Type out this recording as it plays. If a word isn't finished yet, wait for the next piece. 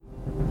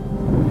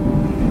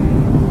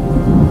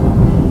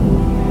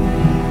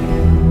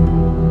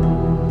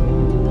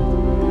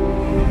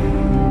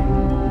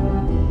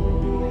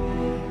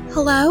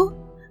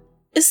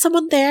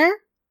someone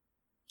there?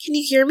 Can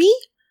you hear me?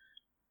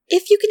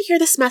 If you can hear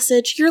this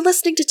message, you're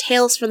listening to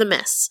Tales from the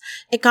Mists,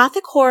 a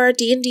gothic horror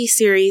D&D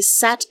series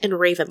set in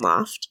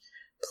Ravenloft.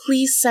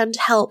 Please send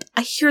help.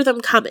 I hear them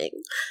coming.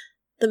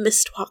 The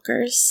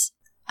Mistwalkers.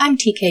 I'm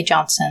TK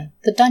Johnson,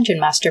 the Dungeon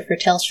Master for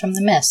Tales from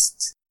the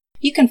Mists.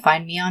 You can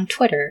find me on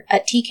Twitter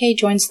at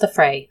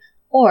TKJoinsTheFray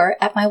or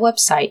at my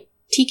website,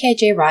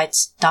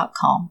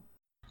 tkjrides.com.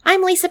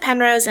 I'm Lisa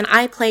Penrose, and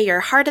I play your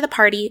heart of the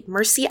party,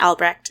 Mercy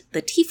Albrecht,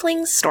 the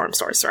Tiefling Storm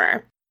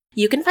Sorcerer.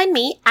 You can find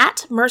me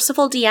at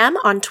MercifulDM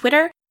on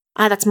Twitter,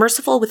 that's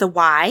Merciful with a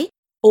Y,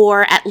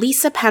 or at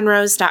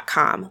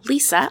lisapenrose.com.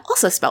 Lisa,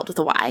 also spelled with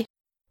a Y.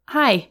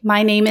 Hi,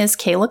 my name is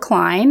Kayla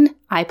Klein.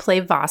 I play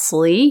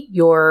Vasily,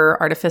 your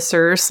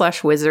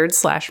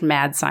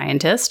artificer/wizard/mad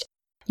scientist.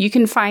 You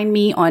can find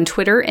me on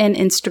Twitter and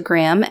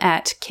Instagram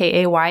at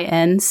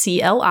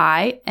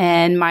KAYNCLI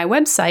and my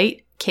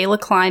website,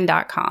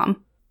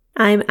 kaylaklein.com.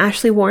 I'm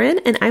Ashley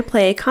Warren, and I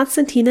play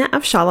Konstantina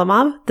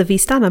Avshalomov, the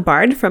Vistana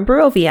Bard from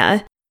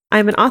Barovia.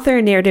 I'm an author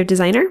and narrative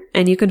designer,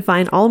 and you can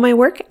find all of my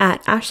work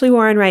at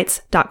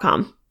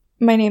ashleywarrenwrites.com.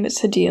 My name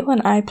is Hadil,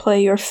 and I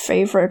play your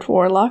favorite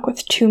warlock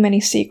with too many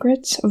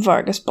secrets,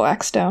 Vargas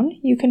Blackstone.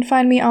 You can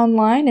find me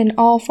online in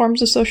all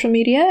forms of social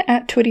media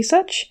at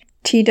TwittySuch,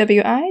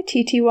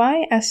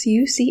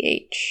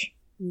 TWITTYSUCH.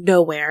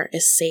 Nowhere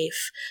is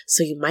safe,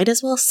 so you might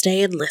as well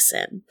stay and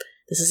listen.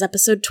 This is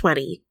episode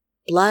 20,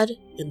 Blood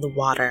in the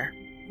Water.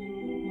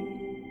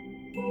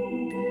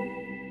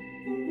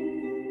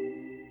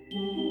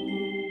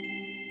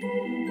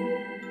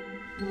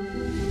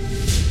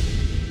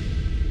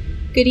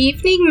 Good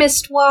evening,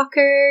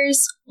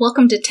 Mistwalkers!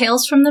 Welcome to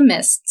Tales from the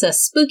Mists, a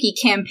spooky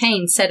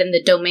campaign set in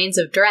the domains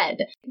of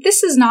dread.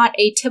 This is not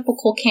a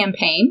typical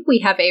campaign. We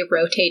have a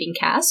rotating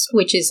cast,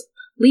 which is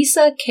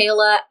Lisa,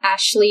 Kayla,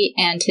 Ashley,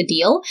 and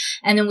Hadil,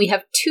 and then we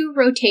have 2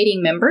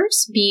 rotating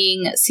members,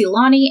 being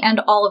Silani and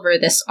Oliver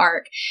this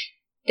arc.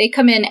 They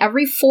come in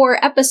every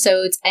 4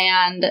 episodes,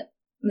 and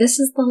this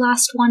is the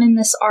last one in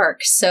this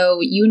arc, so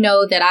you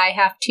know that I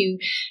have to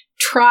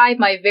try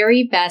my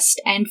very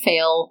best and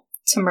fail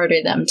to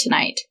murder them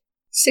tonight.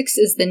 6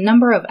 is the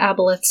number of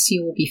aboleths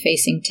you will be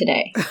facing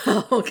today.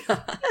 Oh,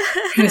 God.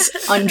 That is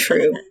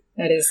untrue.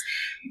 That is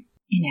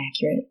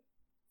inaccurate.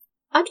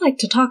 I'd like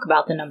to talk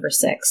about the number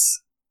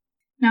 6.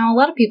 Now, a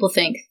lot of people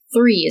think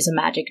 3 is a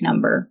magic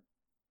number.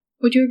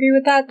 Would you agree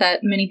with that?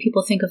 That many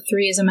people think of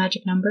 3 as a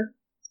magic number?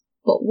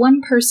 But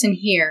one person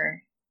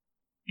here,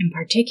 in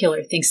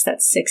particular, thinks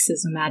that 6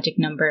 is a magic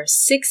number.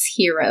 6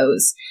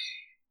 heroes.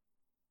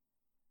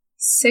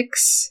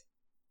 6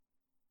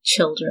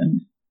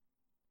 children.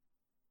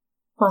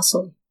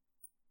 Fossil,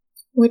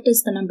 what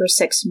does the number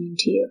 6 mean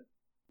to you?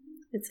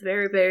 It's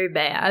very, very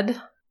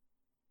bad.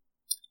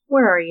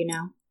 Where are you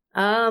now?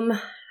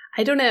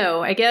 I don't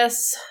know. I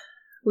guess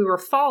we were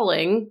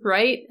falling,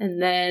 right?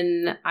 And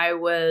then I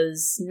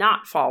was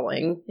not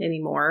falling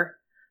anymore,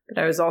 but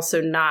I was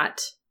also not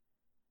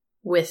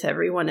with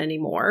everyone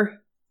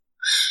anymore.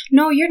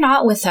 No, you're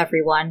not with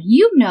everyone.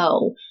 You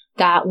know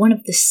that one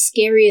of the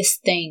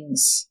scariest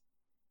things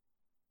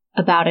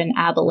about an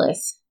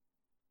aboleth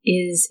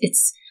is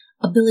its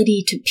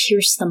ability to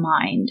pierce the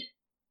mind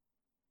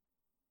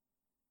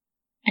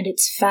and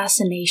its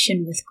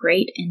fascination with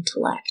great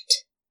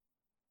intellect.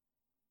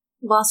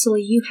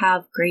 Vasily, you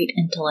have great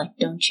intellect,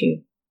 don't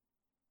you?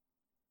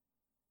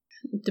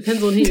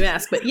 Depends on who you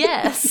ask, but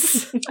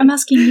yes. I'm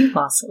asking you,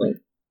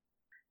 Vasily.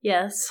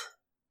 Yes.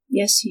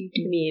 Yes, you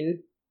do. I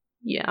mean,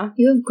 yeah.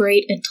 You have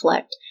great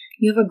intellect.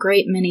 You have a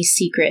great many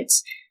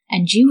secrets,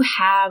 and you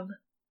have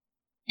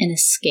an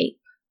escape,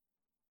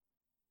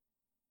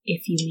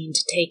 if you mean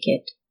to take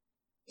it,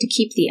 to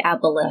keep the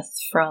aboleth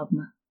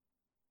from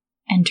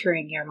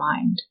entering your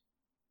mind.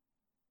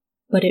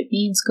 But it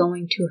means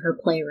going to her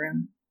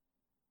playroom.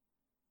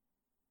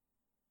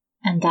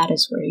 And that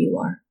is where you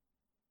are.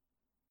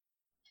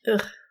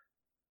 Ugh.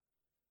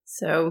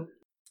 So,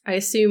 I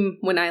assume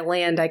when I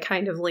land, I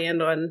kind of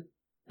land on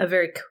a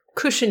very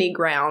cushiony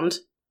ground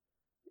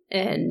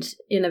and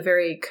in a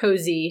very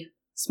cozy,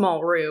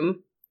 small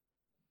room.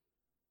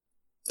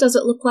 Does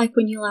it look like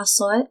when you last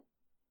saw it?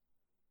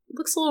 It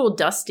looks a little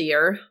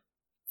dustier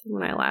than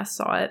when I last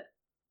saw it.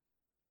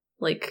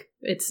 Like,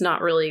 it's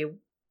not really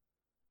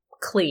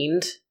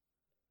cleaned,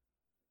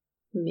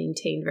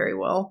 maintained very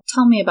well.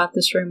 Tell me about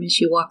this room as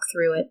you walk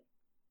through it.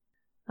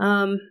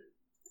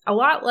 A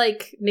lot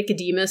like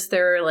Nicodemus,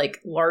 there are like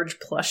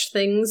large plush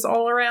things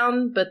all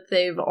around, but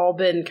they've all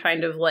been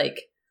kind of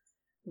like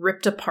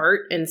ripped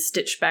apart and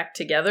stitched back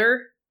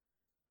together.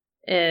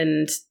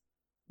 And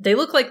they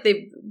look like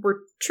they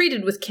were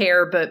treated with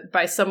care, but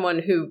by someone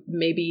who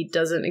maybe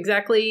doesn't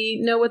exactly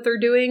know what they're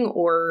doing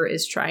or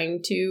is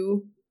trying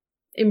to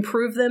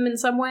improve them in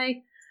some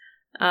way.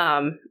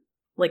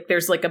 Like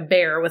there's like a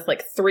bear with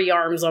like 3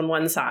 arms on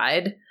one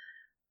side,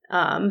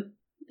 and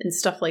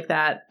stuff like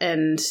that.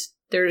 And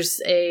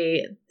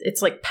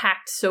it's like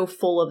packed so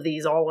full of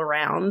these all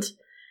around.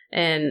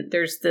 And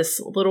there's this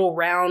little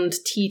round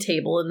tea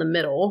table in the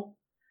middle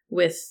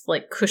with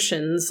like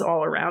cushions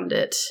all around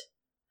it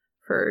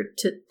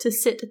to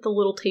sit at the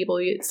little table.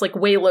 It's like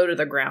way low to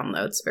the ground,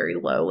 though. It's very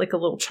low, like a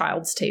little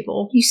child's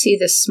table. You see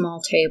this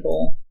small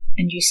table,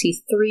 and you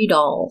see 3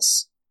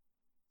 dolls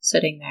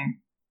sitting there.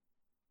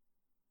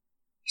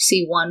 You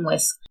see one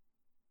with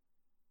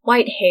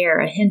white hair,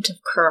 a hint of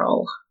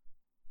curl,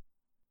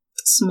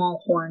 a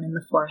small horn in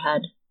the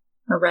forehead,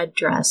 a red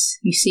dress.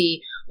 You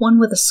see one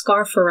with a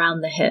scarf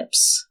around the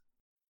hips.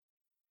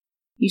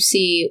 You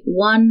see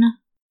one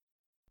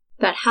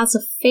that has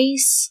a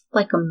face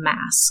like a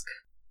mask,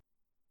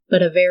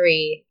 but a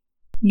very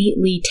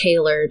neatly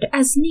tailored,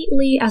 as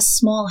neatly as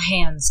small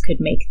hands could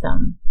make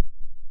them,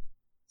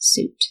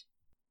 suit.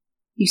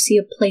 You see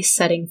a place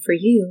setting for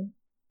you,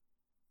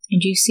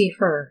 and you see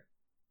her.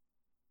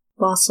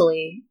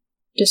 Vasily,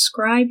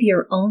 describe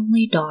your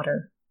only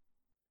daughter.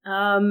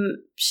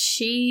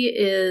 She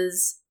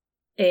is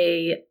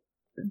a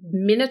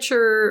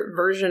miniature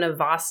version of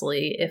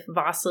Vasily if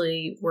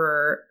Vasily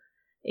were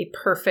a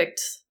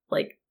perfect,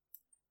 like,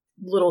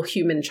 little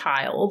human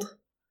child.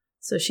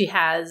 So she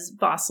has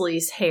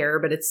Vasily's hair,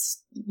 but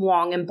it's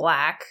long and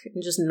black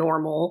and just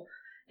normal,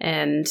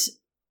 and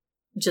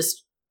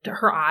just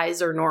her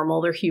eyes are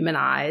normal. They're human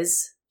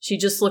eyes. She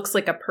just looks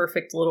like a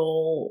perfect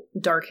little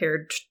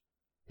dark-haired,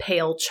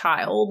 pale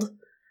child.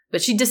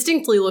 But she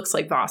distinctly looks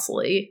like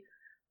Vasily,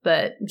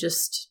 but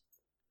just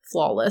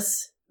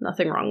flawless.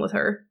 Nothing wrong with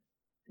her.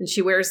 And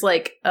she wears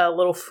like a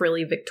little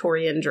frilly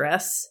Victorian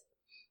dress.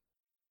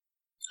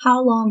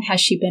 How long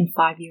has she been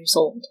 5 years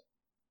old?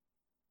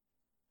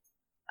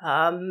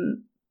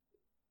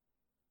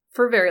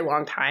 For a very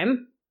long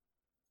time.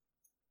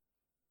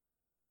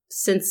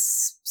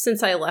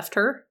 Since I left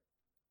her.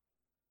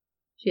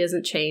 She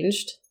hasn't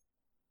changed.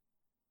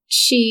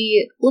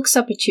 She looks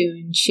up at you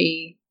and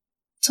she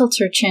tilts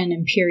her chin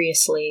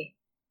imperiously.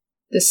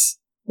 This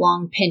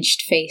long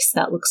pinched face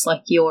that looks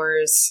like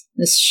yours,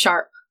 this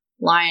sharp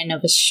line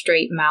of a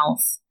straight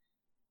mouth,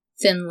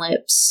 thin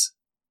lips,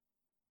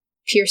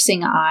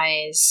 piercing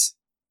eyes,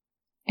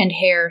 and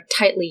hair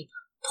tightly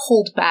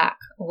pulled back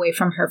away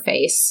from her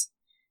face.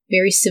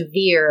 Very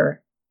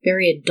severe,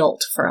 very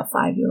adult for a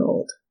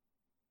 5-year-old.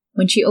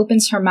 When she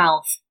opens her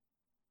mouth,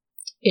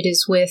 it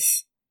is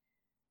with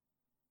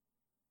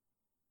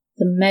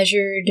the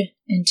measured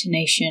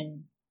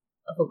intonation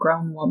of a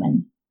grown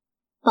woman.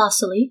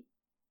 Vasily?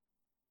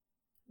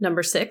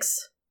 Number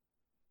 6.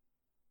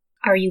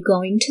 Are you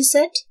going to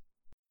sit?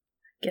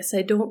 Guess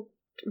I don't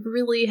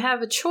really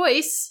have a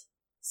choice.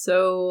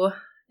 So,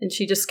 and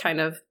she just kind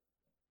of,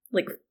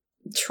 like,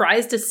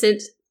 tries to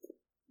sit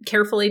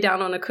carefully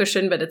down on a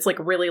cushion, but it's, like,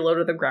 really low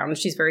to the ground, and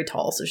she's very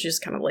tall, so she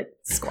just kind of, like,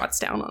 squats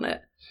down on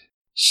it.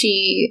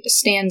 She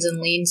stands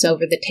and leans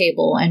over the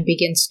table and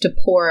begins to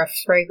pour a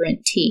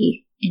fragrant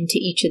tea into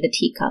each of the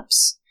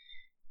teacups.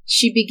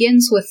 She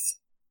begins with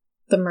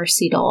the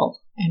Mercy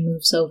doll and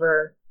moves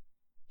over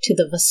to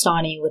the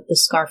Vistani with the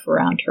scarf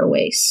around her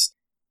waist,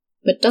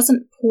 but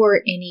doesn't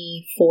pour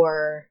any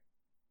for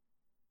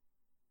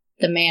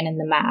the man in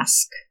the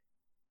mask,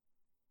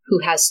 who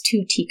has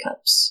 2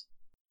 teacups.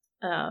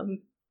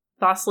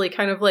 Vasily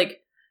kind of,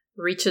 like,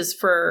 reaches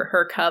for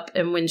her cup,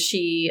 and when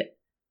she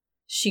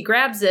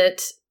grabs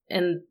it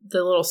and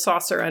the little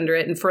saucer under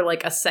it, and for,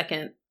 like, a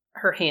second,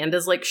 her hand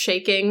is, like,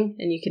 shaking,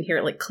 and you can hear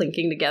it, like,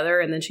 clinking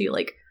together, and then she,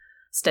 like,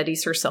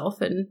 steadies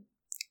herself and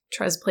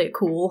tries to play it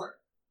cool.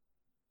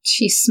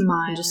 She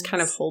smiles. And just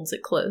kind of holds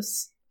it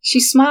close.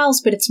 She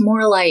smiles, but it's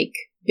more like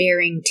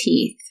baring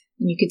teeth,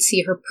 and you could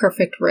see her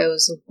perfect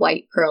rows of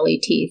white pearly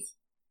teeth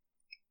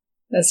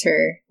as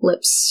her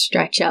lips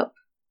stretch up.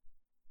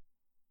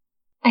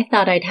 I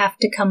thought I'd have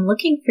to come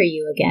looking for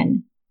you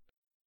again.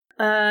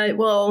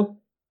 Well,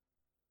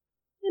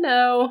 you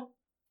know,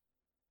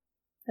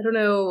 I don't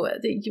know.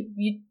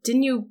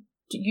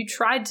 You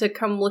tried to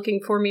come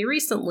looking for me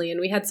recently, and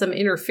we had some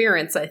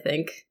interference, I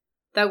think.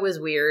 That was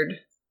weird. It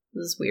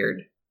was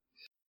weird.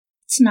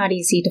 It's not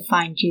easy to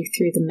find you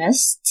through the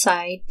mists.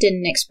 I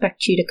didn't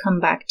expect you to come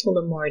back to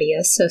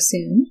Lamortia so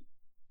soon.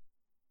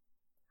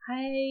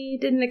 I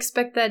didn't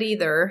expect that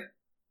either.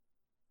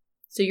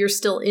 So you're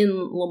still in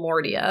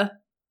Lamortia?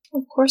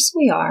 Of course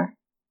we are.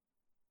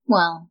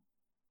 Well,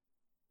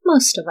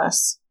 most of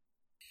us.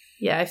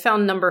 Yeah, I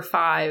found number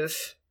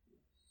 5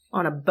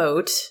 on a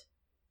boat.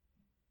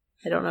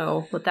 I don't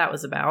know what that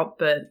was about,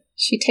 but...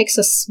 She takes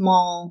a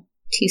small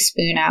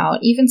teaspoon out,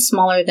 even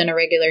smaller than a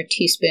regular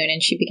teaspoon,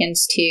 and she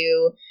begins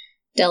to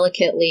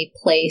delicately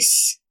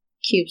place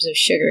cubes of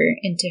sugar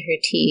into her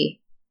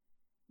tea.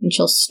 And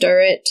she'll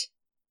stir it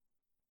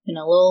in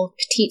a little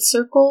petite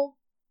circle,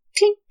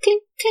 clink,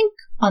 clink, clink,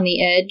 on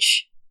the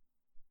edge,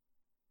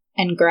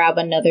 and grab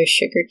another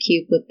sugar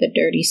cube with the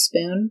dirty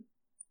spoon.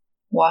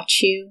 Watch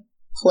you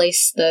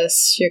place the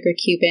sugar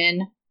cube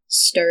in,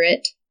 stir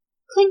it,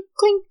 clink,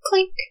 clink,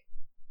 clink,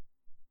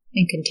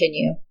 and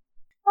continue.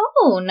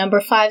 Oh,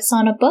 number 5's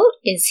on a boat,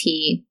 is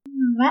he?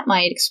 That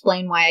might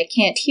explain why I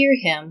can't hear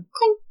him.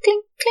 Clink,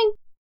 clink, clink.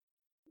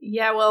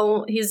 Yeah,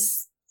 well,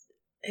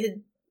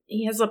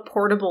 he has a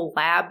portable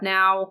lab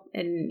now,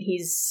 and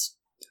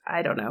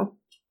I don't know.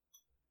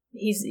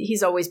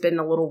 He's always been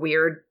a little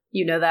weird.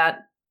 You know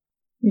that?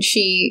 And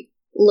she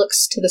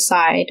looks to the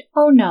side.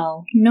 Oh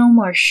no, no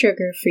more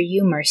sugar for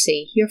you,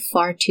 Mercy. You're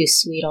far too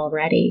sweet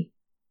already.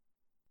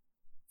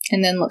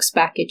 And then looks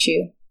back at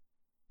you.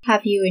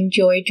 Have you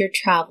enjoyed your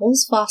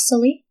travels,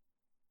 Vasily?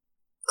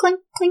 Clink,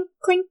 clink,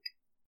 clink.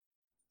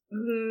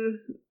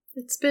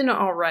 It's been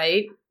all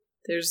right.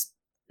 There's,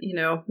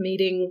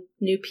 meeting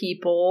new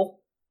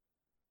people,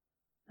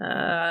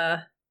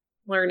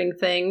 learning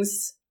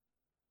things.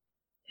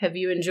 Have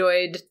you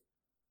enjoyed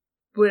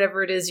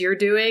whatever it is you're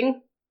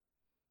doing?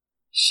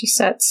 She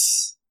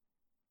sets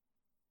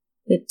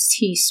the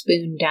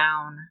teaspoon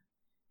down,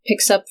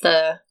 picks up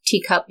the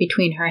teacup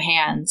between her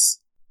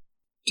hands.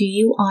 Do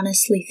you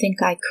honestly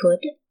think I could?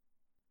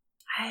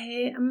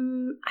 I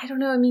don't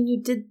know. I mean,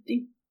 you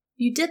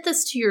did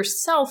this to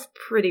yourself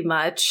pretty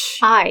much.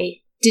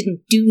 I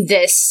didn't do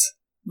this,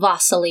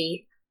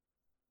 Vasily.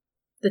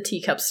 The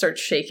teacup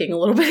starts shaking a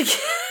little bit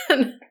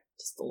again.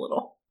 Just a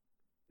little.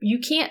 You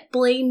can't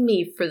blame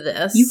me for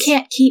this. You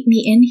can't keep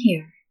me in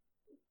here.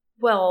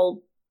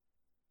 Well,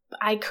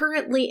 I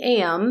currently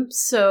am,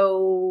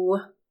 so...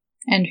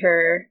 And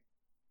her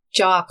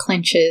jaw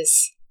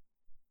clenches.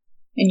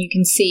 And you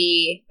can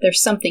see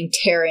there's something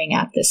tearing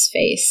at this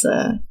face.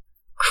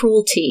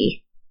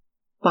 Cruelty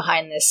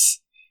behind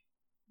this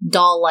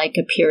doll-like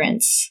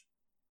appearance.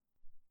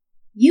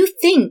 You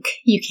think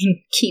you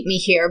can keep me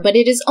here, but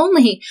it is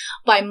only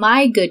by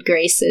my good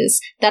graces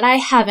that I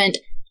haven't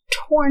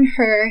torn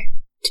her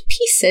to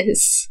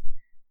pieces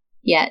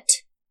yet.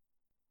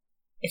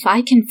 If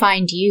I can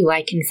find you,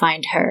 I can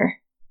find her.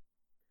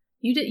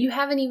 You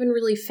haven't even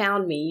really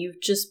found me.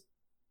 You've just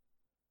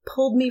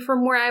pulled me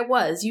from where I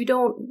was. You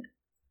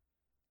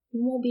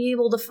won't be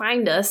able to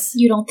find us.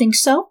 You don't think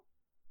so?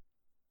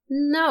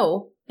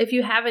 No. If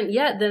you haven't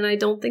yet, then I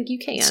don't think you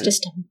can. It's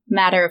just a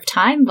matter of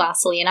time,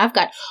 Vasily, and I've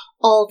got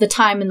all the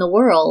time in the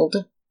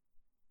world.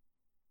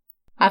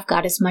 I've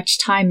got as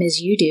much time as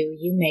you do.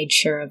 You made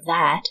sure of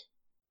that.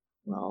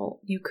 Well,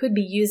 you could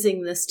be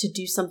using this to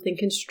do something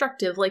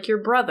constructive, like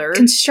your brother.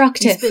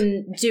 Constructive.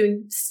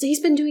 He's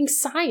been doing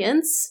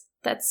science.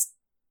 That's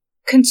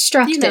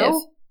constructive.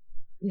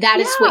 That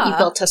is what you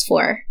built us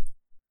for.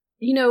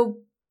 You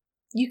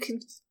can.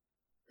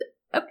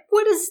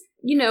 What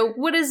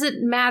does it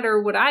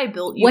matter what I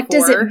built you what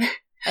for?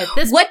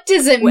 What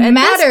does it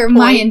matter?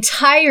 My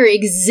entire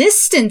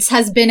existence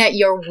has been at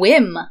your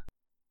whim.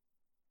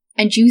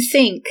 And you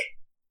think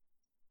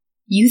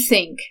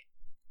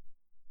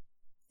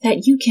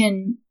that you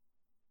can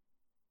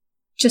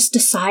just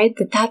decide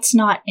that that's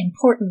not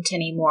important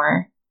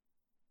anymore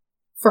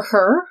for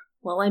her?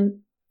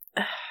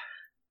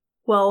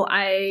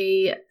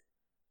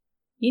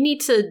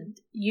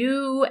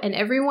 You and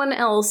everyone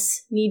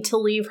else need to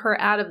leave her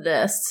out of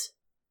this.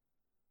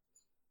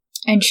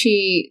 And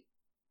she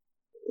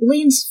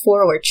leans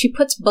forward. She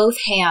puts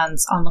both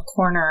hands on the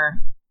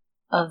corner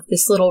of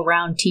this little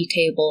round tea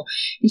table,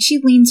 and she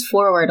leans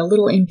forward, a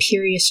little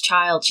imperious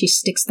child. She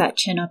sticks that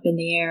chin up in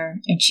the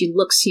air, and she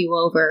looks you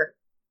over.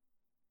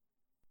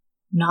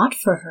 Not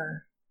for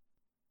her.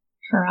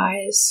 Her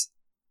eyes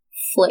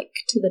flick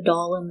to the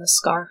doll in the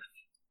scarf.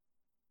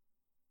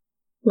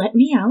 Let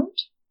me out,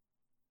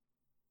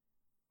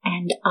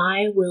 and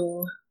I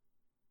will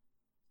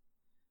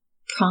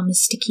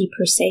promise to keep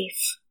her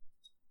safe.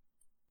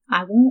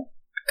 I won't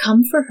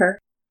come for her.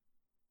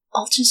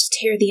 I'll just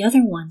tear the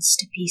other ones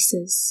to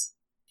pieces.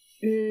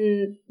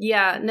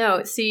 Yeah,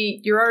 no,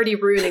 see, you're already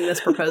ruining this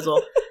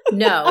proposal.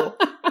 No.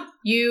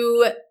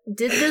 You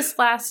did this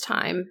last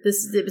time.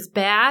 It was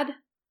bad,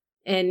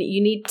 and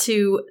you need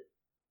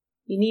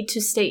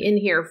to stay in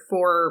here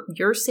for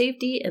your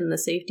safety and the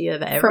safety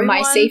of everyone. For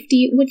my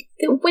safety?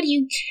 What do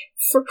you...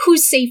 For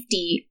whose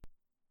safety?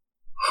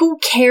 Who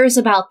cares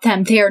about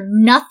them? They're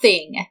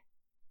nothing.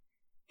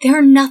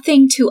 They're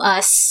nothing to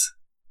us.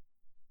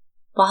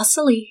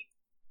 Vasily.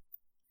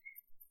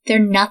 They're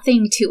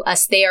nothing to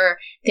us. They're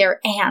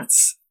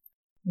ants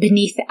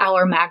beneath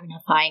our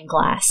magnifying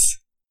glass.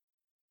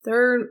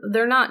 They're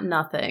not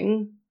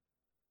nothing.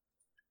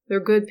 They're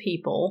good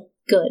people.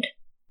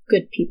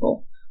 Good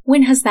people.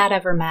 When has that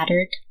ever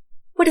mattered?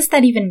 What does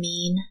that even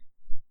mean?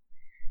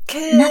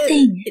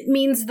 Nothing. It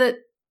means that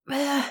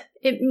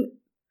it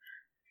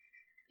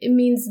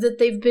means that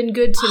they've been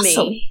good to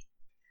me.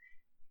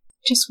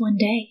 Just one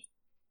day.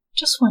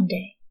 Just one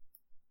day.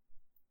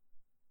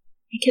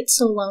 I get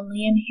so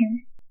lonely in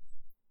here.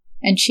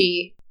 And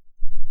she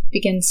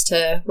begins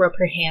to rub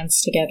her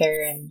hands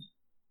together and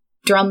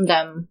drum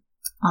them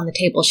on the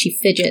table. She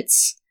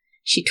fidgets.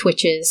 She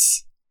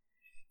twitches.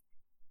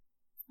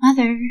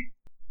 Mother,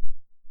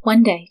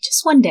 one day,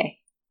 just one day,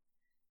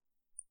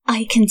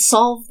 I can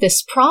solve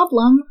this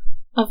problem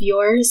of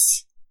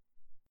yours.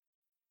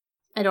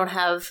 I don't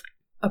have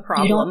a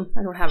problem.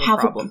 I don't have a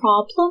problem. A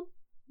problem?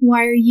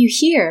 Why are you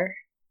here?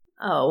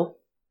 Oh.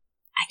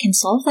 I can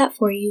solve that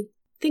for you.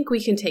 I think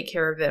we can take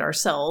care of it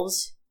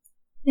ourselves.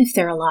 If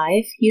they're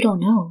alive, you don't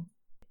know.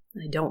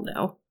 I don't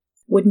know.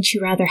 Wouldn't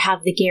you rather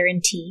have the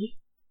guarantee?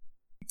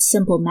 It's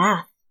simple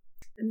math.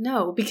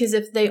 No, because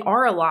if they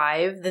are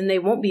alive, then they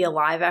won't be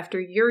alive after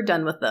you're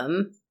done with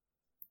them.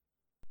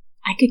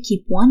 I could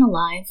keep one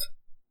alive.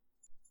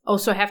 Oh,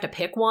 so I have to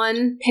pick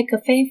one? Pick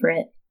a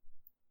favorite.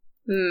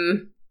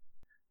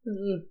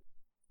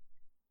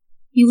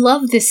 You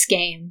love this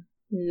game.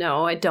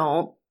 No, I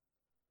don't.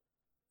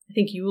 I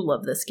think you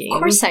love this game. Of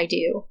course I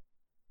do.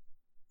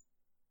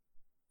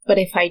 But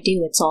if I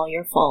do, it's all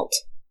your fault.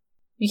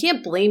 You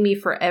can't blame me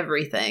for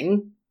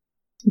everything.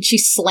 And she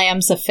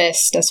slams a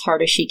fist as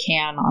hard as she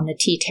can on the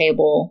tea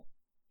table,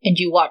 and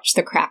you watch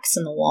the cracks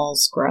in the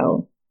walls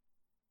grow.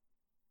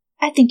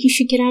 I think you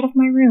should get out of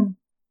my room.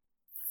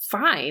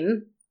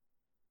 Fine.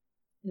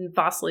 And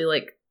Vasily,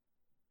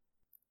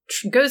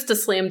 goes to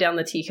slam down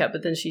the teacup,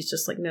 but then she's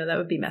just like, no, that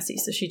would be messy.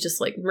 So she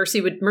just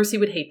Mercy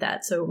would hate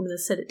that, so I'm going to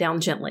set it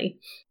down gently.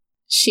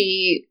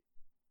 She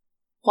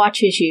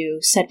watches you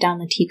set down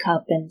the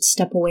teacup and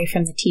step away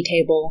from the tea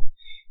table,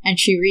 and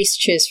she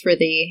reaches for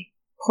the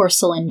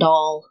porcelain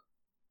doll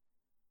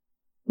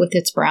with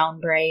its brown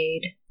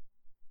braid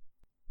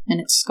and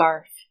its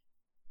scarf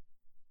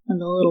and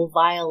the little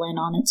violin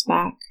on its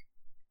back.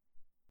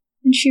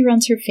 And she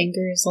runs her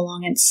fingers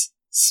along its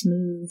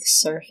smooth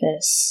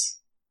surface.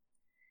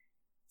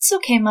 It's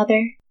okay,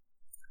 Mother.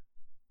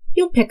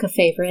 You'll pick a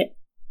favorite.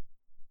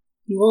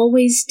 You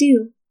always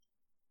do.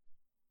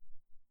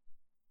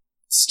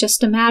 It's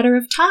just a matter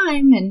of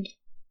time, and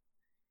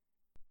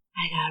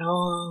I got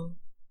all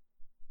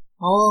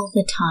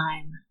the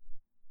time.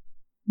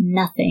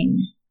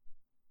 Nothing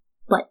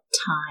but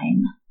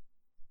time.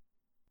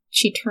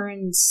 She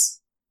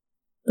turns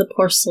the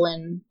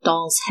porcelain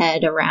doll's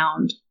head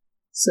around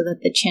so that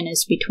the chin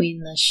is between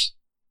the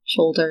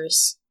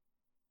shoulders.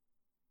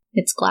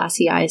 Its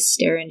glassy eyes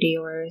stare into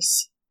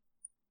yours.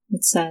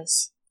 It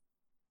says,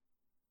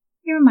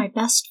 "You're my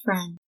best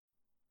friend."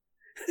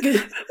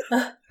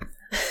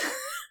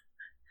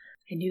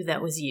 I knew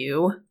that was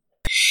you.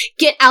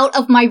 Get out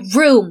of my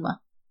room!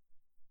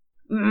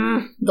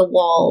 The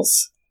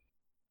walls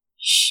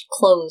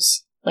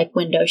close like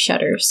window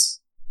shutters,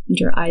 and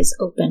your eyes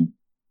open.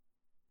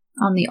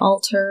 On the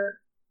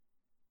altar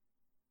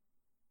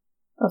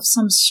of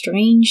some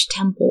strange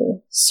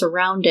temple,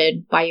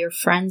 surrounded by your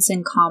friends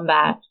in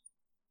combat,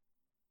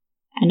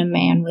 and a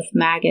man with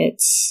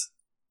maggots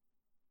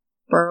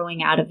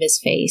burrowing out of his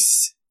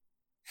face.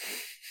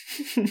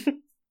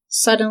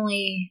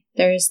 Suddenly,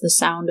 there is the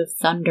sound of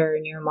thunder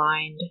in your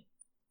mind.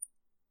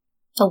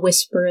 A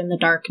whisper in the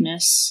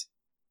darkness.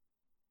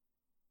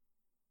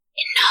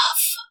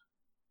 Enough!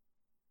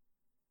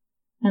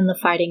 And the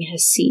fighting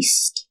has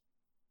ceased.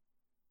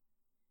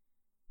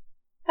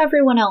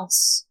 Everyone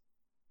else,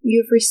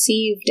 you've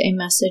received a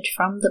message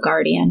from the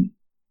Guardian.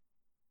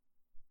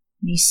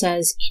 He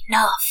says,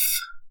 "Enough!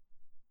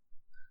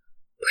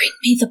 Bring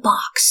me the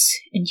box,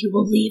 and you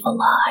will leave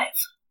alive."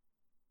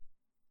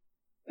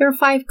 There are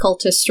 5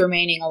 cultists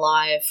remaining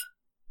alive.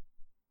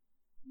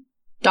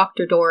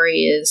 Dr.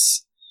 Dory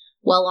is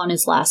well on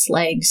his last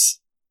legs.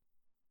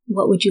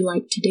 What would you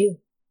like to do?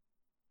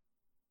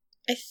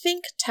 I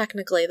think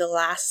technically the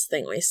last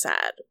thing we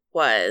said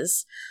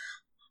was,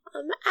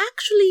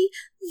 actually,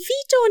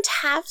 we don't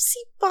have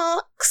the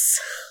box.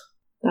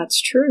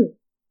 That's true.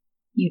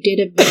 You did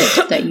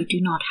admit that you do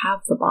not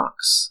have the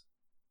box.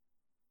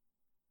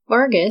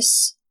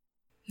 Vargas,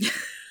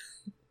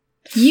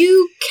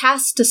 you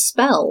cast a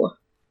spell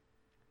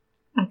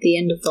at the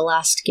end of the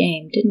last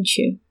game, didn't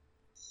you?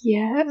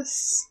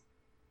 Yes.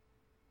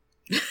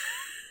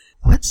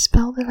 What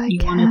spell did I cast?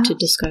 You wanted to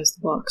disguise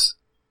the box.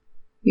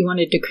 You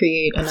wanted to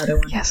create another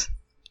one. Yes.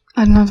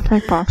 Another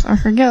fake box.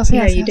 Okay, yes,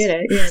 yeah, yes, you did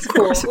it. Yeah,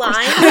 cool. Line.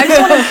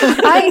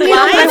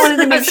 I wanted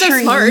to make That's so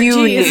sure smart,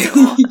 you geez.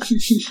 knew.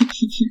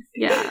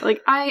 Yeah,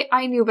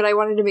 I knew, but I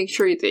wanted to make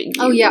sure that you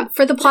Oh yeah,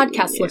 for the that you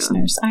podcast knew.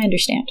 listeners, I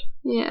understand.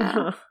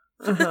 Yeah.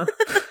 Uh-huh. For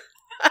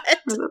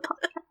the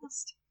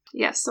podcast.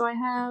 Yes, so I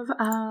have,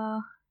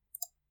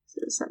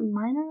 is that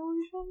minor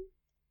illusion?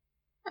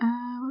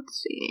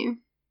 Let's see.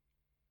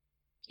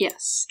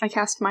 Yes, I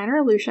cast minor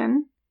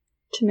illusion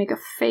to make a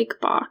fake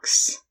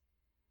box.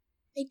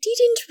 I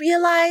didn't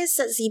realize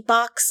that the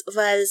box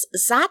was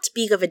that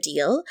big of a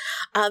deal,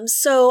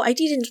 so I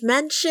didn't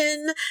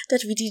mention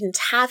that we didn't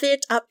have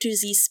it up to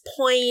this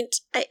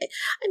point.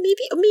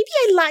 Maybe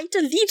I lied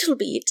a little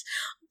bit,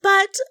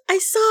 but I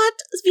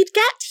thought we'd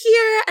get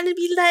here and it'd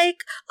be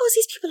like, oh,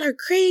 these people are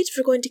great,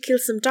 we're going to kill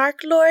some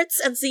Dark Lords,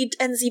 and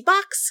the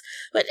box,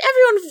 but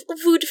everyone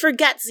would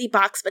forget the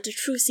box, but the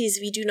truth is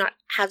we do not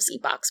have the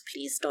box.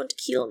 Please don't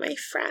kill my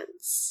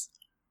friends.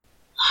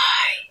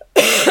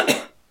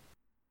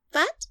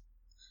 But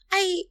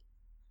I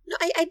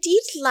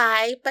did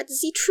lie, but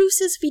the truth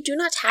is we do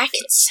not have I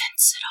can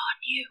sense it on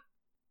you.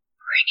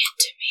 Bring it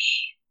to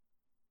me,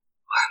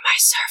 or my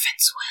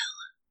servants will.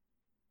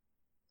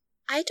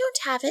 I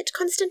don't have it.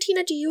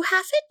 Constantina, do you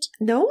have it?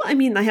 No, I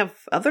mean, I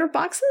have other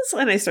boxes,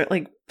 and I start,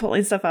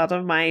 pulling stuff out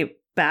of my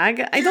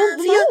bag. I don't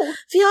We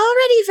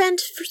already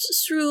went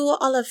through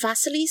all of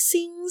Vasily's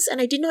things, and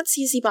I did not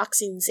see the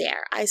box in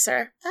there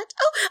either. But,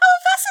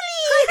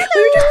 Vasily!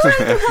 We were just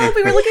trying to help.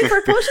 We were looking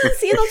for potions,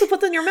 to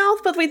put in your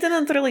mouth, but we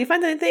didn't really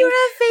find anything. You're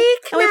a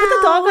fake And we put the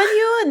dog on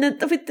you, and then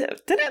we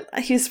didn't.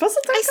 He was supposed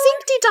to I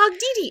think the dog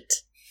did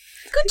it.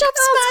 Good job,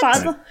 Spud.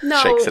 Spud.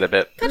 No, Shakes it a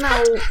bit.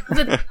 no,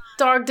 the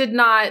dog did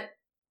not.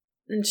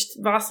 And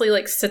Vasily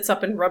like sits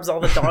up and rubs all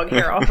the dog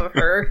hair off of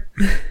her.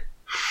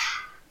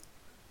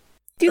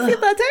 Do you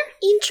feel better?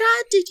 Intra,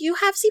 did you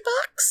have the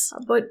box?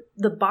 But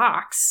the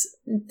box,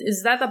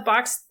 is that the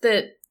box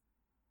that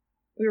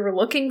we were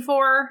looking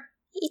for?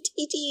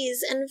 It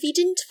is, and we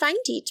didn't find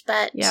it,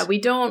 but... Yeah, we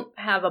don't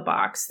have a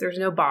box. There's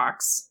no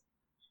box.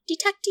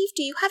 Detective,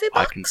 do you have a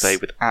I box? can say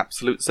with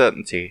absolute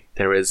certainty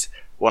there is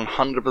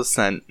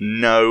 100%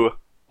 no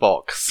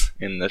box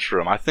in this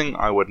room. I think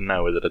I would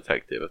know as a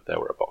detective if there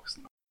were a box.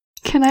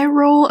 Can I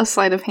roll a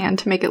sleight of hand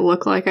to make it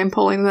look like I'm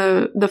pulling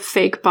the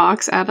fake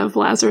box out of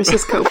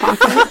Lazarus's coat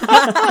pocket?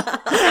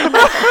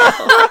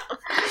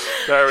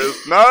 There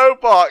is no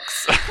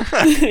box!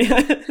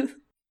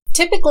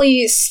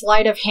 Typically,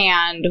 sleight of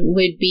hand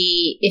would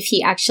be if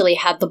he actually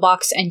had the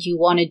box and you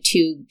wanted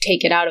to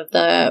take it out of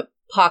the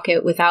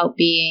pocket without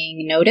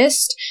being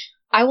noticed.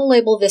 I will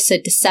label this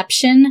a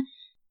deception,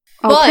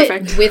 but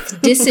perfect. with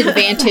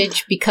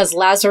disadvantage because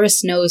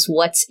Lazarus knows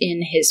what's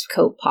in his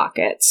coat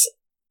pockets.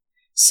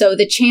 So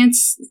the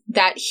chance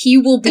that he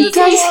will be the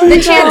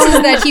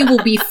chances that he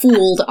will be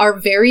fooled are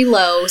very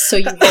low, so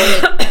you roll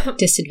at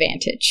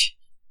disadvantage.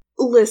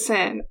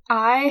 Listen,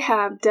 I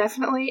have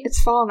definitely,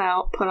 it's fallen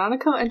out, put on a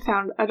coat and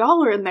found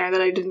 $1 in there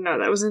that I didn't know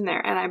that was in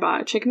there, and I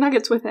bought chicken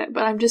nuggets with it,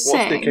 but I'm just What's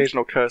saying. the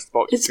occasional cursed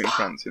box It's between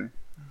friends, you know?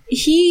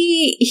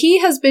 He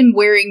has been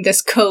wearing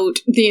this coat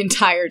the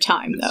entire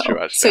time, It's though.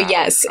 true, So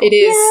yes, actually. it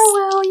is.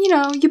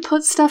 Yeah, well, you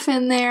put stuff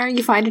in there,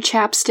 you find a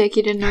chapstick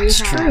you didn't know you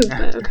That's had, true.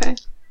 but okay.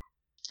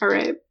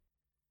 Alright.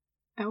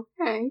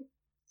 Okay.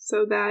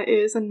 So that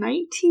is a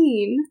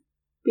 19,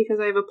 because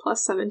I have a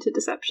 +7 to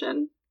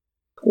deception.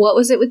 What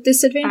was it with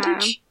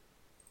disadvantage?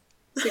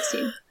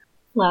 16.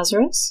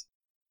 Lazarus?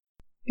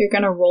 You're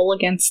gonna roll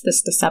against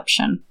this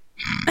deception.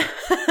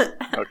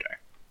 Okay.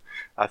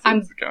 I think I'm-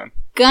 it's going.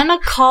 Gonna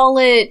call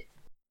it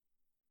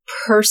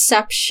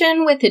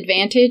perception with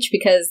advantage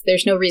because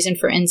there's no reason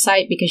for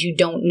insight because you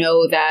don't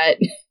know that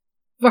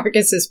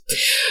Vargas is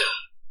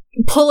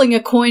pulling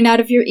a coin out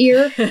of your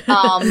ear.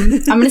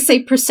 I'm gonna say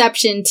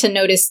perception to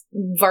notice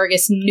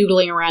Vargas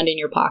noodling around in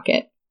your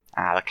pocket.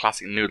 Ah, the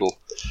classic noodle.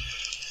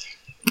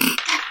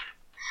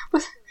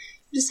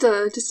 Just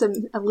a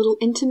little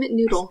intimate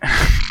noodle.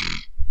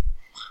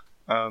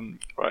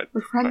 Right.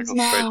 We're friends Concentrate.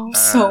 now.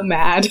 So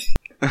mad.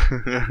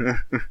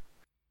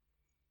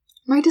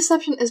 My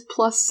deception is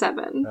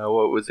 +7.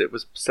 What was it? It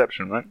was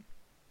perception, right?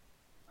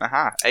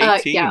 Aha,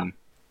 18. Yeah.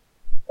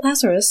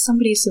 Lazarus,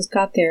 somebody's just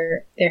got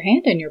their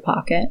hand in your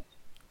pocket.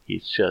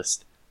 He's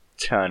just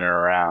turning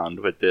around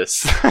with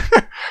this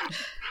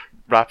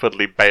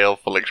rapidly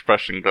baleful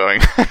expression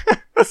going.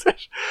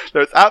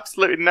 There's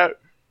absolutely no...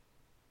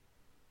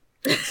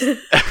 Presumably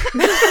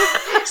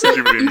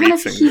Even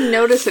if meeting. he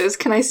notices,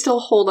 can I still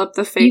hold up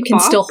the fake You can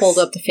box? still hold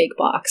up the fake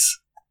box.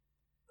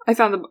 I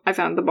found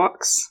the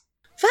box.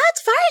 What?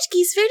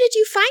 Vargas, where did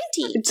you find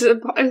it? It's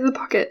in the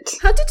pocket.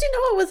 How did you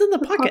know it was in the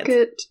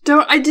pocket?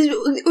 Don't. I did.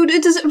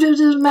 It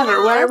doesn't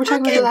matter. Why are we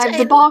talking about? I have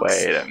the box.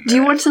 Wait a minute. Do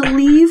you want to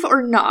leave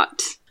or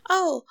not?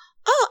 Oh,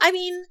 I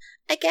mean,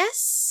 I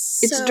guess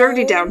It's so.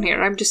 dirty down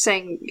here. I'm just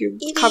saying you're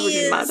It covered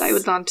in is. mud. I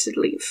would want to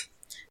leave.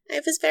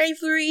 I was very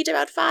worried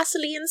about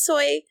Vasily, and so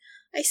I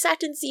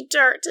sat in the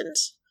dirt, and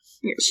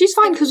She's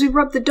fine because we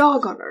rubbed the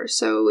dog on her,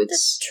 so that's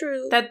it's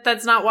true.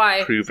 That's not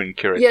why. Proven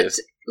curative. yet.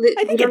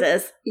 I think it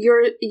is.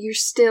 You're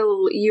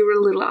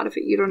a little out of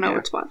it. You don't know Yeah.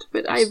 what's what.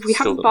 But we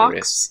have Still a the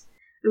box.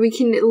 We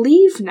can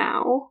leave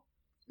now.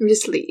 We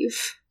just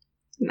leave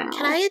now.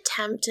 Can I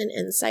attempt an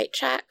insight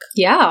check?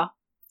 Yeah.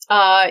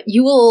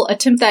 You will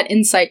attempt that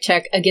insight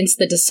check against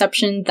the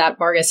deception that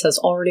Vargas has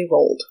already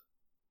rolled.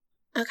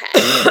 Okay.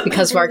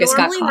 Because And Vargas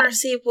got caught.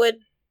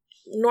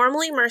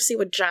 Normally Mercy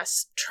would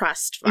just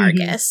trust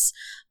Vargas,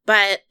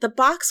 but the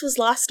box was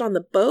lost on the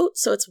boat,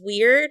 so it's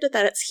weird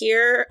that it's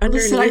here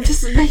Listen, I'm underneath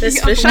just making this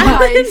up fish my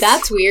island. mind.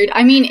 That's weird.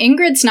 I mean,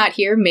 Ingrid's not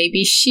here.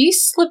 Maybe she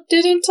slipped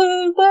it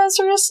into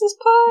Lazarus's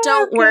pocket.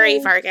 Don't worry,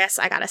 Vargas,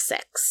 I got a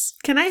 6.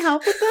 Can I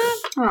help with that?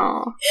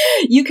 Oh.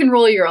 You can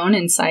roll your own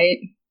insight.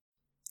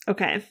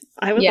 Okay,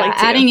 I would Yeah, like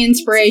to. adding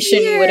inspiration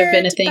would have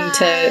been a weird, thing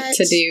but-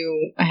 to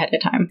do ahead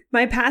of time.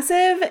 My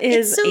passive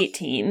is It's so-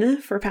 18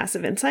 for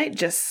passive insight,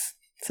 just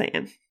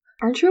saying.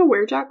 Aren't you a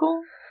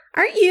werejackal?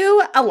 Aren't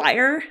you a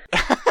liar?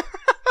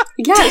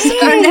 Yes,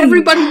 and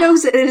everybody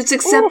knows it, and it's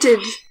accepted.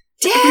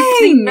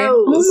 Everybody Dang!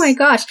 knows. Oh my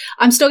gosh.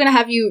 I'm still gonna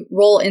have you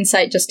roll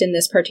insight just in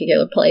this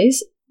particular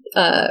place.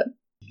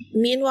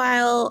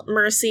 Meanwhile,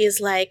 Mercy is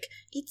like,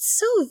 it's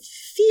so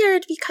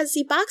weird because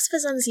the box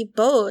was on the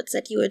boat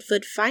that you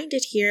would find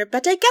it here,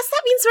 but I guess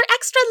that means we're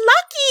extra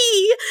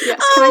lucky!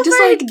 Yes, can I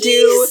just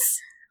do Vargas!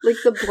 like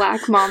the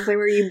black mom thing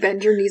where you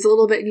bend your knees a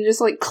little bit and you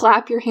just like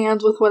clap your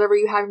hands with whatever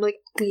you have? Like,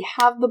 we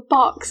have the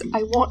box.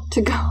 I want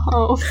to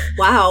go.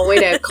 Wow, way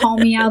to call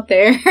me out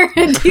there.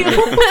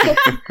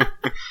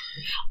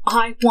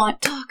 I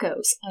want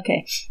tacos.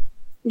 Okay.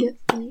 Yes,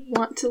 I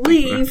want to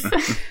leave.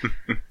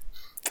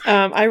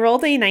 I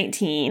rolled a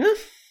 19,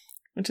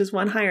 which is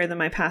one higher than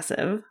my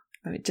passive.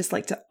 I would just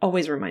like to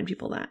always remind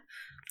people that.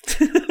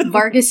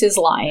 Vargas is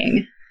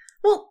lying.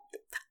 Well,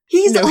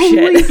 He's no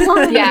always shit.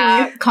 lying.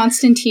 Yeah,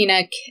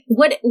 Constantina.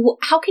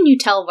 How can you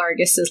tell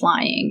Vargas is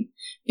lying?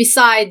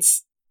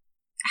 Besides,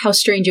 how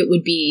strange it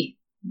would be.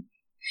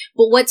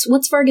 But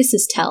what's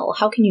Vargas's tell?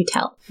 How can you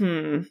tell?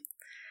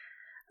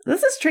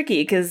 This is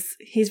tricky because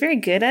he's very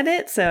good at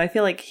it, so I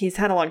feel like he's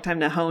had a long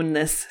time to hone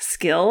this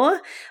skill.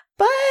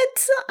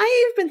 But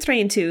I've been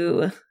trained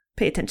to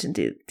pay attention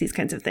to these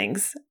kinds of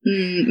things.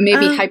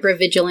 Maybe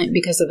hypervigilant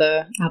because of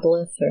the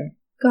aboleth, or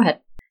go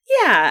ahead.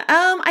 Yeah,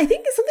 I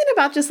think it's something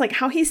about just like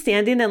how he's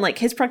standing and like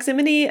his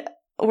proximity,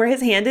 where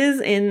his hand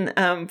is in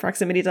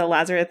proximity to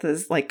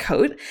Lazarus's like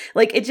coat.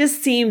 Like it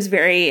just seems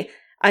very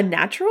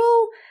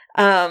unnatural.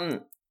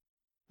 And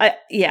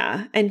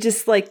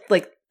just like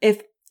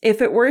if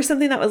it were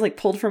something that was like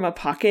pulled from a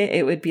pocket,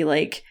 it would be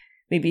like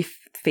maybe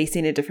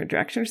facing a different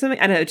direction or something.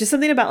 I don't know. Just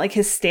something about like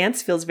his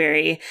stance feels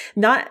very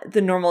not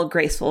the normal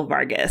graceful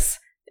Vargas.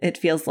 It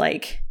feels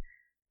like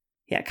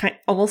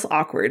almost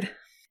awkward.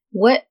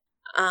 What?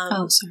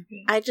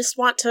 Sorry. I just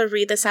want to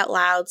read this out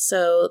loud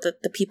so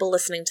that the people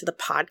listening to the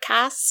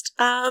podcast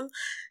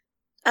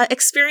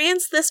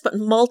experience this, but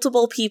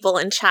multiple people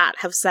in chat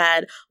have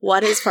said,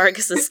 what is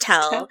Vargas's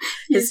tell?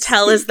 His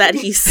tell is that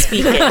he's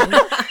speaking.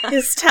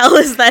 His tell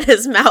is that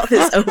his mouth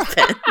is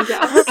open.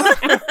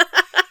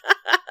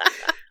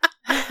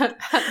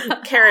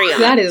 Carry on.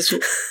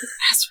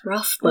 That's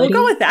rough, buddy.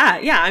 We'll go with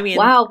that. Yeah, I mean,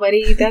 wow,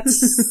 buddy,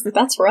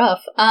 that's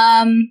rough.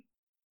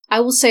 I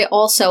will say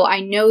also,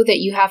 I know that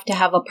you have to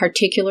have a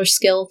particular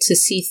skill to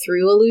see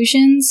through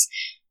illusions,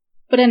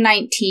 but a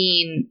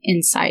 19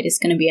 insight is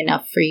going to be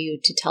enough for you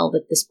to tell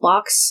that this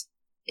box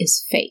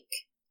is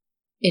fake.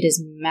 It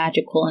is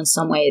magical in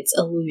some way. It's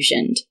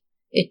illusioned.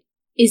 It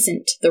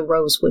isn't the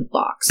rosewood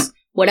box.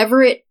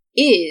 Whatever it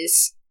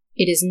is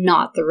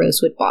not the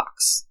rosewood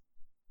box.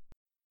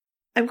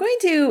 I'm going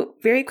to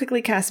very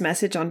quickly cast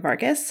message on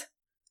Vargas.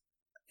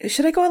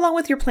 Should I go along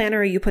with your plan, or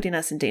are you putting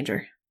us in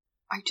danger?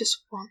 I just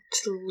want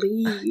to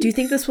leave. Do you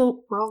think this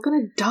will... We're all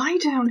gonna die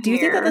down here. Do you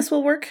think that this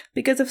will work?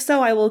 Because if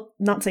so, I will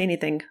not say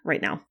anything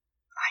right now.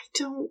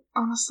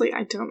 Honestly,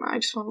 I don't know. I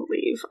just want to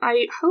leave.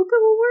 I hope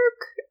it will work.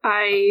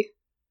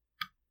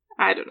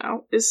 I don't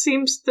know. It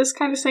seems this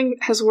kind of thing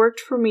has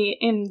worked for me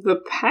in the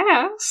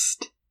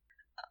past.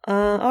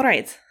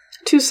 Alright.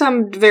 To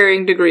some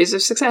varying degrees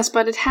of success,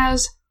 but it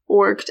has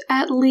worked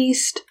at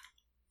least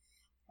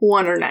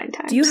 1 or 9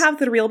 times. Do you have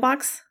the real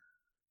box?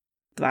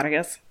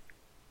 Vargas?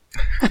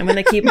 I'm going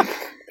to keep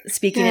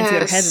speaking into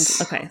your head.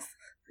 Okay.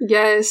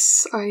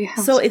 Yes, I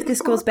have. So if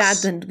this goes bad,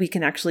 then we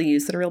can actually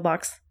use the real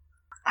box?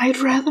 I'd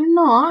rather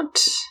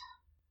not.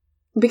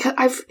 Because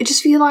I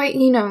just feel like,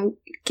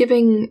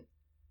 giving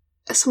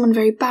someone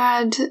very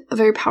bad a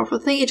very powerful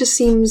thing, it just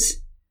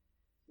seems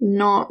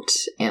not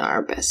in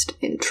our best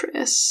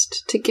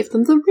interest to give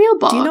them the real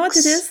box. Do you know what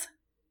it is?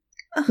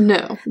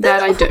 No,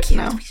 that I don't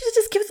know. We should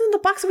just give them the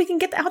box so we can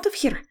get out of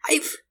here.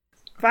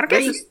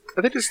 Vargas?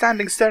 Are they just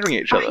standing staring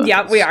at each other?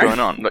 Yeah, we are. What's going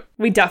on? Look.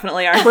 We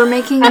definitely are. We're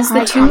making As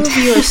the two of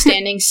you are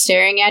standing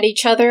staring at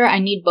each other, I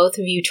need both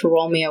of you to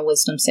roll me a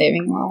wisdom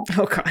saving roll.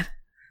 Oh, God.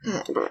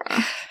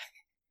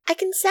 I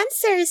can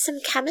sense there is some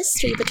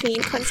chemistry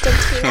between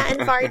Constantina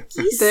and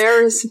Vargas.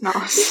 There is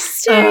not.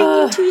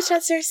 Staring into each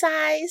other's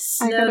eyes.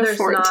 I got a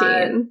 14.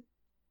 Not.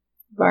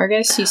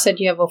 Vargas, you said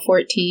you have a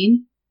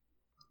 14?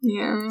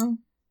 Yeah.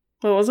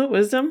 What was it?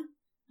 Wisdom?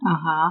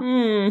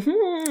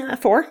 Uh-huh.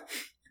 4.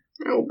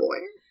 Oh, boy.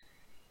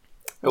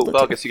 Oh,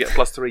 Vargas, you get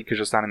 +3 because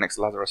you're standing next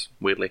to Lazarus,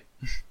 weirdly.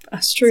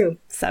 That's true.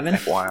 7.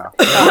 Wow.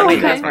 Oh, wait,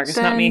 Okay, that's Vargas,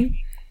 not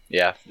me.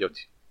 Yeah, you're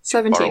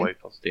 17. far away,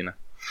 Constantina.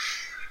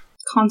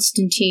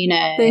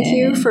 Constantina. Thank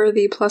you for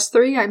the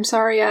 +3. I'm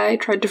sorry I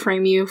tried to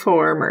frame you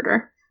for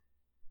murder.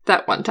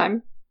 That one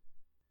time.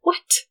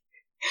 What?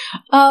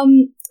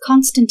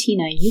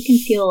 Constantina, you can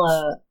feel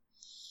a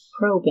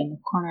probe in the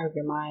corner of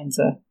your mind.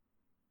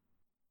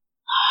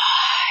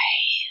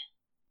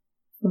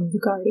 From the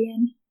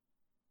Guardian.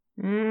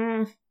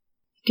 You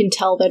can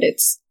tell that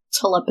its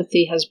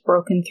telepathy has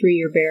broken through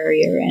your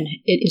barrier and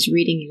it is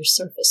reading your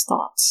surface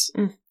thoughts.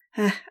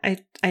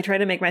 I try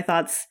to make my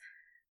thoughts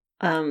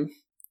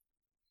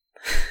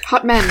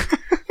Hot men.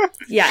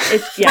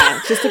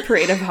 it's just a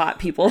parade of hot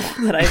people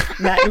that I've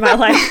met in my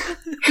life.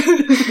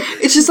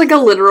 It's just like a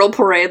literal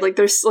parade. Like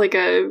there's like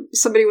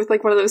somebody with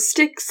like one of those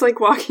sticks like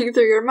walking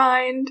through your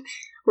mind,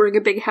 wearing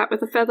a big hat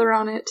with a feather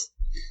on it.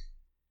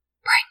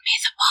 Bring me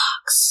the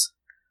box.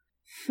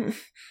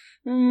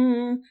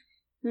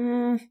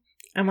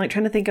 I'm like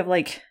trying to think of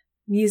like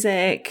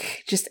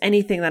music, just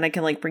anything that I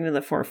can like bring to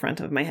the forefront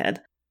of my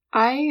head.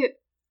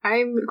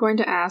 I'm going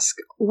to ask,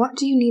 what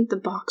do you need the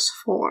box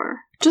for?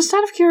 Just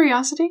out of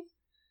curiosity.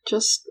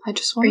 I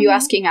just want. Are you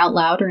asking out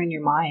loud or in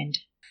your mind?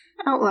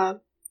 Out loud.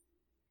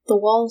 The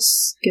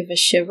walls give a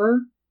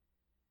shiver,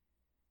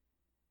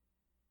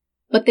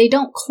 but they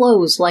don't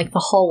close like the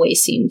hallway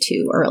seemed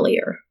to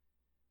earlier.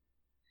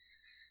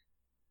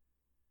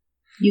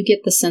 You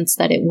get the sense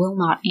that it will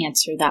not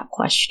answer that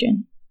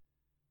question.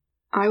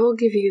 I will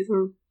give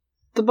you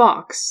the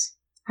box.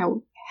 I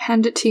will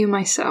hand it to you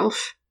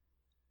myself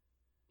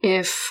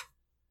if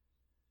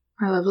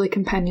my lovely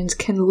companions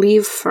can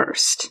leave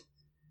first.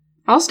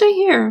 I'll stay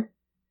here,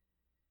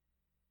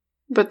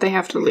 but they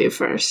have to leave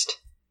first.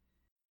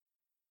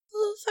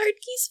 Oh,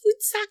 Vardkis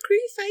would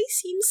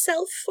sacrifice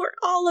himself for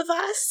all of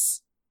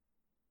us.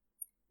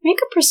 Make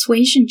a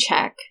persuasion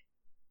check.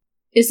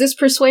 Is this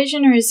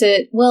persuasion or is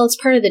it... Well, it's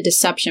part of the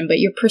deception, but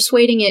you're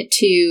persuading it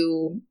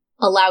to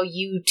allow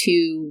you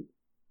to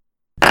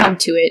come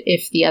to it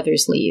if the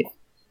others leave.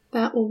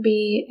 That will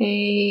be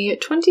a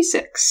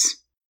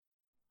 26.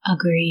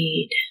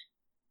 Agreed.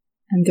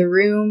 And the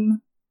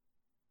room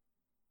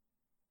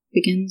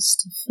begins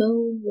to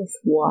fill with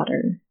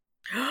water.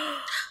 No,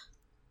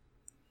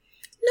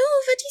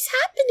 what is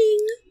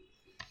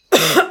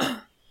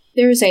happening?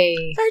 There's a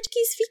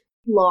Vardkis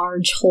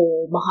large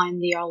hole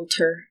behind the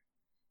altar.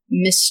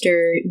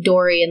 Mr.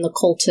 Dory and the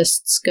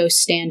cultists go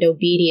stand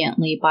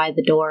obediently by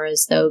the door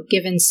as though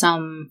given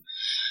some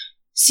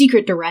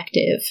secret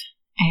directive,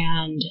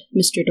 and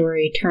Mr.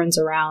 Dory turns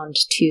around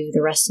to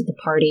the rest of the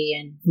party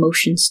and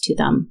motions to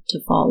them to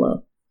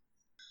follow.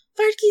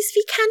 Vardkis,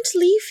 we can't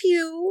leave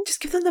you.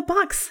 Just give them the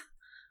box.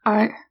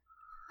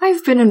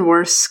 I've been in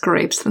worse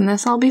scrapes than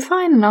this. I'll be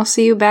fine, and I'll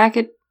see you back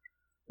at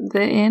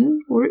the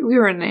inn. We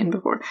were in an inn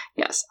before.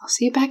 Yes, I'll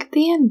see you back at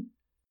the inn.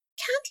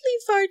 Can't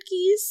leave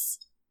Vardkis.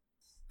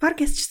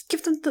 Vargas, just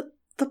give them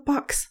the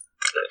box.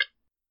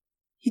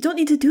 You don't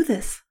need to do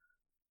this.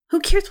 Who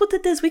cares what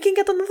it is? We can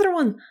get another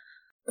one.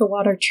 The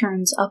water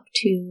churns up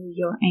to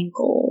your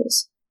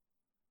ankles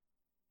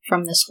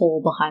from this hole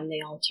behind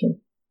the altar.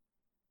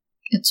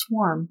 It's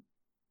warm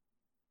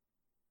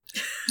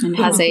and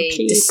has a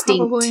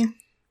distinct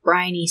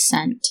briny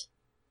scent.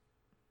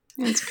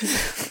 That's good.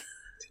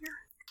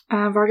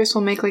 Vargas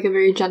will make like a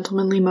very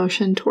gentlemanly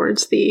motion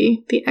towards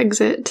the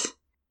exit.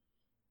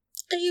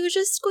 Are you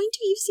just going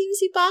to use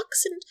the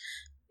box and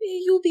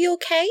you'll be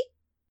okay?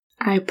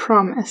 I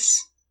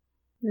promise.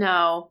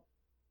 No.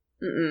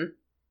 Mm-mm.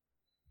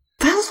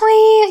 Besley,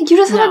 you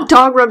just had a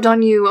dog rubbed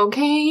on you,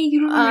 okay?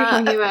 You don't know what you're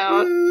talking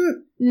about.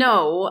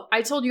 No,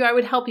 I told you I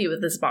would help you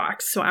with this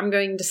box, so I'm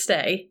going to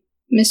stay.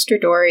 Mr.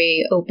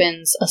 Dory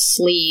opens a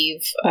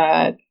sleeve,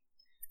 a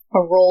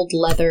rolled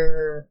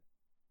leather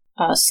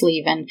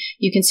sleeve, and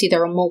you can see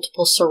there are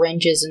multiple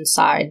syringes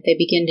inside. They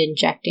begin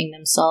injecting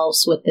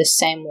themselves with this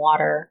same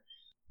water.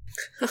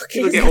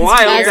 Okay, It'll get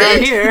wild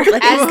out here.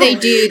 As they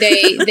do,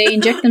 they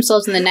inject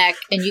themselves in the neck,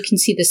 and you can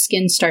see the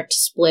skin start to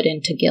split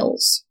into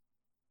gills.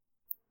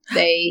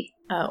 They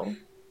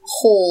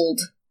hold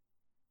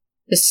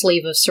the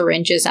sleeve of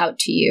syringes out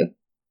to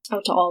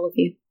all of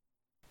you.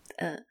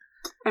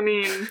 I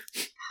mean,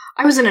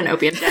 I was in an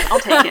opium den. I'll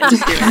take it.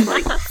 Just do it.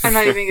 Like, I'm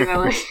not even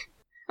gonna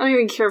I don't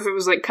even care if it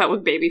was like cut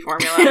with baby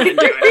formula. I'm gonna do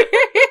it.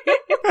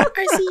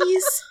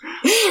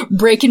 RCs.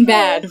 Breaking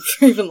Bad,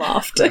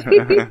 Ravenloft.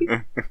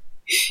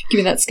 Give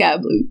me that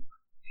scab loot.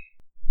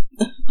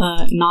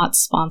 Not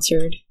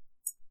sponsored,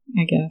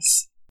 I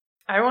guess.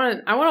 I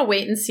want to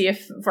wait and see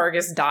if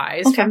Vargas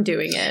dies from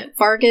doing it.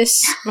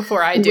 Vargas,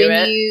 before I do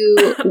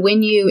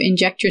when you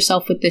inject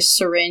yourself with this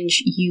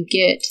syringe, you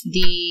get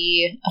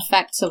the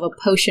effects of a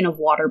potion of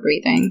water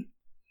breathing.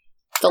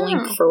 The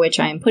link for which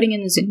I am putting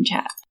in the Zoom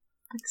chat.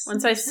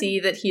 Once I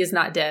see that he is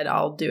not dead,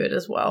 I'll do it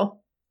as well.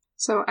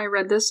 So I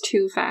read this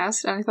too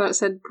fast, and I thought it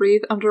said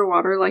breathe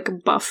underwater like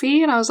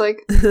Buffy, and I was like,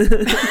 interesting.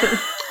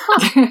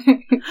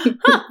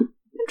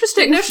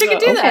 No, she could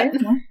do that.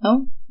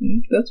 Oh,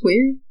 that's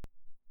weird.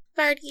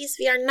 Vardkis,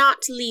 we are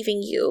not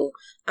leaving you.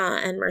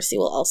 And Mercy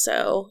will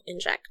also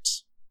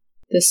inject.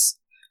 This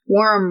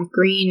warm,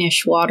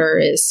 greenish water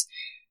is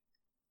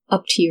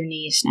up to your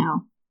knees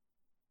now.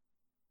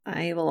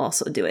 I will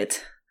also do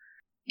it.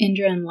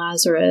 Indra and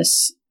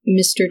Lazarus,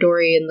 Mr.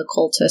 Dory and the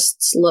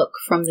cultists look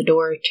from the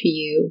door to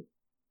you.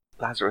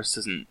 Lazarus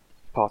doesn't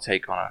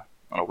partake on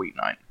a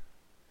weeknight.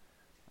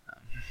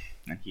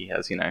 And he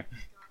has,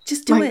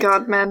 Just do it. My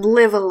God, man,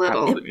 live a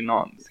little. Absolutely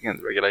not. It's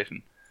against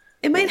regulation.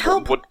 It might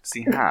help. What does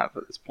he have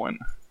at this point?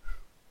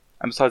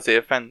 And besides, it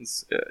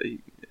offends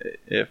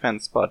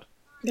Spud.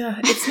 Yeah,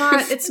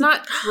 it's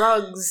not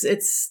drugs.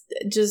 It's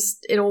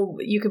just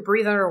you could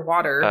breathe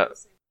underwater.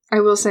 I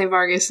will say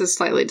Vargas is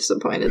slightly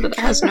disappointed that it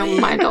has no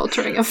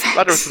mind-altering effects.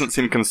 Lazarus doesn't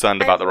seem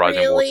concerned about the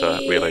rising water,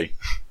 really.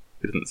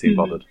 He doesn't seem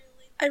bothered.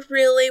 I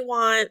really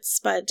want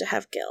Spud to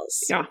have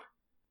gills. Yeah.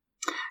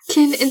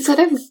 Instead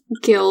of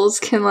gills,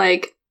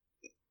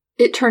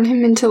 it turn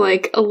him into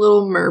like a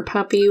little mer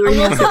puppy where he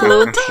has like a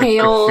little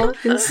tail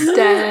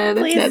instead?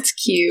 Please. That's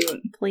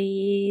cute.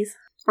 Please.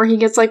 Or he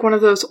gets like one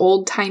of those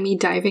old-timey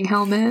diving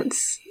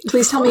helmets.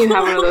 Please tell me you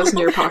have one of those in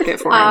your pocket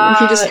for him.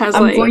 He just has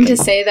I'm going to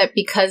say that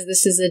because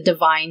this is a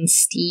divine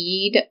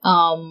steed,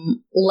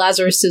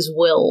 Lazarus's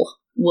will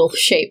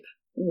shape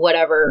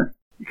whatever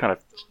kind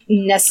of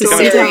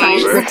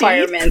necessary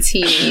requirements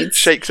he needs.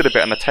 Shakes it a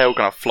bit and the tail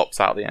kind of flops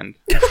out the end.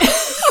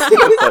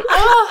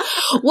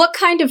 What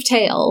kind of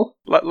tail?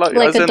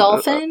 Like a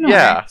dolphin?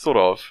 Yeah, sort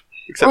of.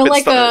 Except or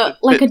it's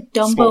like a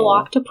Dumbo small.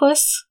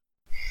 octopus?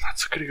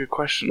 That's a pretty good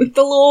question. With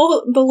the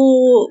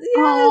little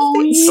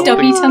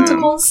stubby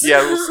tentacles.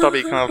 Yeah, little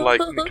stubby kind of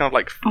like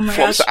Oh my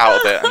flops gosh.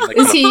 out of it, and they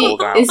Is kind of fall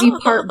down. he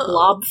part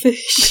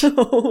blobfish?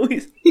 Well,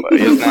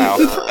 he is now.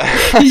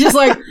 He's just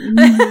like Taking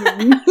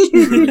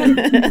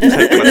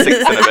a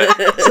sixth in a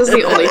bit. This is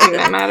the only thing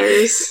that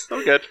matters.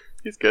 Oh, good.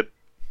 He's good.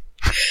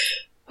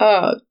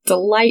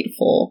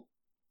 delightful.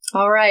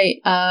 All right.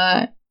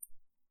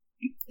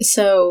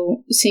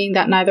 So seeing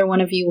that neither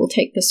one of you will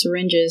take the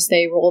syringes,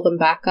 they roll them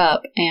back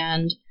up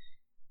and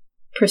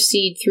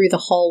proceed through the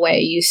hallway.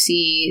 You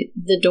see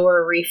the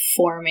door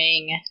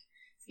reforming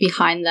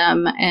behind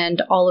them,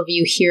 and all of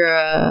you hear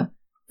a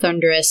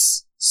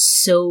thunderous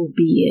 "so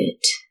be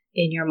it"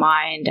 in your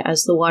mind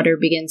as the water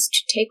begins to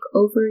take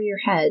over your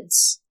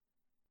heads.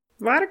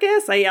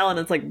 Vargas, I yell, and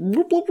it's like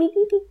whoop, whoop, whoop,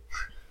 whoop.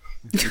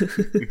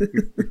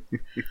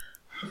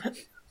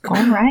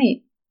 All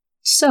right.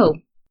 So,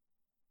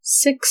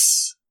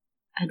 6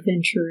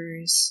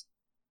 adventurers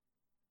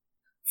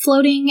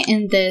floating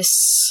in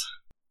this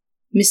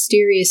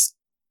mysterious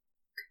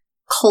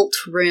cult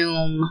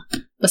room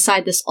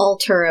beside this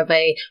altar of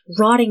a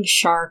rotting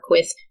shark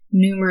with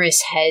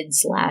numerous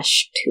heads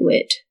lashed to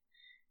it.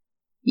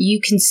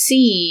 You can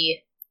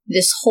see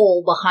this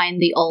hole behind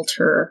the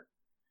altar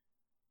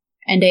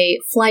and a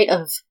flight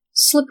of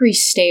slippery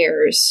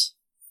stairs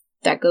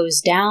that goes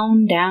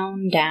down,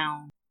 down,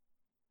 down.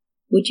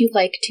 Would you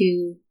like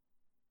to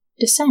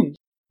descend?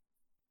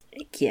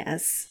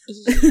 Yes.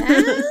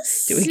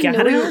 Yes. Do we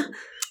got it?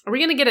 Are we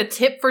gonna get a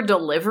tip for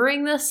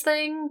delivering this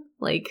thing?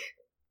 Like,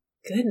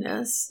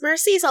 goodness.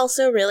 Mercy's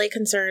also really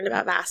concerned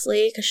about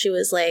Vasily because she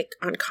was like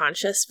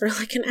unconscious for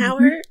like an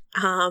hour,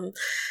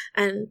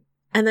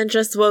 and then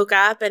just woke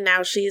up and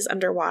now she's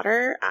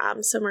underwater.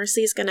 So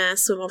Mercy's gonna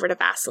swim over to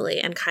Vasily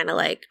and kind of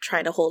like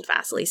try to hold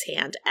Vasily's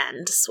hand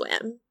and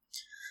swim,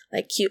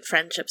 like cute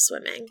friendship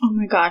swimming. Oh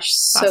my gosh,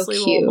 so Vasily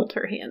will cute. hold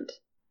her hand.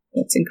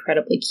 It's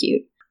incredibly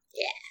cute.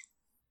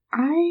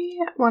 I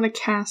want to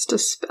cast a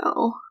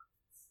spell.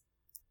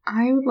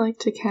 I would like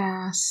to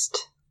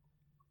cast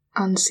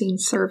Unseen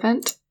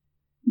Servant.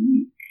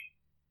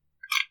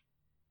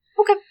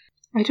 Okay.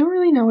 I don't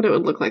really know what it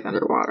would look like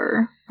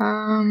underwater.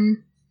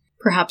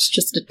 Perhaps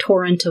just a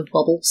torrent of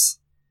bubbles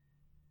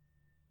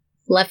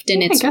left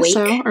in its I guess wake.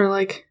 so. Or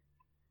like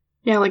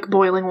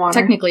boiling water.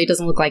 Technically, it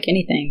doesn't look like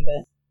anything,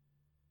 but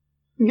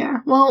Yeah.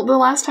 Well, the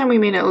last time we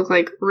made it look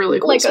like really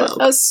cool like smoke.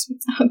 a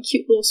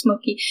cute little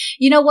smoky.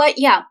 You know what?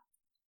 Yeah.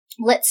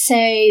 Let's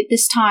say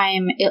this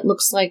time it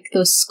looks like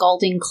those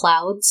scalding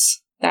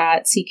clouds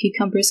that sea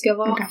cucumbers give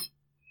off. Okay.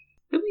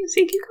 Really?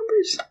 Sea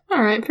cucumbers?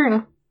 Alright, fair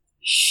enough.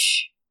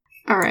 Shh.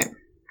 Alright.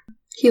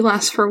 He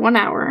lasts for 1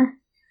 hour.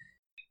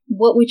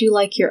 What would you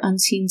like your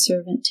unseen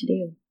servant to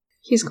do?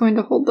 He's going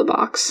to hold the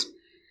box.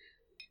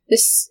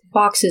 This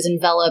box is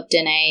enveloped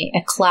in a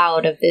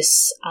cloud of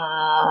this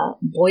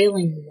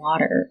boiling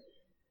water.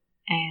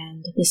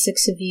 And the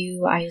 6 of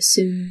you, I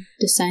assume,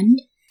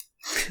 descend?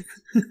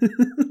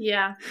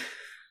 Yeah.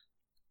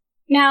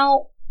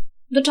 Now,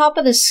 the top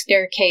of the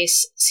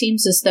staircase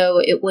seems as though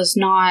it was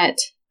not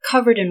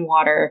covered in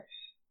water,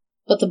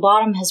 but the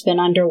bottom has been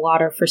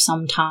underwater for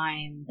some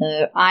time.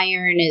 The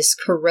iron is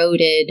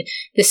corroded,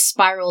 this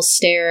spiral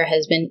stair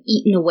has been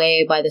eaten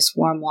away by this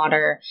warm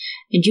water,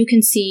 and you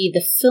can see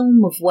the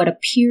film of what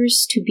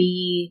appears to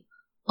be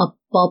a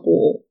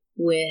bubble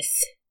with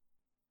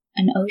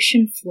an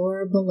ocean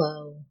floor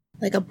below.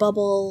 Like a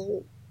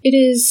bubble. It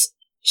is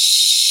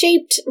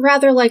shaped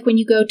rather like when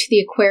you go to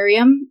the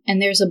aquarium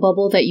and there's a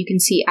bubble that you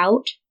can see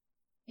out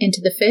into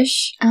the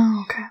fish.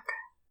 Oh, okay.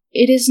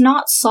 It is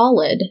not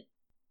solid.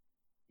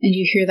 And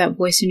you hear that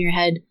voice in your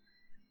head,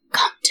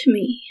 "Come to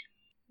me."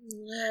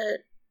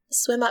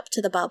 Swim up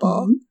to the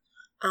bubble.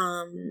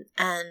 Mm-hmm.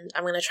 And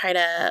I'm going to try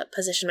to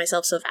position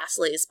myself so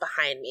Vasily's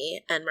behind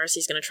me, and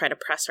Mercy's going to try to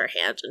press her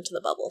hand into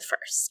the bubble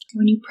first.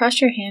 When you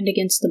press your hand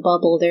against the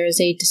bubble, there is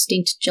a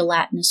distinct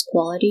gelatinous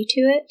quality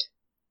to it.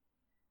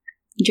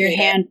 Your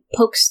hand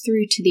pokes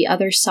through to the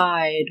other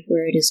side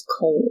where it is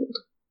cold.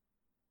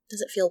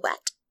 Does it feel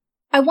wet?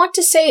 I want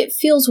to say it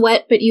feels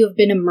wet, but you have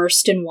been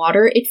immersed in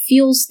water. It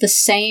feels the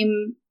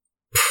same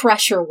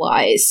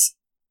pressure-wise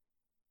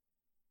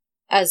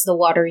as the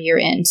water you're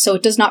in, so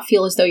it does not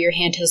feel as though your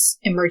hand has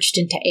emerged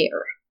into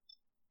air.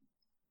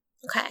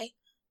 Okay.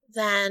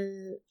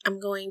 Then I'm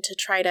going to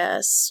try to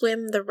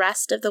swim the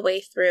rest of the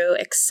way through,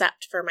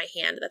 except for my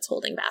hand that's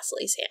holding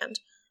Vasily's hand.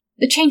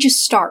 The change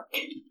is stark.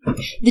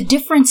 The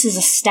difference is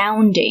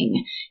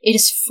astounding. It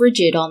is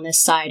frigid on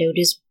this side. It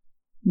is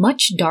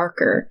much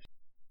darker.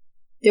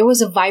 There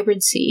was a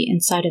vibrancy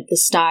inside of the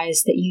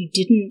skies that you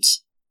didn't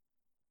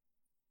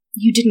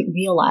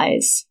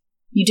realize.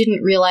 You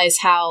didn't realize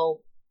how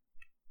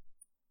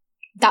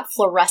that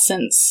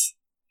fluorescence,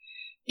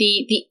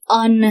 the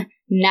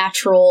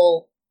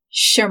unnatural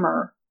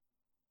shimmer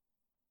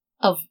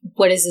of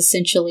what is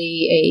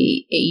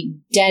essentially a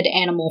dead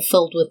animal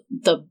filled with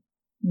the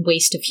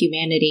waste of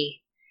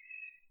humanity,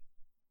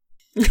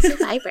 So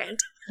vibrant.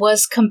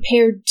 was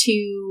compared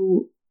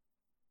to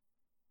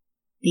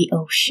the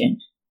ocean.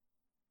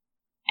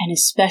 And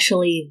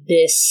especially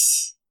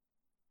this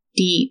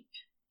deep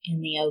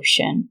in the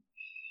ocean.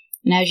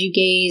 And as you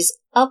gaze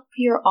up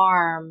your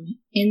arm,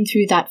 in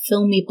through that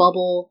filmy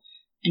bubble,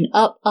 and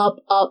up,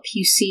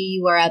 you see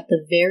you are at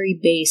the very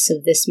base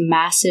of this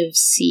massive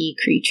sea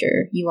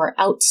creature. You are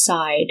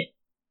outside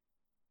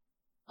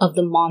of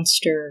the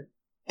monster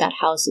that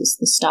houses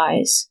the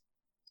styes.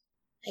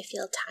 I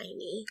feel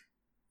tiny.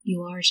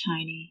 You are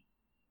tiny.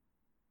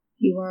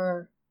 You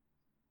are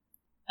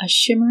a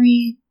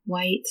shimmery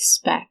white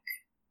speck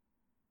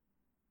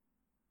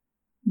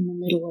in the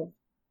middle of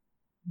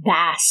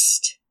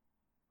vast,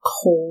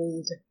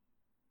 cold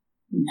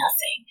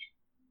nothing.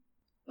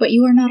 But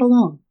you are not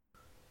alone,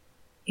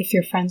 if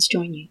your friends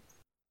join you.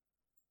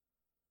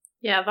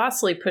 Yeah,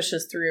 Vasily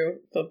pushes through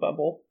the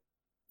bubble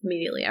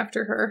immediately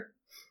after her.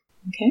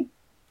 Okay.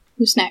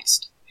 Who's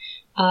next?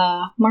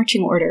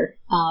 Marching order.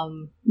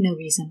 No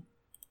reason.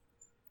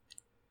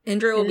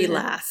 Indra will be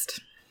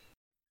last.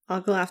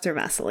 I'll go after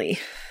Vasily.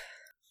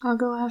 I'll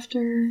go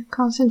after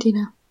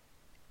Constantina.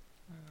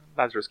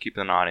 Lazarus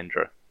keeping an eye on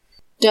Indra.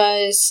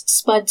 Does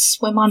Spud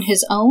swim on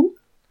his own?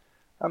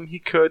 He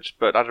could,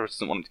 but Lazarus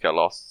doesn't want him to get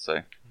lost,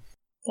 so...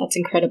 That's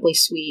incredibly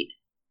sweet.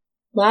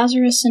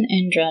 Lazarus and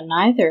Indra,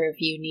 neither of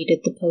you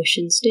needed the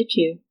potions, did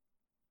you?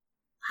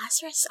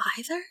 Lazarus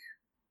either?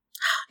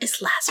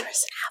 Is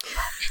Lazarus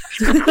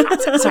an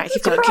apple? Sorry,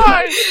 keep going.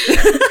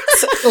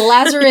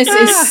 Lazarus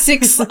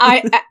is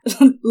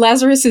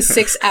Lazarus is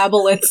 6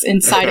 aboleths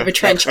inside of a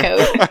trench coat.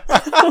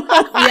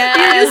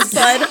 Yes,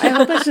 Spud. I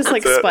hope it's just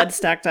like Spud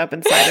stacked up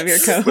inside of your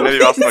coat. Whenever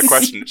you ask that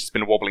question, it's just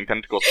been wobbling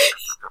tentacles.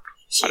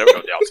 I don't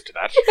know the answer to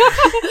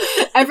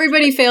that.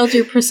 Everybody failed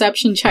your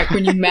perception check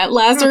when you met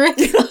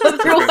Lazarus.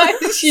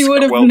 Otherwise, you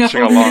would have known.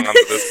 Welching along under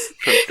this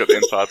trench coat the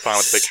entire time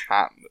with a big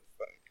hat.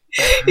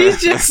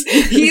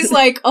 He's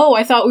like, oh,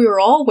 I thought we were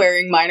all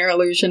wearing minor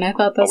illusion. I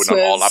thought that's we're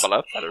not all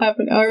aboleth.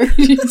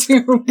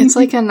 It's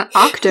like an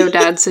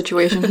Octodad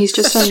situation. He's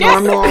just a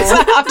normal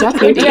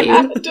deputy.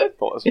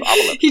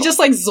 He just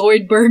like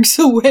Zoidbergs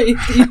away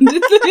at the end of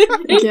the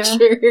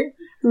adventure.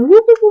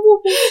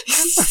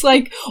 It's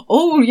like,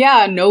 oh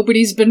yeah,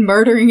 nobody's been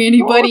murdering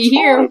anybody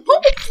here.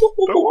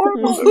 Don't worry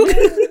about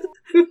it.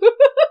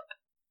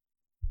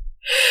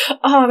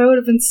 Oh, that would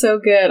have been so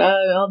good.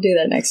 I'll do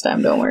that next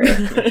time, don't worry.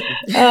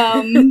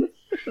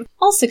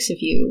 All 6 of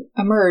you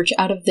emerge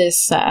out of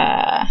this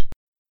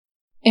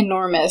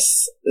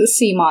enormous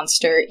sea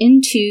monster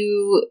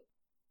into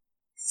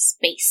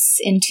space,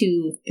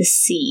 into the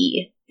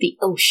sea, the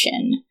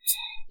ocean.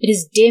 It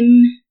is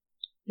dim,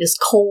 it is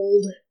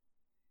cold,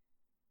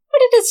 but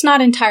it is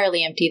not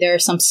entirely empty. There are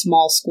some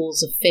small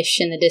schools of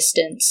fish in the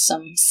distance,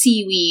 some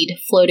seaweed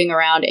floating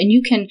around, and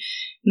you can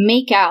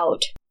make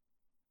out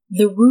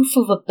the roof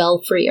of a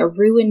belfry, a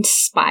ruined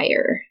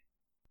spire,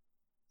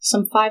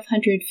 some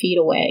 500 feet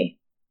away.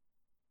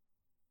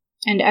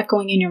 And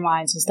echoing in your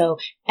minds as though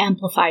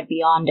amplified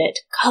beyond it,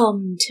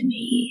 come to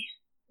me,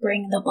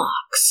 bring the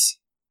box.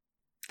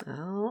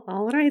 Oh,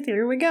 all right,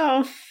 here we go.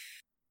 Okay.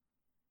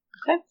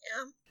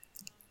 Yeah.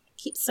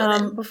 Keep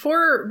swimming.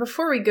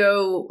 Before we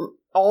go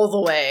all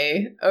the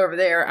way over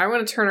there, I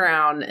want to turn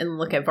around and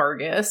look at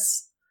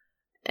Vargas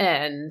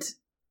and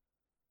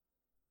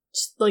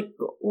just like,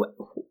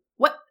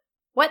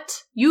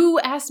 what? You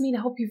asked me to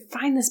help you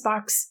find this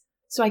box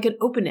so I could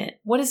open it.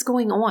 What is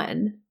going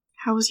on?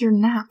 How was your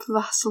nap,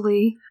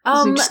 Vasily?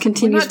 As he just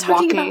continues we're not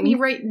talking walking. about me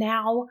right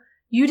now.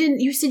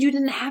 You said you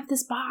didn't have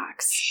this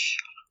box. Shh.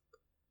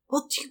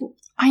 Well,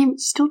 I am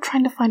still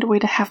trying to find a way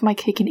to have my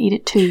cake and eat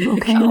it too,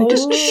 okay? Like,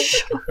 just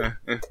shut up.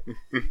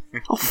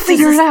 I'll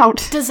figure it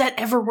out. Does that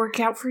ever work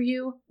out for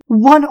you?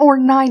 1 or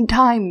 9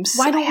 times.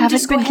 Why don't I you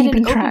just go been ahead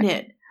keeping and track. open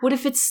it? What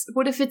if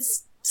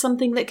it's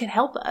something that could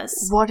help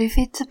us? What if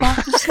it's a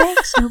box of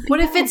snakes? What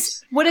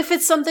if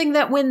it's something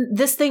that when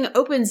this thing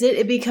opens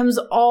it becomes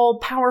all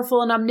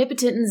powerful and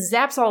omnipotent and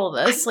zaps all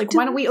of us? Why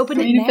don't we open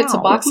it now? If it's a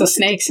box of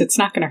snakes, it's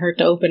not going to hurt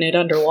to open it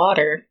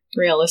underwater,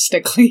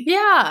 realistically.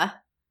 Yeah.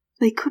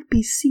 They could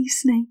be sea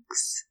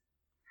snakes.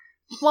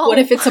 Well, what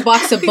if it's a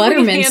box of we can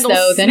Buttermints, handle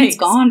though? Then it's snakes.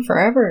 gone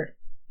forever.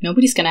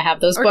 Nobody's going to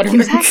have those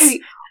Buttermints.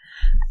 Exactly.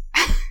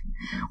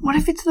 What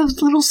if it's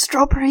those little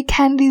strawberry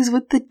candies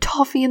with the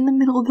toffee in the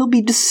middle? They'll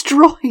be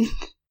destroyed.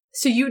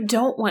 So you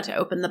don't want to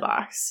open the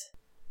box?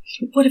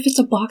 What if it's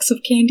a box of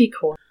candy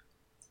corn?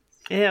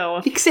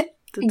 Ew.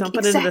 Dump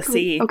it into the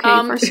sea.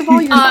 Okay, first of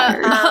all, you're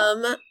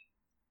fired.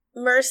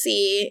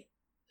 Mercy,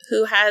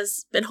 who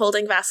has been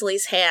holding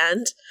Vasily's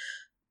hand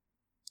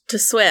to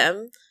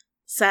swim,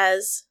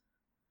 says,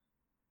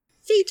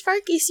 "Wait,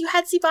 Vargas, you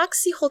had the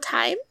box the whole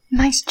time?"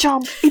 Nice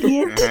job,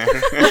 idiot.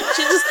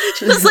 She's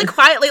just like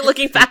quietly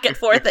looking back and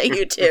forth at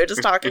you two,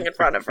 just talking in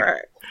front of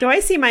her. Do I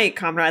see my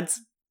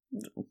comrades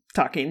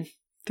talking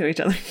to each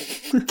other?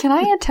 Can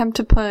I attempt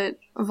to put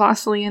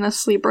Vasily in a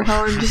sleeper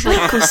hell and just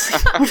like go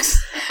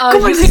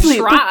You could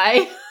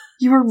try.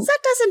 That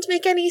doesn't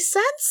make any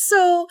sense.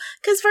 So,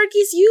 because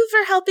Vargas, you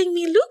were helping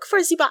me look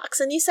for the box,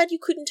 and you said you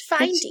couldn't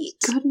find it.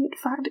 Couldn't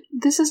find it.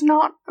 This is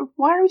not.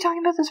 Why are we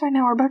talking about this right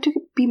now? We're about to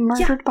be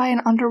murdered by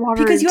an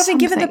underwater. Because you haven't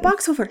given the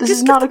box over. This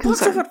Just is not a give the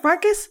box concern. over,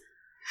 Vargas.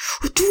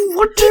 What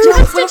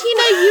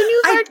Constantina, you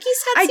knew Vargas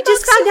I fancy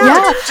just box found you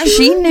out. wanted to?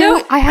 she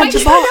knew I had I the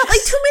just found box. out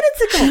like 2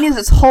 minutes She ago. knew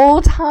this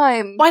whole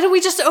time. Why don't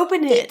we just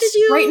open it Did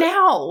you- right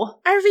now?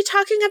 Are we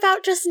talking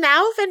about just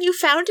now when you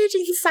found it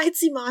inside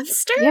the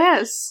monster?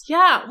 Yes.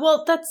 Yeah,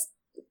 well, that's...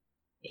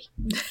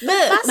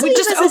 Possibly we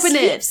just was open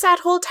asleep it. that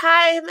whole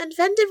time, and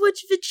when did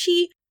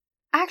she...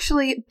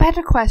 Actually,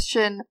 better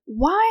question.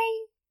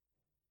 Why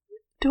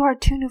do our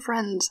two new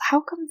friends, how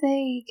come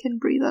they can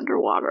breathe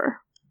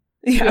underwater?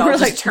 Yeah, Yeah, we're we're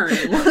like like, turn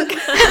and look.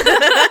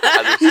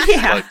 And it's just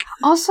Yeah. like,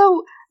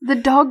 Also, the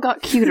dog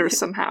got cuter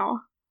somehow.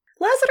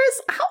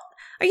 Lazarus, how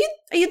are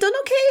you doing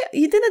okay?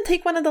 You didn't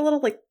take one of the little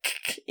like,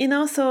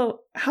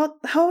 so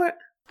how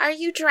Are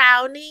you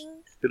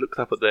drowning? he looks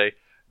up at the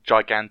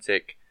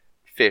gigantic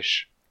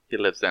fish he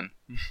lives in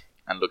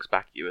and looks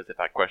back at you as if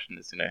that question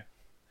is,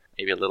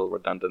 maybe a little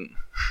redundant.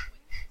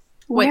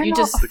 Wait, We're you not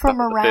just Looks from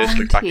up at the fish, around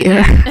looks back here.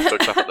 at you,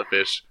 looks up at the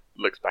fish,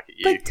 looks back at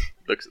you, But-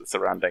 looks at the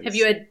surroundings. Have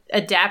you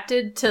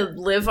adapted to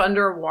live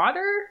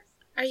underwater?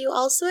 Are you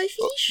also a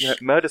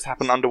fish? Murders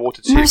happen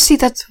underwater too. Mercy,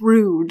 that's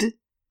rude.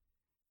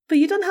 But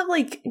you don't have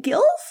like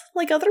gills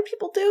like other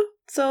people do.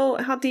 So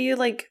how do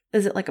you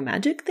is it like a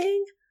magic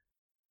thing?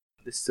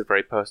 This is a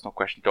very personal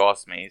question to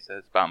ask me, so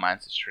it's about my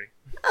ancestry.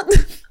 I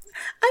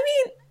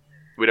mean,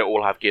 We don't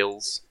all have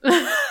gills.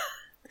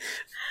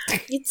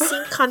 You'd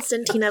think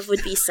Konstantinov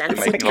would be We're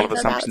sensitive making a lot of about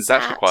assumptions. It's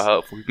that. actually quite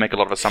helpful. We make a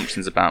lot of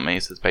assumptions about me,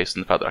 so it's based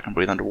on the fact that I can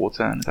breathe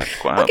underwater, and it's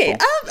actually quite helpful.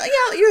 okay,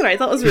 yeah, you're right.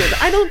 That was rude.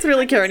 I don't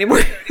really care anymore.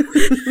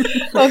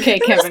 Okay,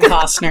 Kevin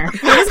Costner.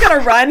 I'm just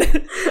gonna run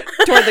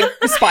toward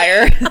the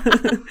spire.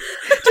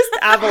 Just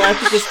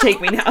Avaleth, just take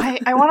me now.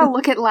 I want to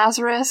look at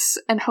Lazarus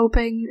and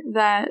hoping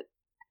that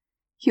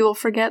he will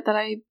forget that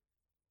I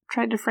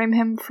tried to frame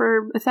him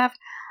for a theft.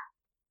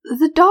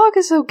 The dog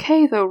is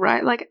okay though,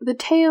 right? Like, the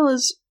tail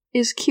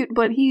is cute,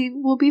 but he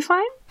will be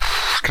fine?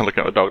 Kind of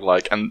looking at the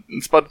dog and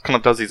Spud kind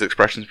of does these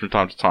expressions from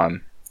time to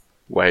time,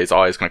 where his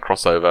eyes kind of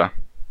cross over,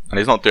 and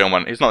he's not doing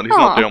one. He's not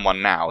doing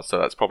one now, so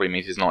that probably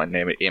means he's not in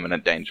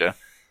imminent danger.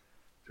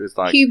 So it's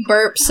like, He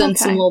burps and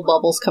some Okay. little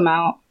bubbles come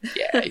out.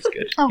 yeah, he's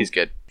good. Oh. He's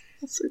good.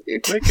 That's so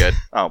cute. We're good,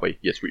 aren't we?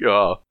 Yes, we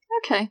are.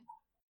 Okay.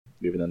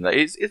 Moving on.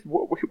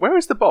 Where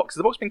is the box? Has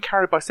the box been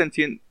carried by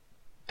sentient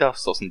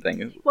dust or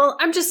something? Well,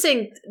 I'm just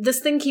saying, this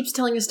thing keeps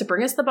telling us to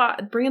bring in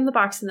the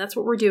box, and that's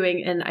what we're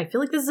doing, and I feel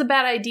like this is a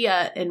bad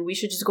idea, and we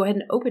should just go ahead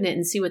and open it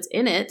and see what's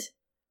in it.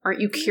 Aren't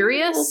you A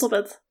curious? little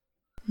bit.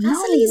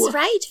 Vasily's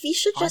right. We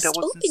should Find just out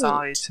what's open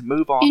inside. it.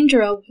 Move on.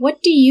 Indra,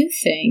 what do you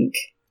think?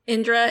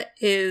 Indra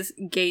is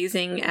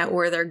gazing at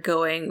where they're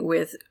going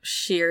with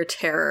sheer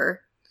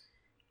terror.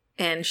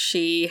 And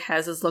she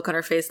has this look on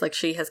her face like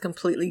she has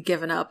completely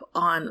given up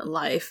on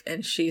life.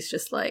 And she's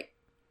just like,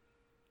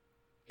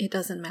 it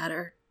doesn't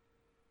matter.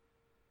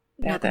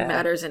 Nothing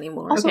matters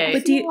anymore. Also, Okay. I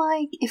But do feel you-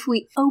 like if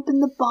we open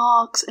the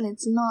box and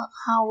it's not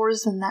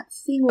ours, then that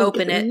thing will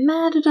Open get it.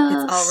 mad at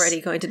us. It's already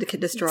going to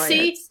destroy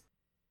See? it.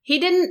 He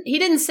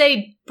didn't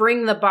say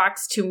bring the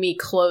box to me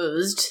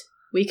closed.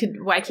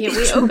 Why can't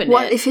we open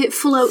What it? if it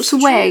floats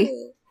away?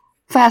 True.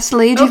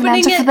 Fastly, do you have an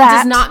Opening answer it for that?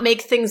 does not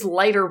make things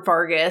lighter,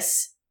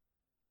 Vargas.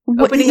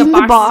 What Opening in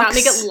a the box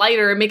does not make it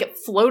lighter and make it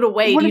float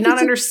away. What Do you if not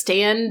it's a-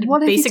 understand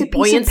What if it's a basic piece of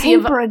buoyancy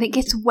of paper and it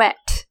gets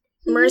wet?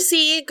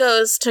 Mercy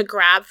goes to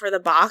grab for the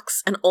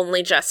box and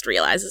only just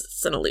realizes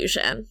it's an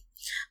illusion.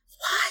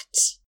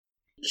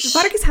 What?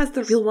 Vargas has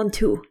the real one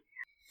too.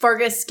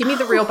 Vargas, give me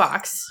the real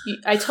box.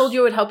 I told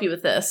you I would help you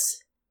with this.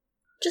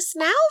 Just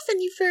now,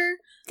 Venifer?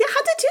 Yeah,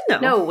 how did you know?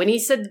 No, when he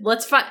said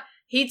let's find,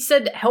 he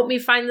said help me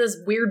find this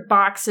weird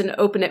box and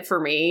open it for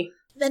me.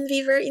 Then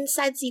we were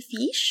inside the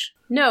fish?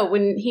 No,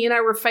 when he and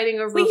I were fighting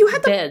over Wait, you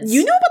had beds.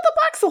 you knew about the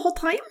box the whole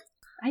time?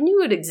 I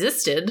knew it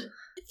existed.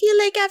 I feel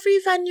like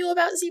everyone knew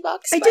about the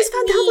box. I but just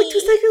found out like 2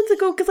 me. seconds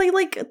ago because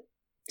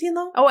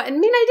Oh, I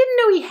mean, I didn't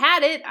know he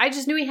had it. I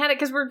just knew he had it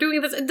because we're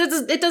doing this.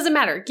 It doesn't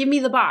matter. Give me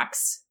the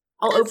box.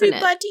 I'll open it.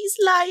 Everybody's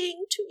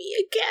lying to me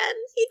again.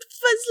 It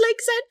was like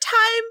that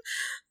time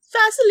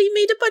Vasily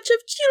made a bunch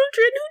of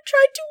children who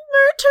tried to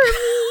murder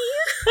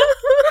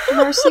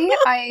me. Mercy,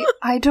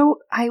 I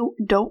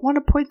don't want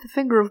to point the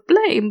finger of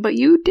blame, but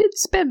you did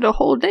spend a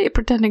whole day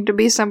pretending to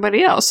be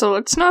somebody else, so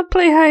let's not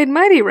play hide and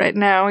mighty right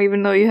now,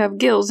 even though you have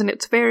gills and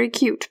it's very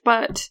cute,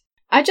 but...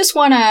 I just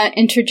want to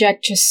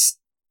interject just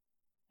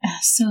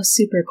so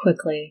super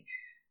quickly.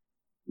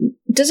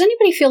 Does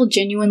anybody feel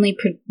genuinely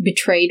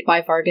betrayed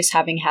by Vargas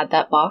having had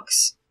that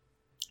box?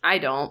 I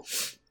don't.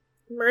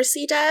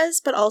 Mercy does,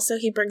 but also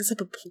he brings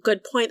up a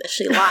good point that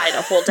she lied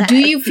a whole day. Do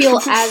you feel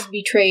as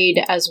betrayed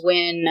as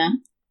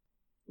when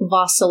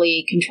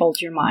Vasily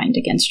controlled your mind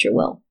against your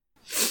will?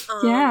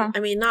 Yeah. I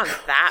mean, not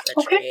that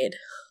Okay. betrayed.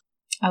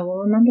 I will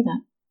remember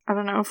that. I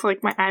don't know if,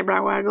 my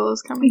eyebrow waggle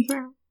is coming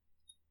through.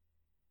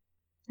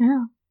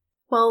 Yeah.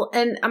 Well,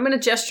 and I'm going to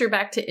gesture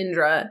back to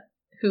Indra,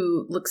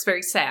 who looks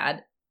very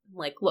sad.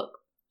 Like, look,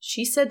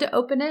 she said to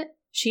open it.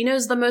 She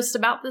knows the most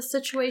about this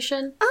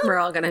situation. We're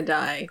all gonna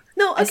die.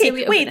 No, I say okay,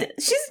 we open wait. it.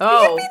 You're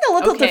Oh, being a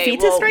little okay,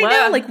 defeatist well, right now.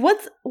 well. Like,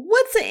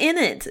 what's in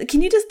it?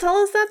 Can you just tell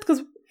us that?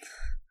 Because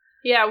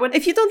Yeah, what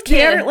if you don't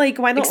care, Yeah, why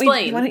don't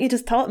explain. why don't you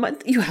just tell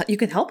it? You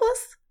can help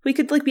us. We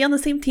could, like, be on the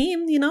same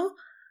team, you know?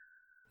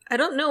 I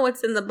don't know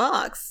what's in the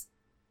box.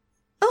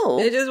 Oh.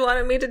 They just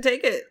wanted me to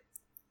take it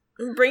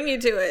and bring you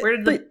to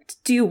it. But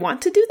do you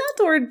want to do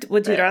that, or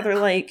would you rather,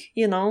 like,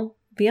 you know,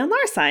 be on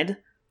our side?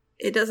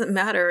 It doesn't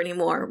matter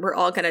anymore. We're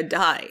all gonna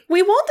die.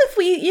 We won't if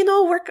we, you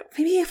know,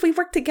 maybe if we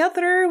work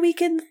together, we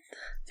can...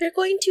 They're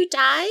going to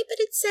die, but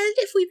it said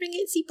if we bring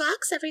it the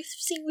box,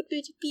 everything would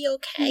be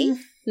okay.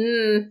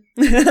 Wait,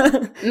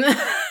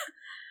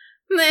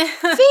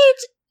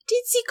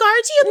 did the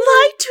Guardian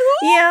lie too?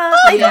 Yeah,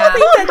 I don't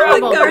think that Probably.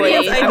 the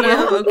Guardian's idea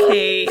of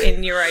okay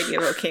and your idea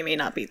of okay may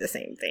not be the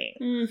same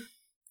thing.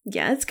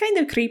 Yeah, it's kind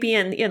of creepy,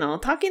 and, you know,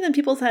 talking in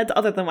people's heads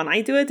other than when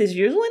I do it is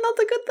usually not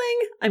a good thing.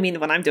 I mean,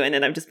 when I'm doing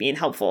it, I'm just being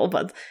helpful,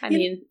 but...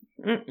 you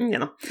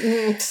know.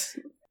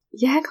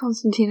 Yeah,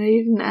 Constantina,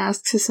 you didn't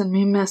ask to send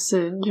me a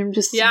message. I'm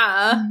just...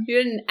 Yeah, you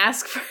didn't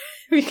ask for...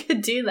 we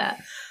could do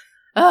that.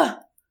 Ugh.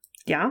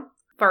 Yeah?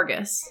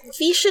 Vargas.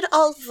 We should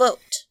all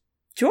vote.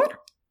 Sure.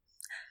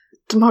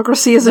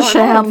 Democracy is a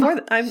sham.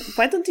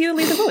 Why don't you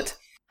lead the vote?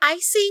 I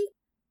think...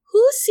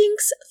 Who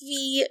thinks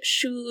we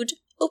should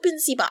open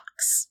the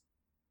box?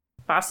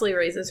 Bosley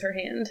raises her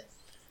hand.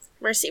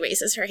 Mercy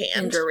raises her hand.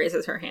 Indra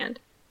raises her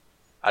hand.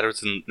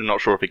 Adderton,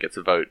 not sure if he gets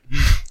a vote,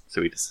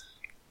 so he just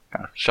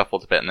kind of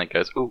shuffles a bit and then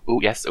goes, "Ooh,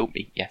 yes,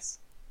 me, yes."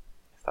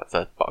 That's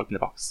open the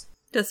box.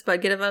 Does Spud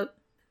get a vote?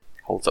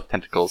 Holds up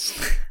tentacles.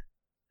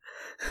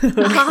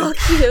 Oh,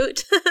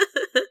 cute.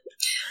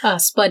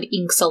 Spud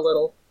inks a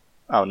little.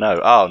 Oh no!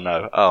 Oh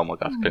my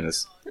god!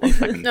 Goodness! 1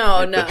 second.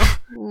 No.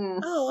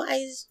 Oh,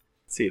 I...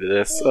 See to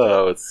this.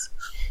 Oh, it's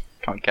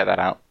can't get that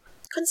out.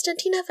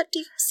 Constantina, what do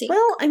you think?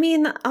 Well, I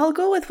mean, I'll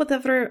go with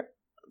whatever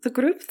the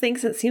group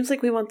thinks. It seems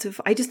like we want to...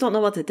 I just don't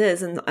know what it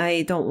is, and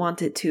I don't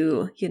want it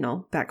to, you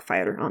know,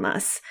 backfire on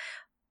us.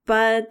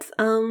 But,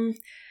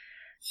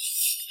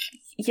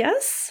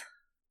 yes?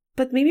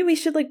 But maybe we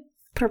should, like,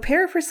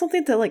 prepare for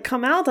something to, like,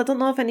 come out. I don't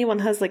know if anyone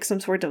has, like, some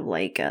sort of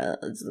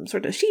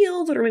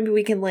shield, or maybe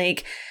we can,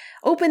 like,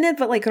 open it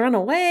but, like, run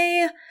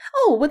away.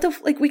 Oh, what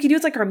if, like, we could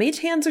use, like, our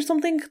mage hands or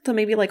something to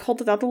maybe, like, hold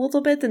it out a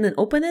little bit and then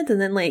open it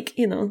and then, like,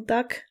 you know,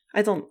 duck.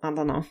 I don't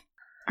know.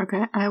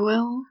 Okay, I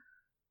will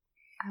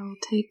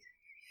take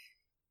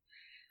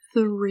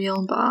the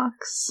real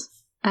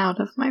box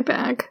out of my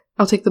bag.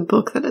 I'll take the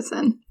book that it's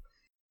in.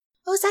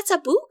 Oh, that's a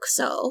book,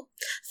 so.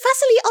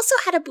 Vasily also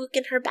had a book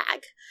in her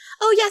bag.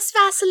 Oh, yes,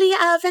 Vasily,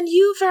 when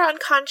you were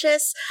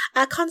unconscious,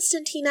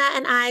 Constantina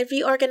and I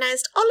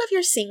reorganized all of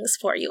your things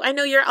for you. I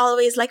know you're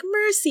always like,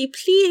 Mercy,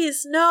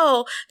 please,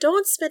 no,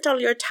 don't spend all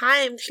your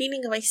time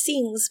cleaning my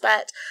things,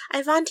 but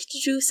I wanted to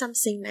do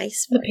something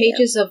nice for The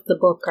pages of the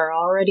book are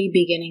already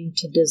beginning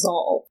to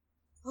dissolve.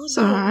 you. Oh,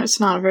 So no. it's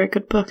not a very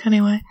good book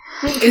anyway.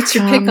 It's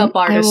your pickup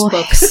artist will-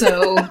 book,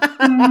 so...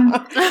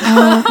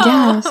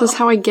 Yeah, this is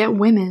how I get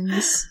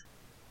women's.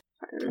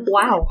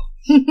 Wow.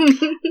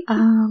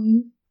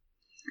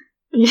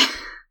 Yeah.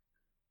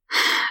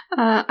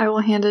 I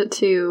will hand it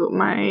to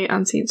my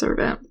unseen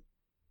servant.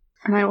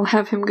 And I will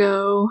have him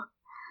go...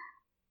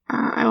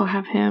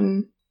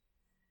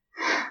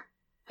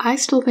 I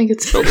still think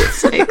it's filled with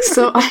snakes,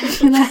 so I'm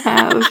gonna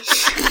have...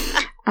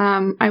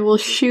 I will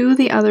shoo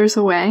the others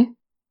away.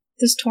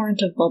 This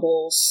torrent of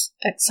bubbles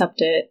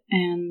accept it,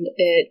 and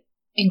it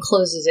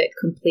encloses it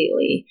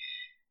completely.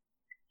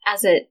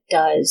 As it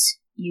does,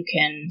 you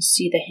can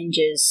see the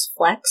hinges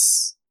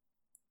flex.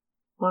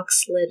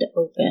 Box lid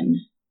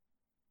open.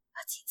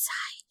 What's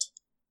inside?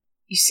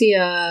 You see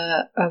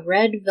a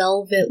red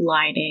velvet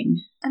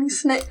lining. Any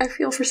snake? I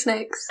feel for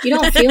snakes. You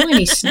don't feel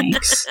any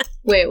snakes.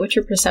 Wait, what's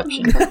your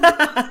perception?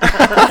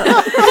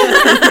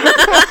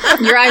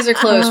 Your eyes are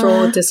closed.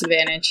 Roll with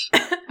disadvantage.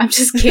 I'm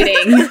just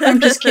kidding.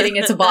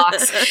 It's a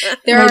box.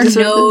 There are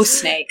no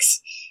snakes.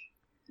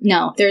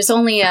 No, there's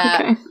only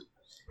a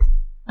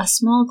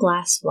small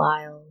glass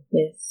vial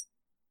with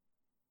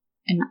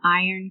an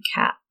iron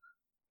cap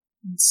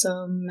and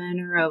some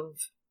manner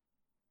of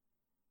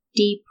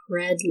deep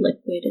red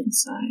liquid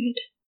inside.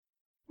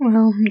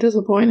 Well, I'm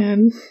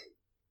disappointed.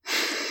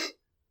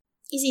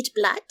 Is it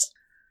blood?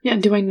 Yeah,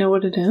 do I know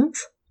what it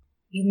is?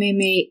 You may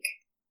make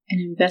an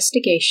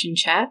investigation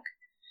check.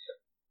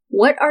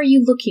 What are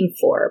you looking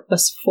for?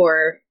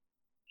 There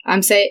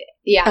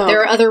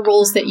are other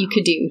rolls that you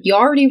could do. You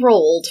already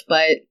rolled,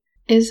 but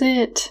Is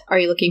it... are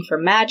you looking for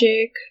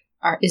magic?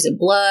 Is it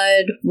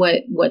blood?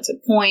 What's a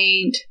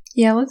point?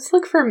 Yeah, let's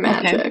look for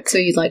magic. Okay, so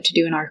you'd like to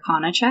do an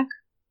Arcana check?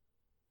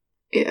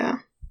 Yeah.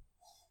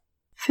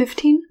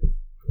 15?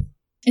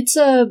 It's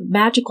a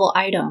magical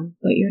item,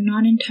 but you're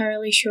not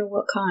entirely sure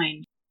what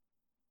kind.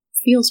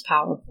 Feels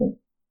powerful.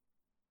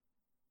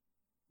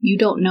 You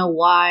don't know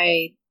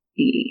why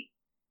the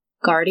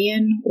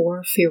Guardian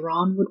or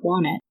Firon would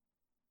want it.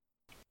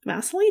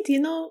 Vasily, do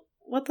you know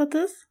what that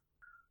is?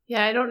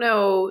 Yeah, I don't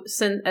know,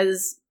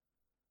 as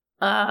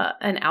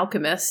an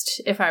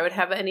alchemist, if I would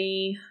have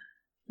any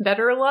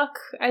better luck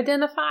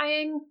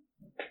identifying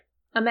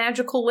a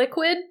magical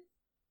liquid.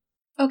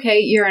 Okay,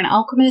 you're an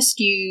alchemist.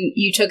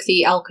 You took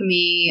the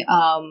alchemy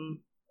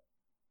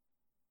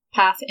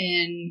path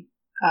in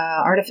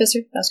Artificer,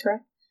 that's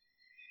correct?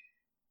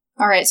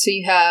 Alright, so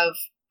you have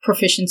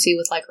proficiency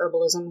with, like,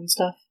 herbalism and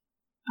stuff?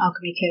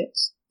 Alchemy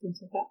kits, things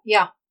like that.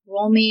 Yeah,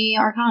 roll me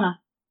Arcana.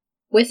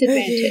 With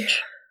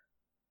advantage.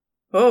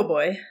 Oh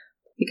boy.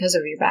 Because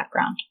of your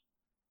background.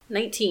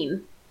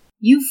 19.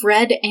 You've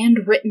read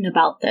and written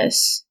about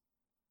this.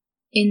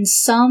 In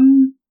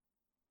some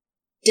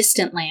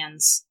distant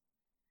lands,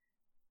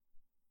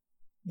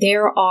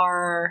 there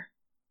are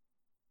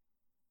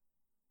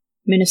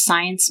men of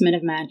science, men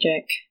of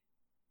magic,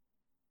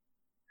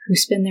 who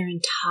spend their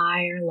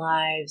entire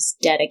lives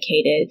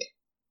dedicated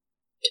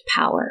to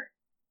power,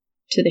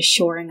 to the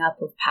shoring up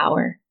of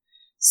power.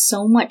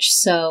 So much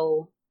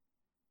so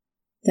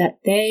that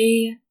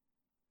they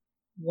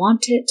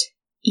want it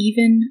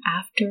even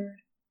after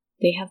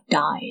they have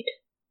died.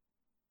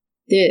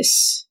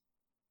 This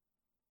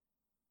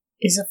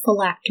is a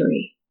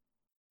phylactery.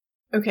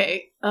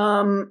 Okay,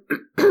 I'm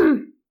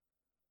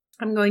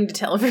going to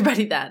tell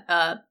everybody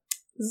that,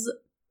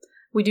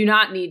 we do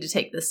not need to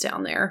take this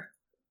down there.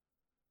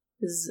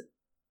 This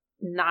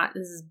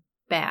is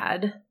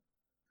bad.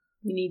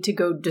 We need to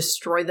go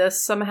destroy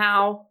this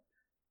somehow.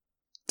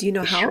 Do you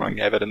know how? Destroying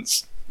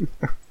evidence.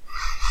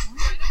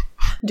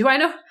 Do I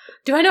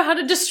know how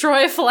to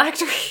destroy a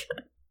phylactery?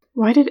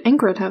 Why did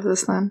Ingrid have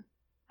this then?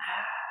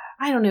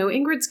 I don't know.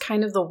 Ingrid's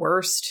kind of the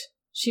worst.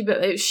 She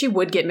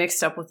would get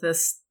mixed up with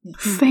this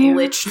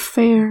Fair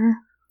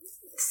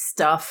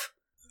stuff.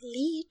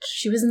 Leech.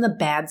 She was in the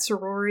bad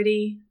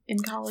sorority in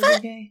college,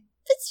 okay?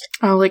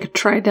 Oh, like a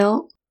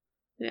tridelt?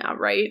 Yeah,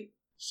 right.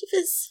 She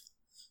was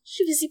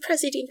the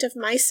president of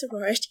my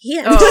sorority.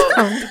 And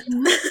Oh.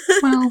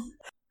 Well,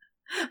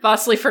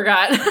 Bosley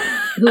forgot.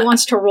 Who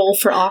wants to roll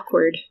for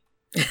awkward?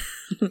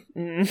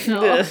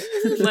 Oh.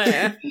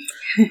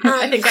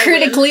 I think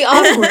Critically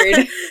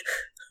awkward.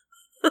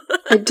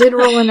 I did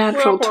roll a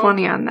natural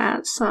 20 on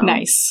that, so...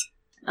 Nice.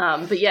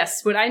 But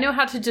yes, would I know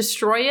how to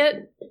destroy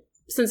it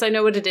since I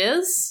know what it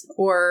is?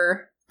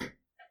 Or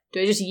do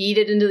I just yeet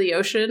it into the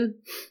ocean?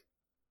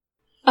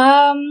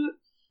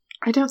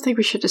 I don't think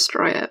we should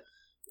destroy it.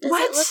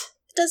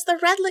 Does the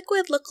red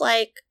liquid look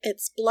like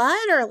it's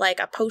blood or like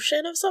a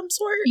potion of some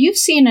sort? You've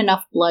seen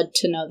enough blood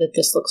to know that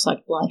this looks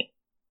like blood.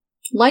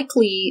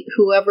 Likely,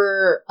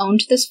 whoever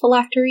owned this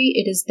phylactery,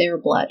 it is their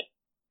blood.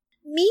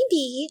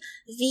 Maybe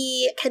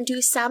we can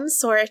do some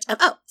sort of...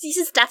 Oh, this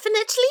is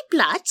definitely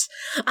blood.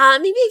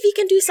 Maybe we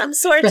can do some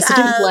sort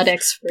Resident of blood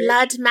expert.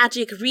 blood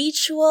magic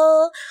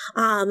ritual.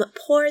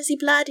 Pour the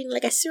blood in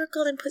like a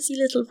circle and put the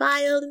little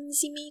vial in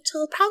the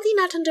metal. Probably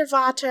not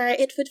underwater.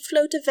 It would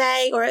float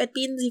away, or it'd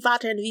be in the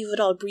water and we would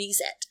all breathe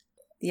it.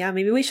 Yeah,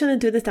 maybe we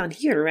shouldn't do this down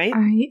here, right?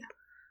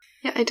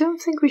 I don't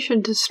think we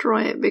should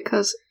destroy it,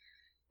 because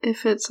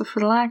if it's a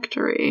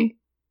phylactery...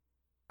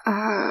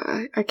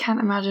 I can't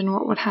imagine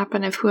what would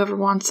happen if whoever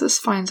wants this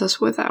finds us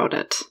without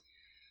it.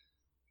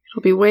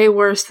 It'll be way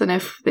worse than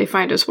if they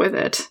find us with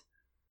it.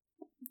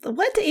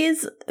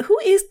 Who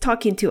is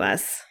talking to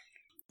us?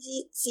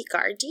 The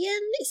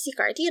Guardian? Is the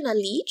Guardian a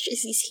leech?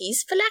 Is this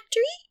his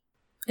phylactery?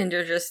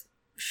 Indra just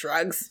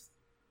shrugs.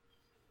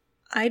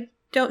 I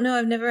don't know,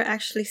 I've never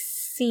actually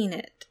seen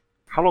it.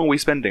 How long are we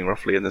spending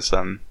roughly in this,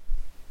 as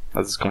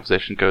this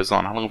conversation goes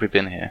on? How long have we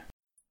been here?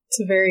 It's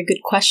a very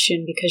good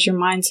question, because your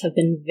minds have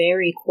been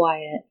very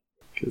quiet.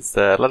 Because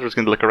Lazarus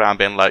going to look around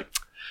being like,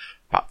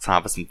 about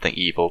time for something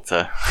evil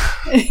to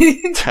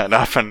turn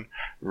up and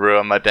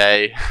ruin my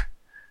day.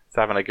 It's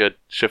having a good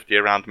shifty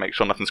around to make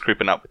sure nothing's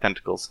creeping up with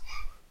tentacles.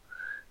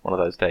 One of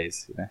those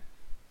days, you know.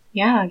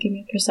 Yeah, give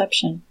me a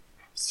perception.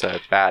 So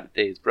bad at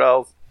these,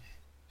 bros.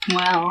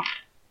 Wow.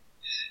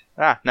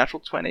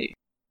 Natural 20.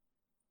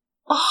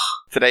 Oh,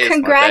 Today is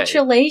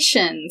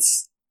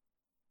congratulations.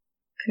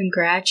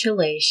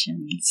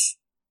 Congratulations.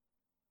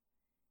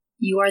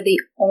 You are the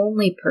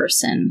only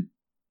person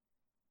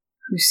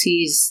who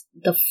sees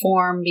the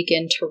form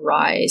begin to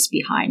rise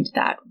behind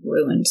that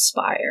ruined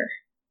spire.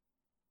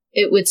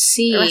 It would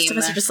seem... The rest of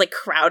us are just like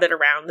crowded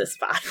around this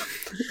bottom.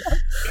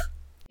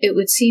 It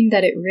would seem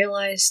that it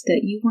realized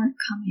that you weren't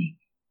coming.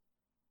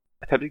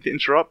 Attempting to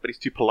interrupt, but he's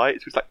too polite.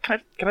 So he's like,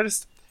 "Can I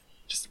just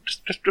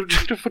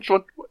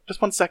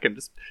one second,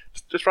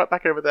 just right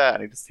back over there."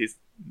 And he's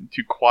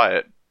too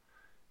quiet.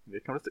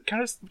 Can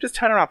I just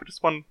turn around for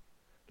just one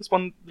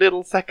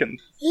little second?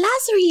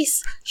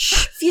 Lazarus,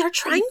 shh! We are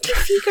trying to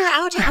figure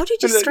out how to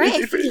destroy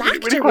a phylactery.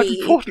 It's really quite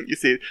important, you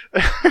see.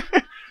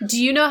 Do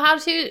you know how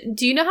to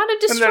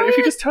destroy if it?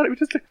 you just turn it, we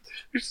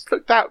just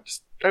look that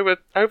just over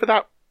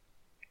that.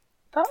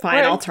 Fine,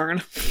 way. I'll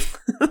turn.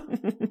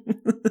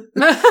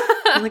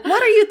 I'm like,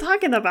 what are you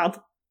talking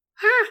about?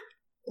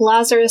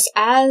 Lazarus,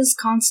 as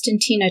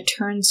Constantina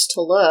turns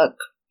to look,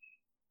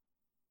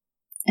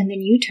 and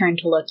then you turn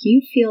to look,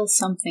 you feel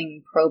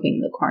something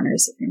probing the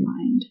corners of your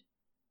mind.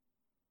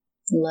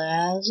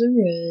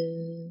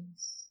 Lazarus,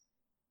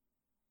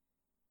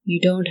 you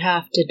don't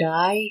have to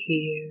die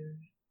here.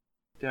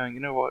 Dang, you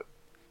know what?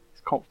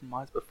 He's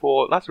compromised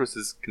before. Lazarus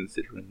is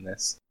considering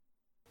this.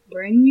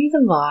 Bring me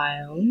the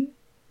vial,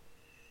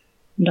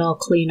 and I'll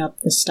clean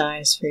up the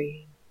styes for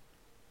you.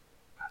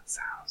 That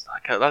sounds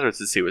like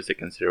Lazarus is seriously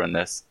considering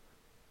this.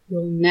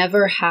 You'll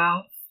never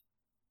have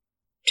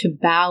to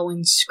bow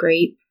and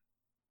scrape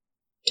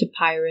to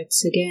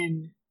pirates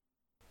again.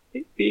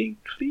 It being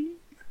clean.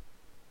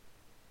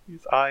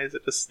 His eyes are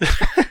just...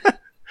 A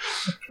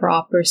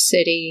proper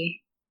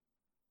city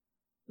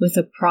with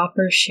a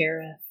proper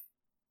sheriff.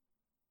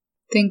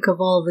 Think of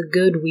all the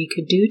good we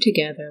could do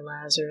together,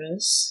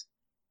 Lazarus.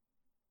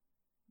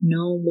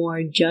 No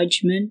more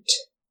judgment,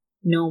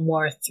 no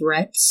more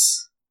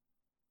threats.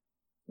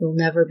 You'll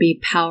never be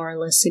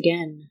powerless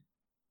again.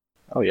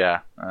 Oh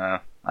yeah,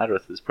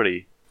 Lazarus is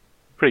pretty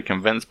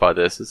convinced by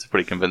this. It's a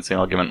pretty convincing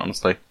argument,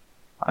 honestly.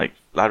 Like,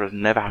 Lazarus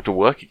never had to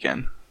work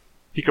again.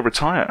 He could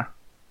retire.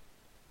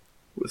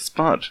 With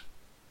Spud.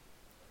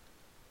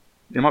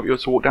 He might be able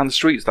to walk down the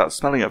streets without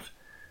smelling of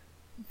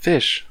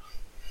fish.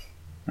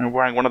 And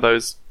wearing one of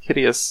those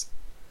hideous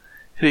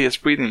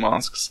breathing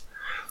masks.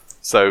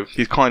 So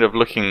he's kind of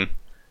looking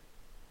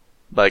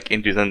like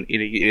into in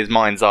his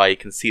mind's eye. He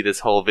can see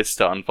this whole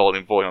vista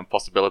unfolding for him and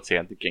possibility,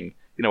 and thinking,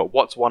 you know,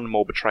 what's one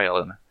more betrayal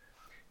in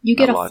you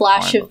get a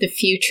flash of the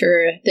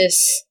future,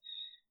 this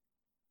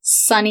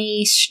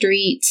sunny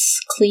streets,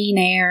 clean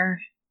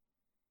air,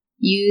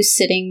 you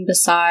sitting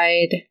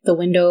beside the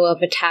window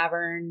of a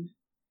tavern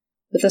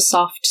with a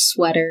soft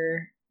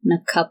sweater and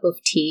a cup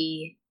of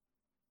tea,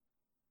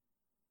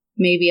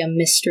 maybe a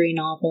mystery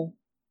novel.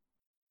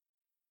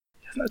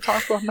 He has no time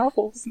for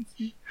novels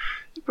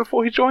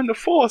before he joined the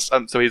force.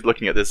 So he's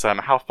looking at this.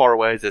 How far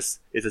away is this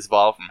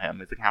vial from him?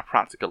 He's thinking, how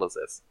practical is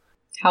this?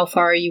 How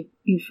far are you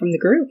from the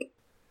group?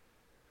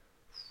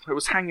 It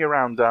was hanging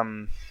around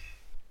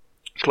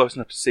close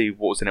enough to see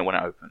what was in it when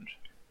it opened.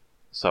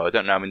 So I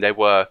don't know. I mean,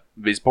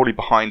 he's probably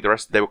behind the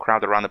rest. They were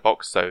crowded around the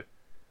box, so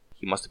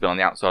he must have been on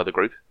the outside of the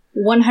group.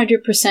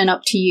 100%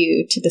 up to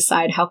you to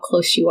decide how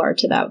close you are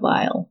to that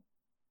vial.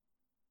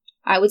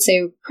 I would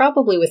say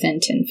probably within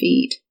 10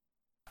 feet.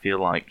 I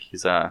feel like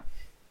he's probably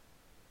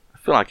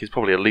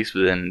definitely at least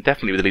within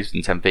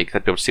 10 feet, because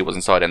I'd be able to see what's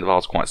inside it, and the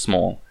vial's quite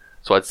small.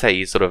 So I'd say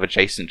he's sort of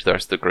adjacent to the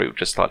rest of the group,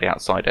 just slightly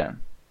outside it.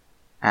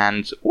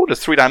 And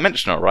just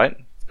three-dimensional, right?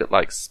 It's a bit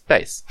like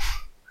space.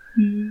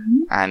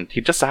 Mm-hmm. And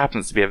he just so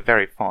happens to be a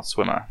very fast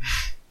swimmer.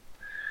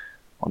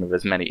 One of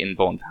his many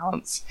inborn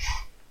talents.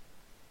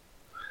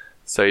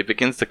 So he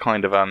begins to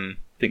kind of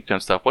think to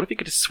himself, what if he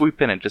could just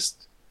swoop in and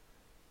just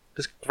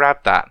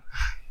grab that?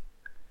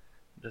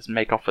 Just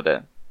make off with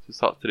it. So he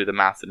starts to do the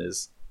math in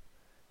his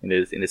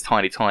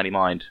tiny, tiny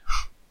mind.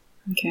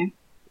 Okay.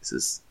 This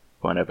is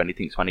going over, and he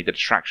thinks, I need a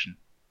distraction.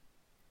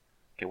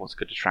 Okay, what's a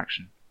good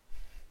distraction?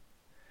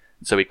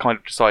 And so he kind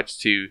of decides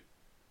to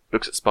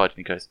looks at Spud and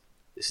he goes,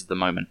 this is the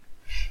moment.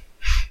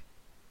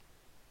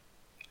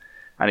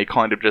 And he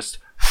kind of just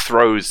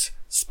throws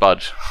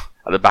Spud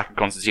at the back of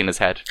Constantina's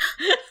head.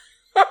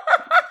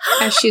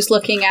 As she's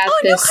looking at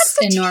this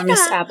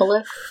enormous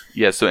aboleth.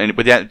 Yeah, so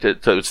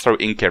to throw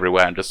ink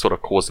everywhere and just sort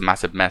of cause a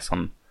massive mess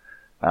on,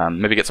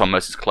 maybe gets on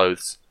Mercy's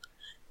clothes.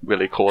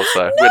 Really cause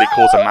a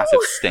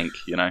massive stink,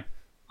 you know.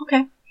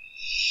 Okay.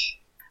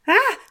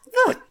 Ah,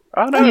 look.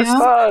 Oh no,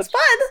 yeah.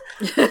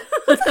 Spud!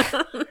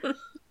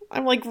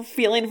 I'm like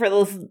feeling for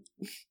this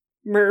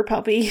mer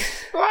puppy.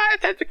 Why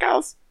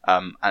tentacles?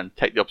 And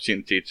take the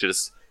opportunity to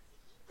just.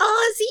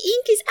 Oh, the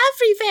ink is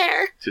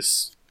everywhere.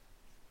 Just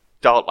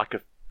dart like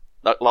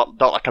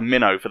a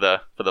minnow for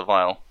the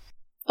vial.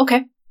 Okay.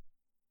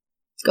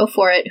 Let's go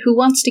for it. Who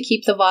wants to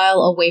keep the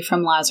vial away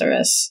from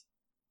Lazarus?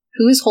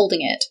 Who is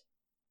holding it?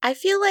 I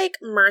feel like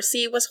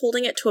Mercy was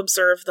holding it to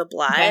observe the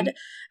blood,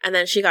 and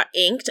then she got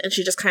inked, and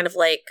she just kind of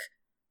like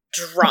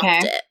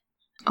dropped it.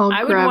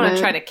 I would want to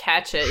try to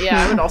catch it.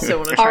 Yeah, I would also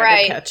want to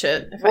try to catch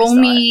it. Roll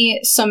me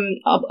some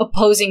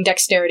opposing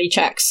dexterity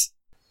checks.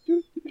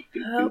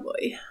 Oh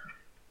boy.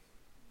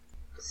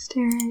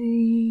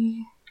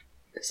 Dexterity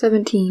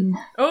 17.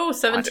 Oh,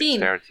 17.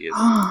 My dexterity is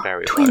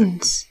very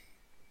twins.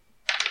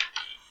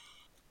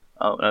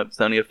 Low. Oh no, it's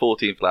only a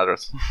 14 for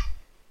Lazarus.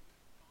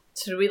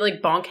 Should we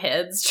like bonk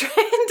heads trying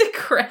to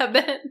grab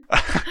it?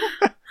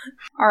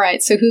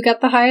 Alright, so who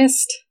got the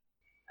highest?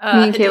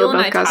 Me and Caleb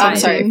both got 17. I'm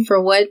sorry,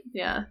 for what?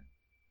 Yeah.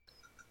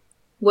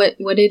 What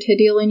did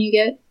Hadil and you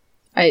get?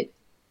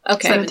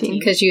 Okay, 17.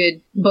 Because you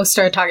had both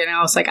started talking and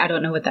I was like, I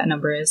don't know what that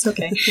number is.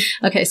 Okay.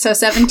 Okay, so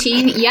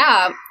 17.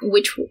 Yeah,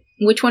 which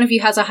one of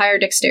you has a higher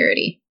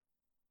dexterity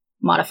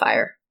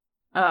modifier?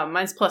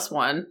 Mine's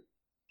 +1.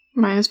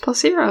 Mine is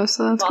 +0,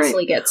 so that's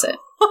Bosley great. gets it.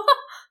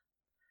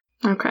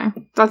 Okay,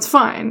 that's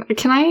fine.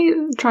 Can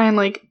I try and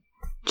like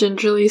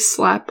gingerly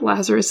slap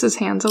Lazarus's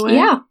hands away?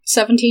 Yeah,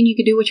 17. You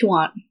can do what you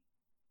want.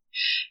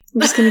 I'm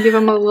just gonna give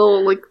him a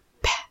little like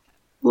pet.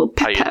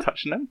 Are you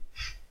touching him?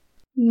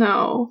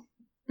 No,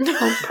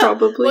 I'll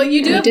probably. Well,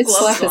 you do have did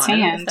gloves slap his on,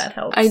 hand. if that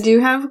helps. I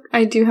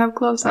do have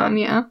gloves on.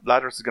 Yeah.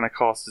 Lazarus is going to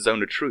cast the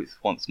Zone of Truth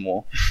once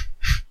more.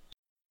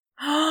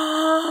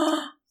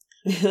 I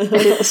did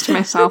this to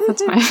myself.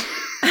 That's fine.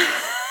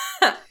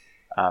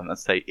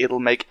 Let's say, it'll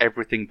make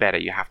everything better.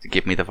 You have to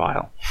give me the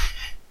vial.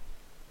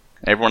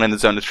 Everyone in the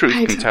Zone of Truth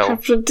I can don't tell.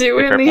 have to do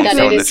if everyone's anything.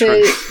 telling the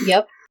truth.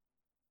 Yep.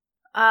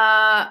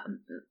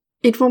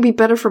 It won't be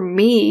better for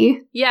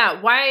me.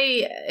 Yeah,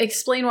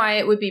 explain why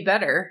it would be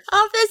better.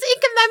 Oh, there's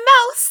ink in my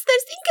mouth.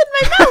 There's ink in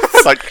my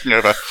like looking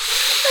over.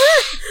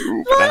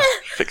 Ooh, better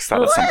fix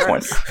that at some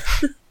point.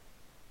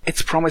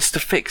 It's promised to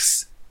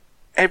fix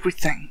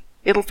everything.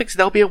 It'll fix.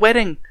 There'll be a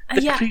wedding.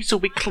 The streets will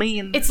be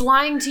clean. It's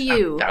lying to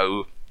you.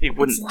 No, it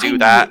wouldn't do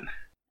that.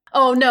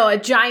 Oh no, a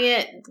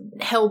giant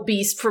hell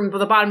beast from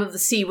the bottom of the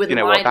sea wouldn't You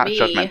know lie what? to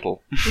That's me. judgmental.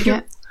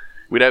 Yeah.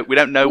 We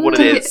don't know what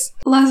it is.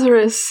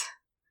 Lazarus,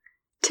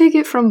 take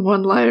it from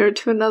one liar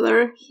to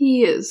another.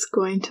 He is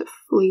going to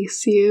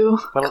fleece you.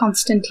 Well,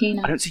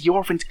 Constantina. I don't see you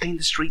offering to clean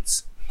the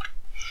streets.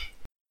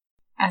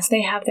 As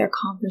they have their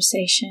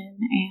conversation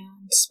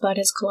and Spud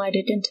has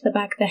collided into the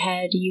back of the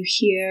head, you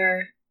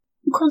hear,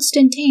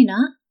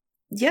 Constantina,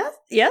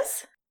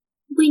 Yes?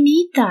 we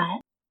need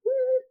that.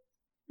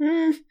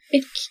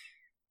 It,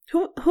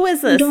 Who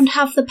is this? we don't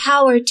have the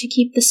power to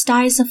keep the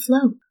skies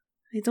afloat.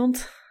 I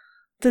don't...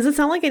 Does it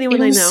sound like anyone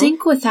It'll I know?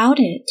 sink without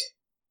it.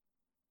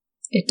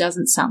 It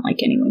doesn't sound like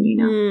anyone you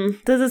know.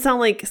 Does it sound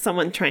like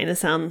someone trying to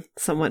sound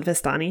somewhat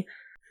Vistani?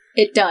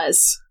 It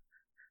does.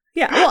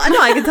 Yeah, well, no,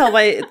 I can tell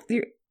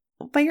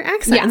by your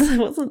accent. Yeah. It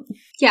wasn't...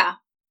 Yeah.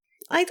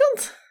 I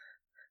don't...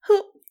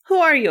 Who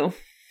are you?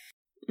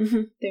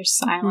 Mm-hmm. There's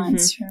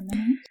silence for a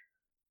minute.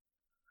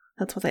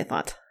 That's what I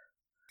thought.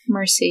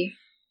 Mercy.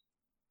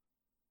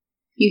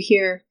 You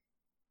hear,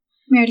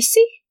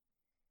 Mercy?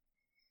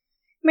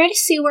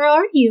 Mercy, where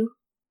are you?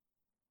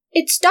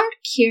 It's dark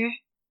here.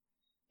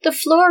 The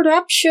floor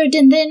ruptured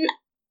and then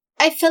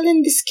I fell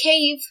in this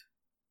cave.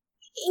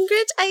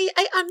 Ingrid,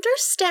 I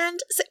understand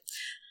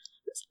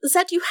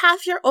that you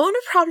have your own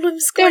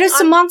problems going on. There is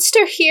a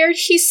monster here.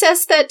 He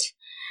says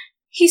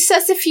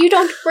if you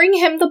don't bring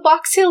him the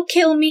box, he'll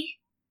kill me.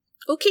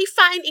 Okay,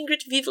 fine,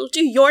 Ingrid, we will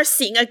do your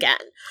sing again.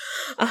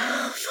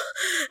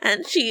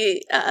 And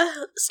she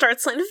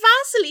starts like,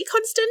 Vasily,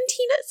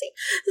 Constantina,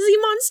 the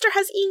monster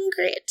has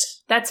Ingrid.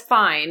 That's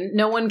fine.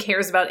 No one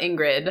cares about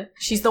Ingrid.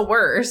 She's the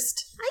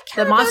worst. I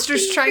care The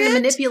monster's about trying to Ingrid.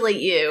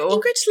 manipulate you.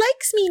 Ingrid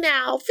likes me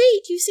now.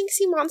 Wait, you think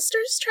the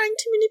monster's trying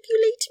to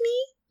manipulate me?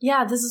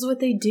 Yeah, this is what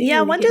they do. Yeah,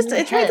 They one get just in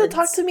their it tried to heads.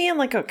 talk to me in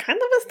like a kind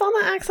of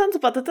Vistana accent,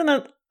 but it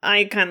didn't.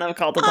 I kind of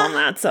called upon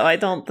that, so I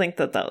don't think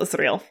that was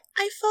real.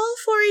 I fall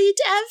for it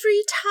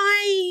every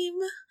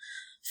time.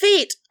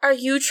 Fate, are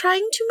you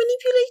trying to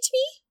manipulate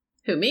me?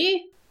 Who,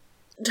 me?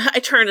 I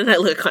turn and I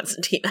look at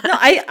Constantina. No,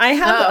 I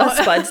have Oh. a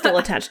Spud still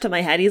attached to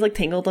my head. He's like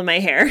tangled in my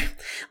hair.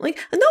 Like,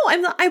 no,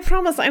 I'm not. I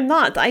promise I'm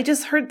not.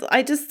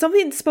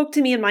 Something spoke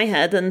to me in my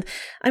head, and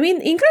I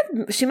mean,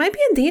 Ingrid, she might be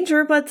in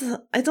danger, but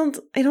I don't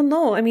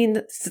know. I mean,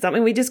 does that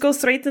mean we just go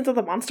straight into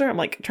the monster? I'm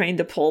like trying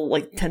to pull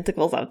like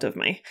tentacles out of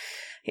my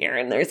hair,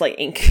 and there's like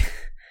ink.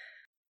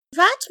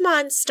 That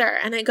monster!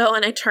 And I go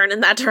and I turn in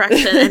that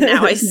direction, and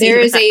now I see There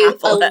is the a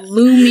apple.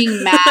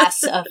 looming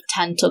mass of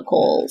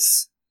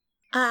tentacles.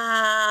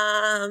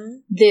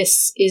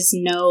 This is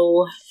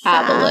no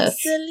aboleth.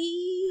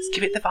 Vasily? Let's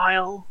give it the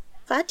vial.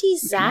 What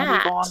is We can all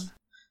move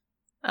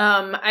that?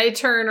 on. I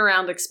turn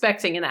around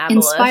expecting an aboleth.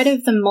 In spite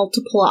of the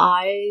multiple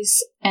eyes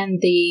and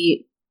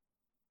the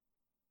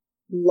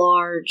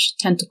large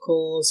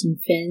tentacles and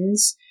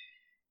fins,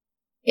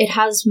 it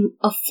has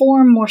a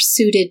form more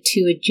suited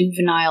to a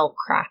juvenile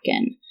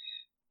kraken.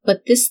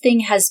 But this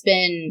thing has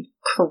been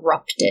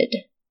corrupted.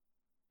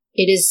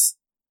 It is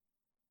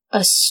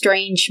a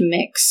strange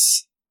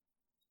mix.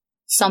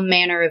 Some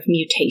manner of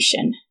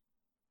mutation.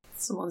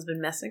 Someone's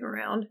been messing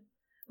around.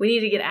 We need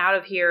to get out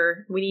of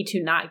here. We need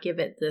to not give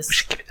it this We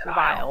should give it the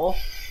vial.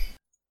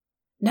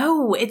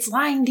 No, it's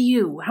lying to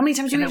you. How many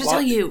times do we You have know to tell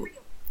what? you?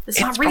 It's It's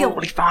not real.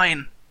 probably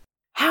fine.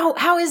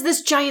 How is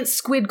this giant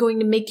squid going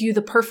to make you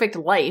the perfect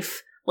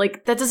life?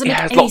 Like, that doesn't It make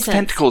has any lots sense. of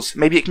tentacles.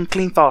 Maybe it can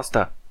clean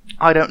faster.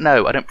 I don't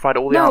know. I don't provide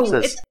all the No,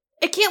 answers.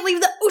 it can't leave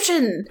the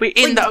ocean. We're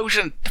in Like, the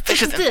ocean. The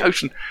fish is in the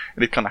ocean.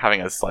 And he's kind of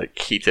having us like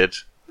heated.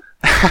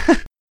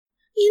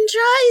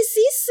 Indra, is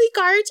this the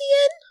Guardian?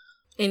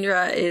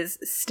 Indra is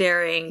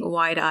staring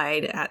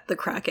wide-eyed at the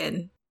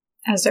Kraken.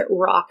 As it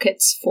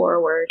rockets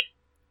forward.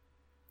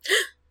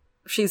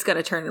 She's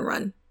gonna turn and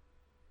run.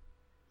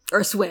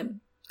 Or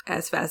swim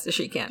as fast as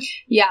she can.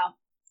 Yeah.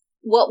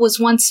 What was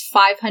once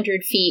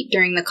 500 feet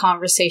during the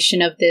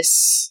conversation of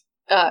this,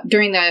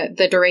 during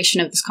the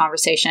duration of this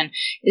conversation,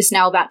 is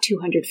now about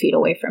 200 feet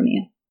away from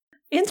you.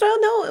 Indra,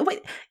 no,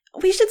 wait,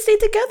 we should stay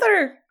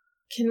together.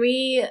 Can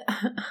we?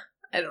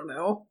 I don't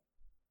know.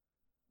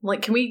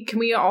 Like, can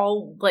we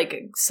all like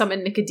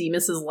summon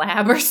Nicodemus's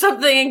lab or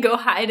something and go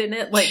hide in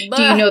it? Like,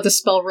 Do you know the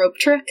spell rope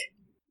trick?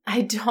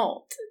 I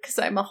don't, because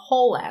I'm a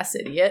whole ass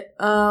idiot.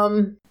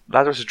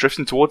 Lazarus is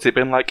drifting towards it,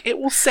 being like, "It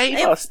will save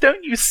us,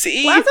 don't you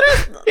see?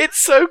 Lazarus, It's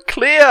so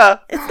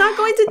clear." it's not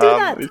going to do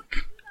that.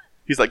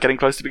 He's like getting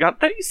close to begun.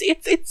 Don't you see?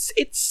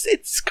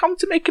 It's come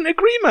to make an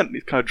agreement.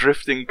 He's kind of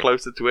drifting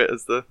closer to it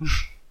as the.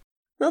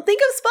 No,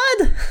 think of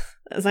Spud.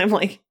 As I'm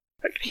like,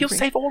 He'll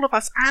save all of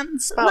us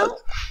and Spud. No.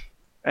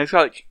 And it's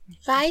like,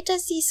 Why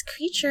does this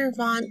creature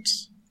want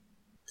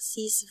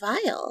this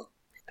vial?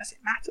 does it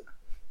matter?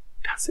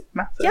 Does it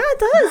matter? yeah, it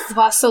does.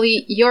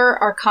 Vasily,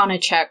 your Arcana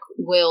check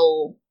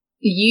will...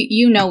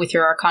 You know with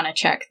your Arcana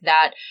check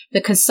that the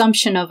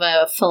consumption of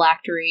a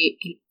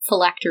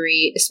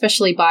phylactery,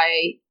 especially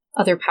by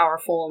other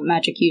powerful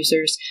magic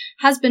users,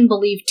 has been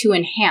believed to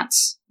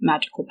enhance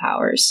magical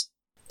powers.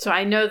 So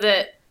I know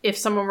that if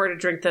someone were to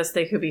drink this,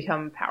 they could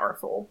become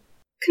powerful.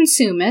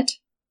 Consume it.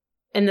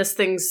 And this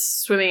thing's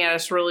swimming at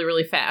us really,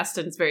 really fast,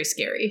 and it's very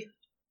scary.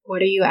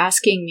 What are you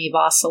asking me,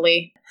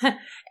 Vasily?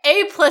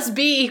 A plus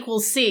B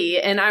equals C,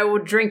 and I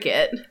would drink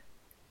it.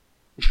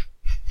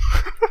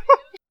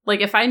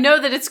 Like, if I know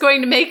that it's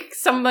going to make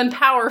someone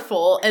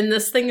powerful, and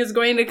this thing is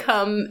going to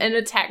come and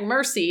attack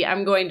Mercy,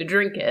 I'm going to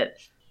drink it.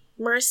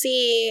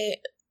 Mercy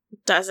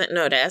doesn't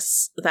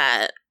notice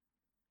that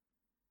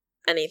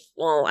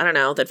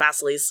that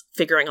Vasily's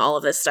figuring all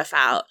of this stuff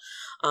out.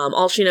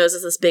 All she knows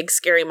is this big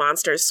scary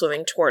monster is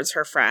swimming towards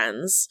her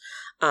friends.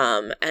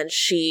 And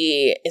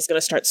she is going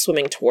to start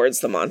swimming towards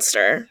the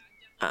monster.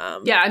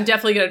 Yeah, I'm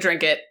definitely going to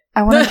drink it.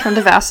 I want to turn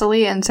to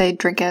Vasily and say,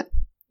 drink it.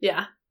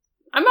 Yeah.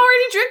 I'm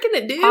already drinking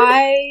it, dude.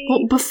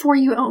 Well, before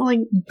you,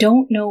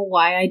 don't know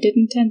why I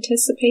didn't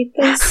anticipate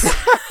this.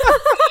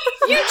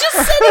 You just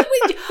said it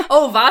with...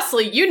 Oh,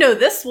 Vasily, you know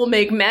this will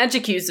make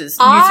magic users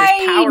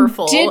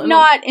powerful. I did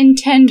not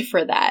intend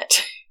for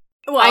that.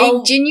 Well,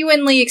 I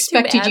genuinely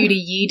expected you to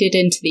yeet it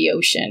into the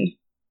ocean.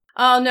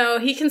 Oh, no,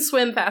 he can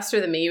swim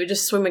faster than me. You would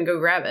just swim and go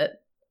grab it.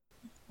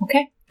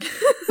 Okay.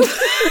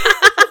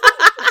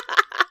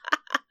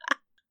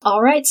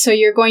 All right, so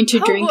you're going to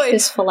drink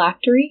this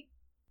phylactery?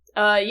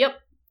 Yep.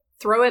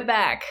 Throw it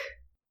back.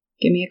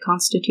 Give me a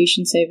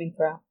Constitution saving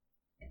throw.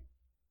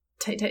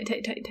 Tight.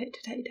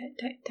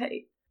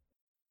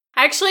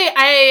 Actually,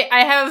 I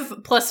have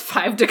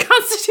 +5 to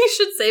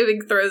Constitution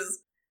saving throws,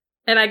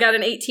 and I got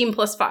an 18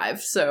 +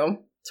 5,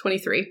 so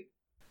 23.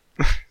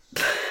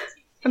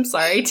 I'm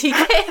sorry,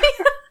 TK.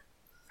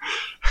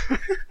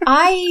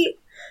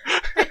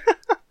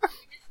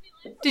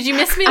 Did you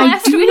miss me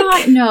last week? I do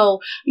not know.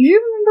 You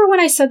remember when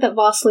I said that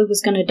Vasily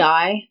was going to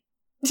die?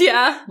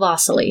 Yeah.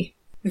 Vasily.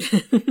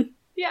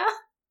 Yeah.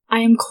 I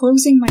am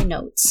closing my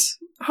notes.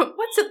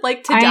 What's it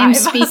like to die, I am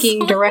Vasily?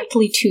 speaking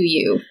directly to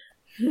you.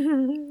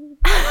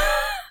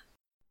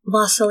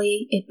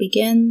 Vasily, it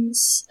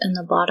begins in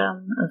the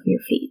bottom of your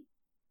feet.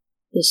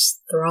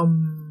 This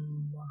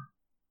thrum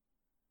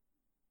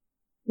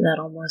that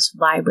almost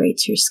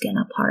vibrates your skin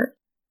apart.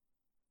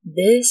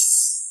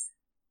 This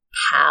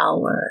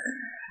power.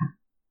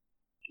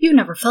 You've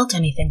never felt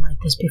anything like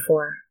this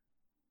before.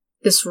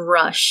 This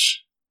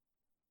rush.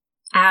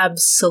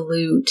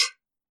 Absolute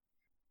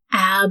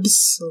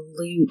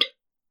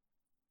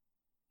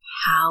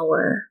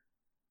power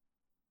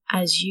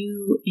as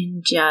you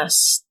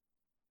ingest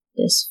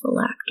this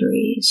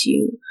phylactery, as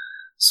you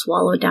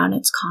swallow down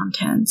its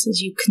contents,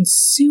 as you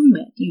consume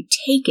it, you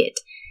take it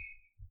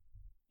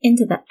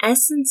into the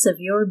essence of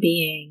your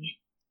being,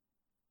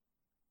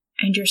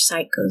 and your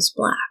sight goes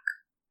black,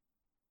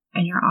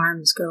 and your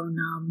arms go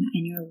numb,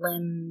 and your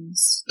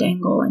limbs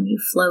dangle, and you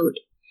float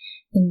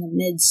in the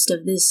midst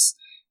of this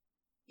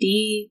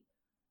deep,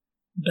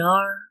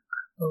 dark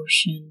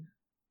ocean.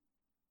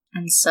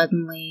 And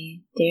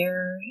suddenly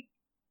there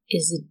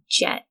is a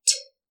jet.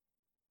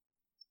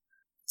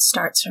 It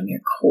starts from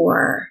your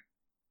core,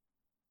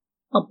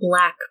 a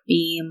black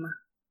beam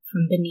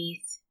from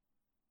beneath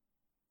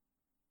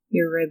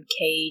your rib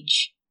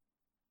cage,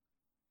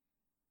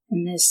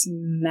 and this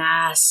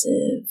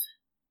massive,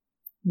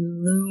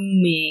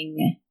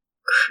 looming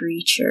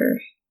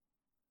creature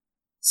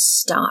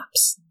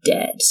stops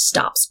dead,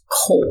 stops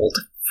cold,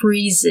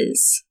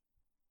 freezes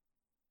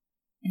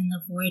in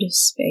the void of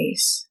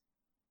space.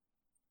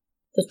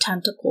 The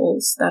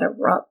tentacles that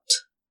erupt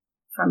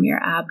from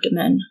your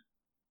abdomen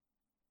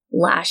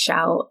lash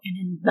out and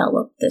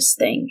envelop this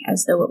thing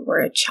as though it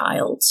were a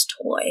child's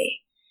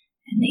toy,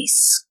 and they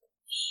squeeze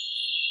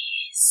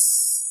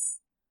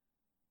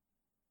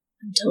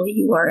until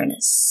you are in a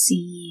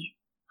sea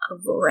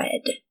of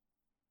red.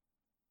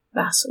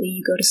 Vasily,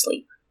 you go to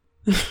sleep.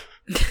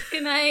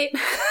 Good night.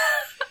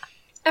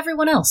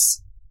 Everyone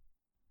else,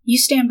 you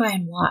stand by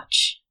and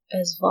watch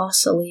as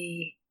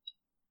Vasily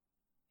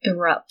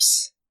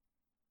erupts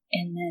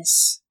in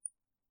this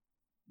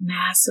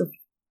massive,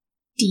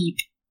 deep,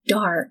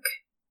 dark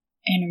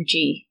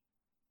energy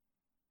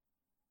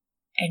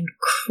and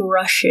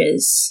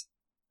crushes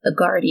the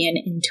Guardian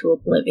into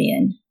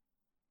oblivion.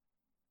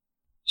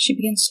 She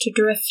begins to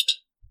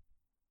drift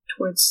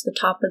towards the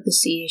top of the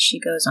sea as she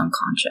goes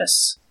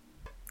unconscious.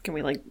 Can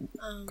we,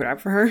 grab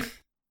for her?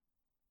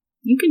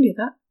 You can do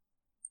that.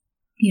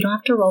 You don't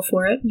have to roll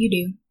for it. You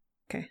do.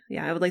 Okay.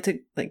 Yeah, I would like to,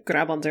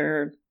 grab onto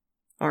her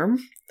arm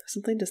or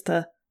something just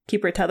to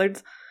keep her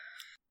tethered.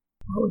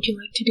 What would you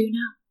like to do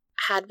now?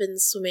 Had been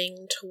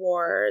swimming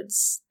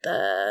towards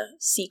the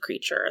sea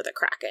creature, the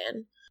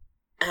Kraken,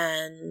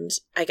 and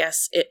I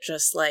guess it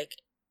just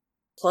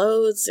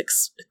explodes,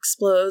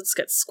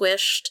 gets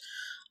squished.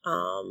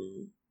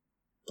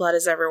 Blood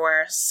is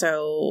everywhere,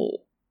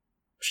 so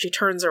she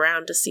turns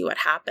around to see what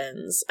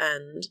happens,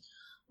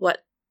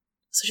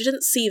 so she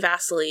didn't see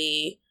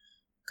Vasily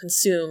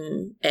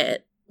consume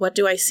it. What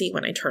do I see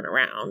when I turn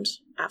around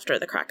after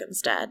the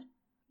Kraken's dead?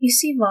 You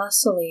see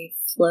Vasily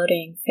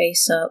floating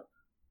face up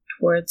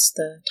towards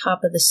the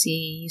top of the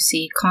sea. You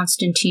see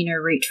Constantina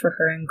reach for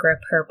her and grip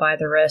her by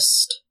the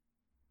wrist.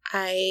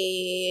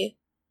 I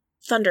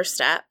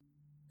thunderstep,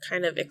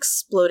 kind of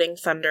exploding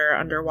thunder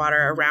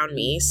underwater around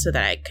me so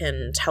that I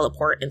can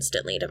teleport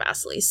instantly to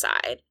Vasily's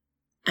side.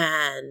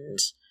 And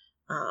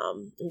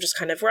I'm just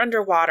kind of, we're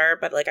underwater,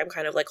 but like I'm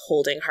kind of like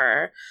holding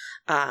her.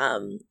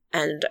 And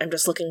I'm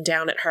just looking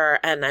down at her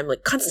and I'm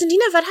like,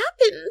 Constantina, what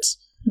happened?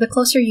 The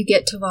closer you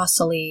get to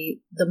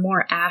Vasily, the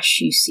more ash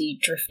you see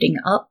drifting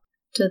up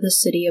to the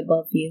city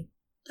above you.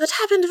 What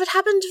happened? What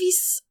happened?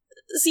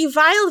 The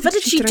vial, what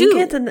did she do? do?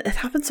 It and it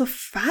happened so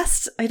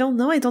fast. I don't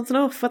know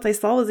if what I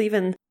saw was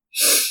even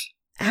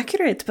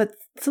accurate, but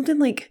something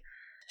like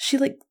she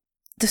like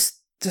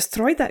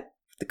destroyed the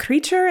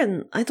creature,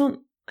 and I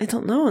don't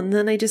know. And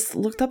then I just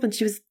looked up and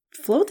she was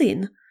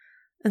floating,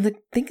 and the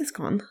thing is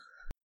gone.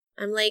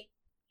 I'm like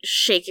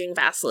shaking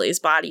Vasily's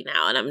body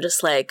now, and I'm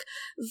just like,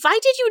 why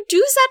did you do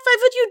that? Why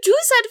would you do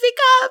that? Wake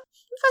up!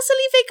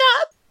 Vasily, wake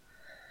up!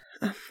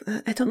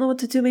 I don't know what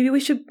to do. Maybe we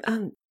should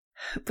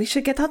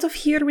get out of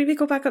here. Maybe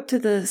go back up to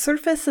the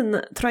surface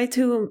and try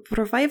to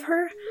revive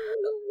her.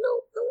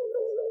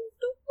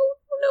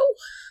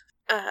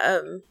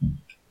 No.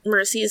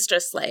 Mercy is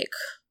just like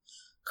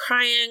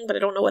crying, but I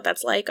don't know what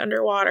that's like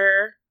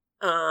underwater.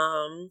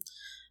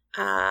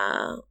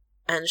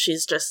 And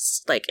she's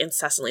just like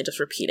incessantly just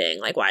repeating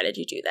like, why did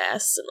you do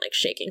this? And like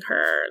shaking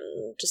her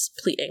and just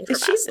pleading for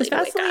Vasily. Is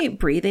Vasily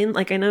breathing?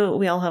 Like, I know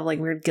we all have like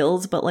weird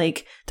gills, but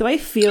like, do I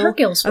feel her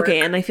gills work. Okay?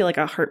 And I feel like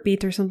a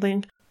heartbeat or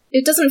something.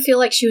 It doesn't feel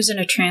like she was in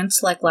a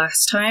trance like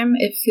last time.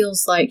 It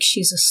feels like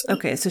she's asleep.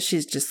 Okay, so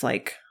she's just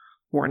like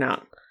worn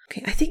out.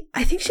 Okay,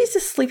 I think she's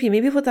just sleepy.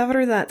 Maybe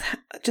whatever that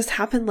just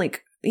happened,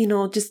 like, you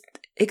know, just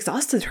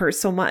exhausted her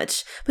so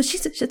much. But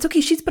it's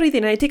okay. She's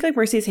breathing. And I take like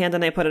Mercy's hand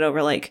and I put it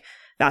over like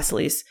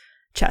Vasily's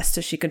chest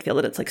so she can feel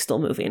that it's like still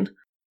moving.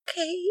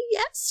 Okay,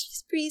 yes,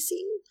 she's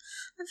breathing.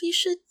 You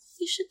should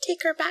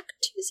take her back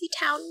to the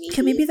town. Maybe.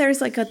 Okay, maybe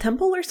there's like a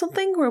temple or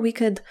something where we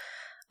could,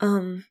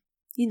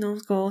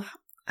 go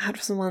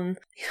have someone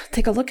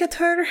take a look at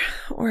her,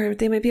 or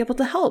they might be able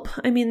to help.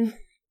 I mean,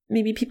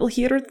 maybe people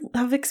here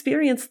have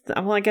experienced.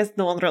 Well, I guess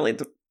no one really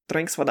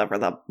drinks whatever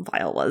the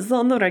vial was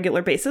on a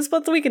regular basis,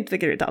 but we can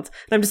figure it out.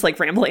 And I'm just like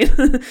rambling. Yeah,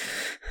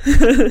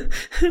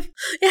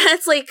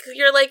 it's like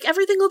you're like,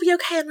 everything will be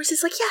okay, and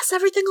Mercy's like, yes,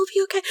 everything will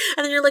be okay,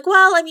 and then you're like,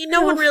 well, I mean,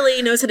 no one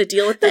really knows how to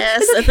deal with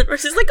this, and then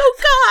Mercy's like, oh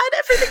god,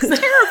 everything's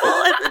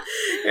terrible, and then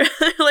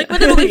you're like,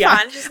 but it'll be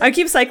fine. Like, I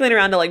keep cycling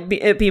around to like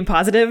it being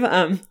positive,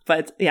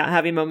 but yeah,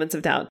 having moments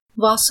of doubt.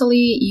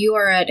 Vasily, you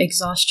are at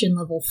exhaustion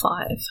level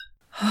 5.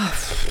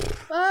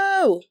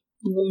 Whoa!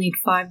 You will need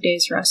 5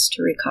 days rest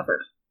to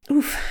recover.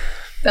 Oof.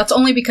 That's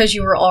only because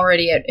you were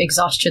already at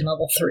exhaustion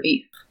level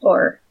 3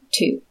 or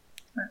 2.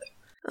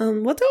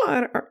 What do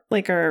our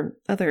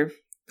other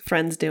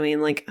friends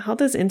doing? Like, how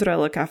does Indra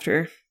look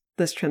after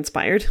this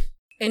transpired?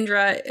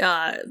 Indra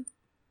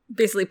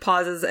basically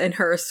pauses in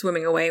her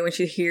swimming away when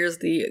she hears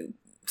the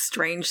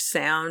strange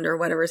sound or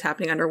whatever is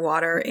happening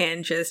underwater,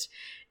 and just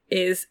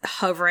is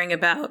hovering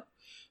about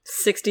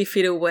 60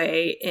 feet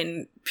away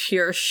in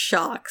pure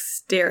shock,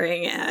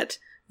 staring at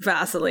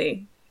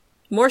Vasily.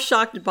 More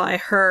shocked by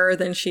her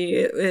than she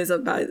is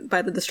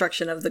by the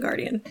destruction of the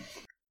Guardian.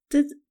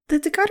 Did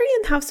the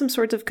Guardian have some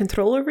sort of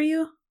control over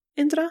you,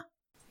 Indra?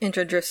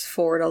 Indra drifts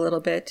forward a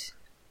little bit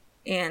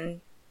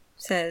and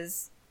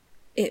says,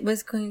 it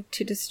was going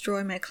to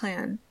destroy my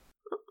clan.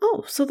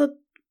 Oh, so that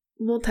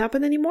won't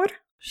happen anymore?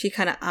 She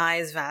kind of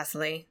eyes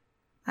Vasily.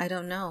 I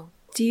don't know.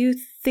 Do you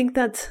think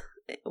that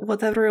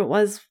whatever it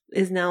was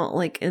is now,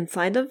 like,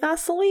 inside of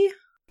Vasily?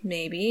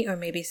 Maybe, or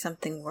maybe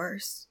something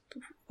worse.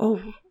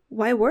 Oh,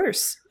 why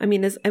worse? I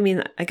mean,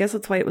 I guess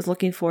that's why it was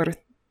looking for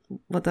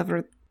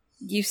whatever.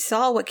 You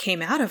saw what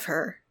came out of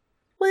her.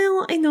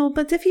 Well, I know,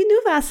 but if you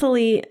knew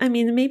Vasily, I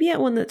mean, maybe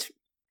at one that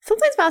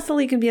sometimes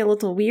Vasily can be a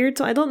little weird.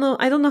 So I don't know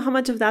how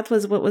much of that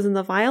was what was in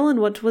the vial and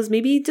what was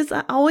maybe just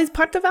always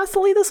part of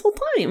Vasily this whole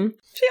time.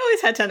 She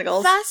always had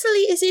tentacles.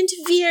 Vasily isn't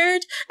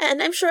weird,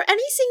 and I'm sure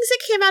anything that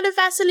came out of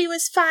Vasily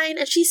was fine,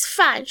 and she's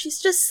fine. She's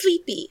just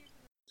sleepy.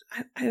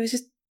 I was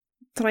just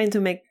trying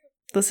to make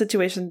the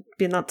situation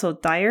be not so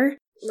dire.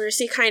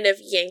 Mercy kind of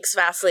yanks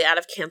Vasily out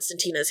of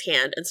Constantina's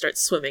hand and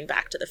starts swimming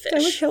back to the fish I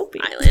was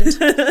hoping. island.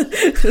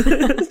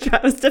 I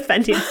was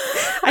defending.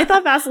 I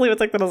thought Vasily would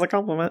take that as a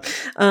compliment.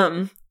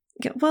 Yeah,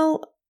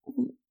 well,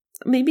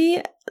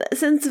 maybe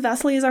since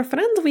Vasily is our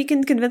friend, we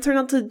can convince her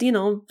not to,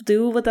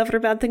 do whatever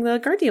bad thing the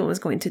Guardian was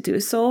going to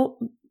do. So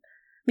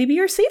maybe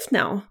you're safe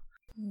now.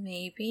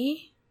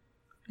 Maybe.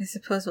 I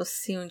suppose we'll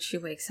see when she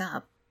wakes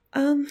up.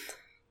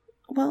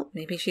 Well,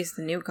 maybe she's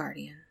the new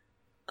Guardian.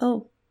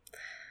 Oh.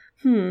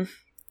 Yeah,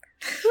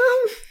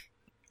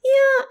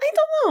 I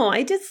don't know.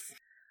 I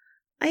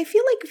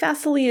feel like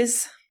Vasily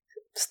is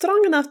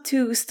strong enough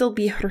to still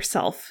be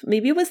herself.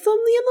 Maybe with some,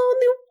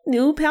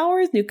 new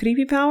powers, new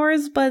creepy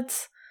powers,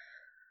 but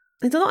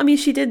I don't know. I mean,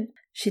 she did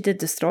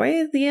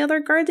destroy the other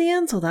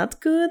Guardian, so that's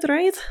good,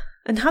 right?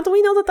 And how do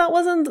we know that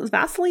wasn't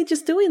Vasily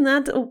just doing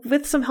that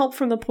with some help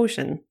from the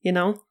potion,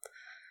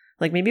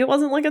 Like, maybe it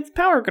wasn't like its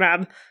power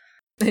grab.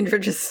 Indra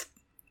just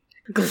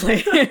just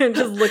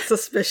looks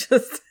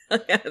suspicious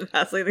at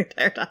Vasily the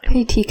entire time.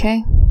 Hey,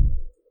 TK.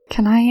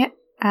 Can I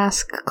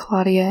ask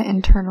Claudia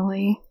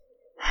internally,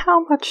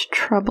 how much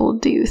trouble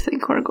do you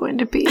think we're going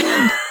to be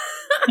in?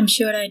 I'm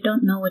sure I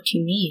don't know what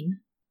you mean.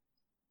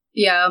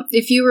 Yeah,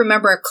 if you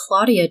remember,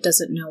 Claudia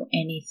doesn't know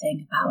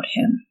anything about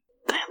him.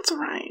 That's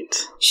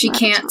right. She That's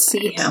can't right.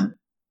 see him.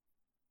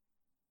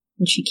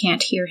 And she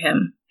can't hear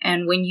him.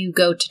 And when you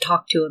go to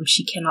talk to him,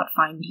 she cannot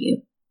find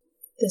you.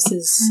 This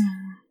is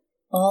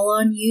all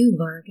on you,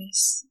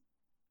 Vargas.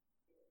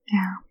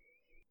 Yeah.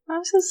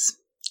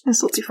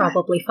 This will be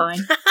Probably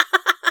fine.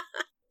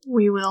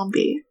 We will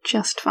be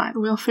just fine.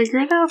 We'll figure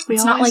it out. We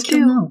It's always not like do.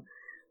 you'll know.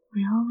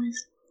 We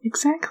always...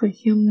 Exactly.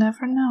 You'll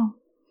never know.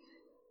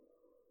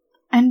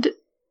 And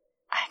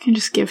I can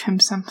just give him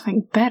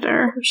something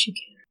better. Of course you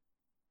can.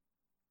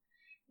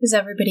 Is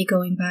everybody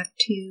going back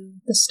to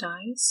the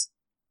styes?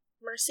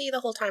 Mercy the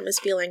whole time is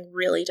feeling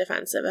really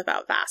defensive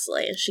about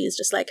Vasily, and she's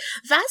just like,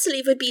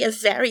 Vasily would be a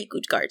very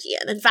good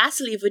guardian, and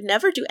Vasily would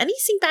never do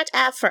anything bad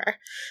ever.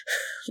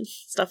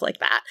 Stuff like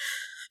that.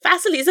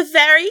 Vasily is a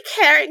very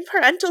caring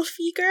parental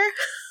figure.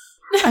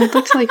 I'd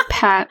like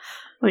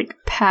to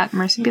pat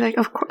Mercy and be like,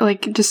 of course,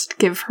 like, just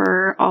give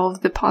her all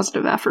of the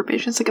positive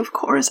affirmations. Like, of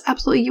course,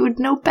 absolutely, you would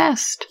know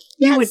best.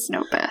 You would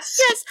know best.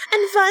 Yes,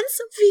 and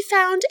once we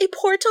found a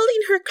portal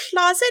in her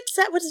closet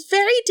that was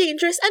very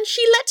dangerous, and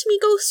she let me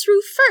go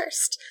through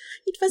first.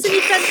 It was an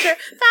adventure.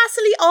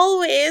 Vasily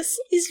always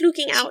is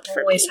looking out for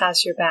me. Always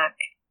has your back.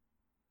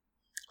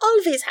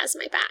 Always has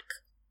my back.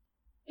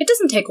 It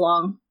doesn't take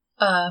long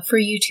for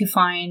you to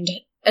find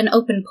an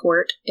open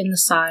port in the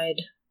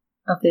side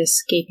of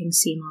this gaping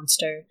sea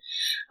monster.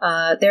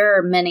 There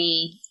are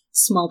many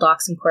small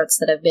docks and ports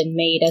that have been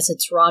made as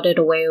it's rotted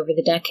away over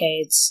the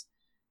decades.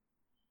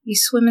 You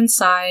swim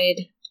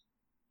inside,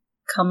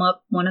 come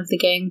up one of the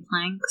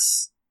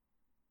gangplanks,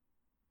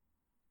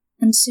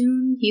 and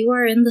soon you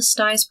are in the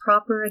styes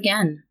proper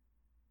again.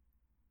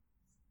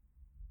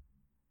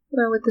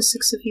 Where would the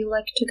six of you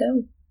like to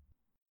go?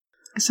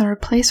 Is there a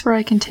place where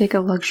I can take a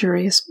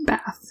luxurious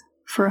bath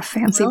for a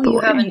fancy boy? You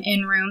have an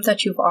inn room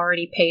that you've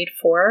already paid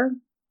for.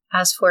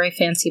 As for a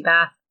fancy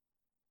bath,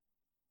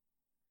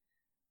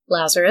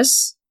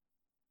 Lazarus,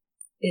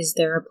 is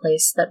there a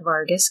place that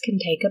Vargas can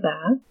take a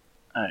bath?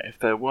 If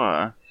there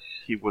were,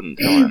 he wouldn't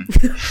tell him.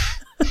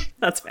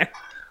 That's fair.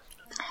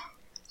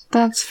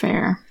 That's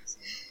fair.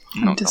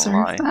 I'm I not deserve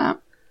gonna lie.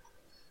 that.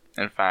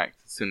 In fact,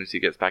 as soon as he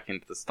gets back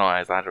into the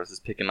styes, Lazarus is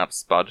picking up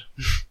Spud.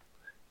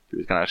 He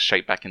was going to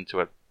shape back into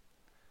a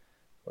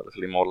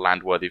relatively more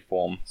landworthy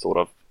form, sort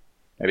of.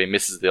 Maybe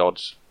misses the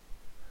odd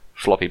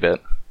floppy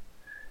bit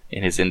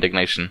in his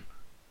indignation.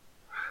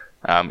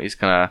 He's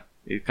gonna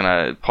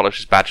polish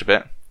his badge a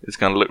bit. He's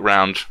gonna look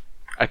round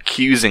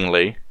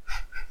accusingly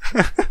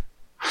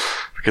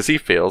because he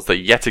feels that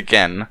yet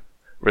again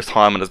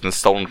retirement has been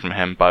stolen from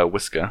him by a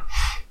whisker.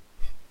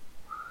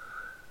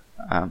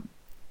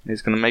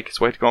 He's gonna make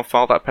his way to go and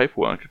file that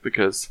paperwork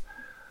because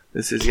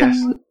this is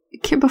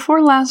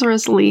Before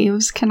Lazarus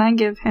leaves, can I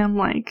give him,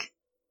 like...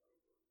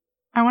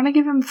 I want to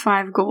give him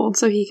 5 gold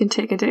so he can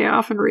take a day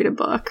off and read a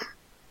book.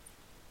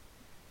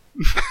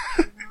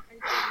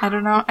 I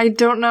don't know. I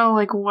don't know,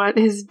 like, what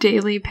his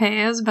daily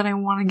pay is, but I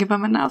want to give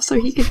him enough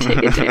so he can take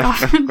a day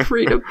off and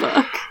read a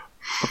book.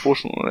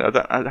 Unfortunately,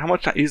 how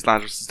much is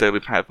Lazarus' daily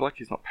pay? I feel like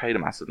he's not paid a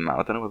massive amount.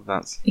 I don't know whether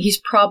that's... He's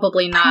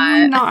probably not.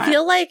 Probably not.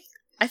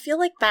 I feel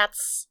like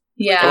that's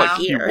Yeah. I feel like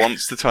he Here.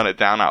 wants to turn it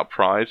down out of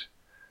pride,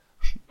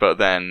 but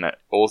then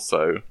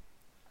also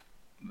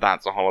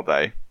that's a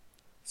holiday,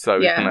 so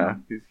Yeah.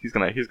 he's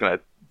gonna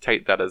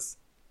take that as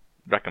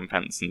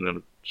recompense and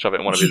gonna shove it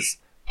in one of his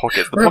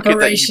pockets. The pocket that he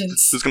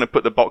Reparations. was gonna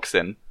put the box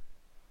in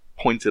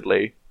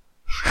pointedly,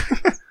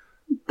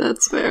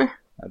 That's fair.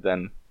 and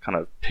then kind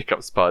of pick up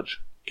Spudge,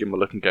 give him a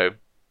look, and go,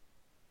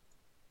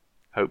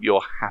 "Hope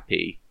you're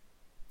happy."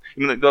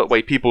 You know, the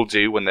way people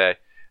do when they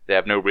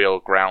have no real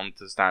ground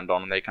to stand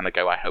on, and they kind of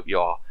go, "I hope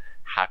you're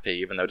happy,"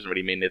 even though it doesn't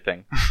really mean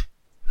anything.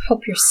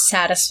 Hope you're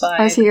satisfied.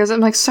 As he goes, I'm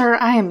like, sir,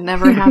 I am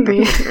never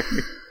happy.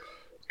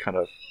 kind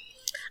of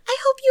I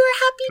hope you are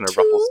happy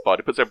ruffles too. Spud.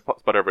 He puts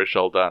Spud over his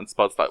shoulder, and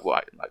Spud's like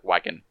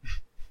wagging.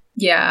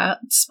 Yeah,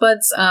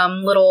 Spud's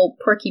little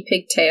porky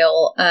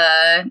pigtail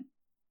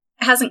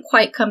hasn't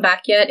quite come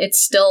back yet. It's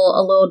still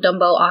a little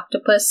Dumbo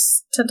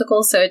octopus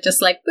tentacle, so it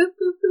just like boop,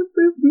 boop, boop,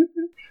 boop, boop,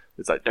 boop.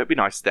 It's like, don't be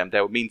nice to them,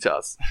 they were mean to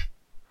us.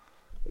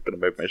 I'm gonna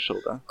move my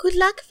shoulder. Good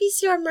luck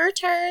with your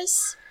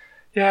murders.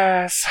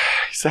 Yes,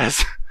 he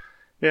says.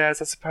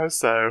 Yes, I suppose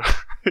so.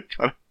 He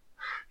kind of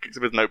kicks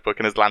up his notebook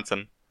and his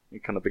lantern. He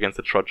kind of begins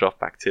to trudge off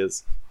back to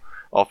his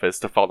office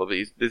to follow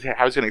these.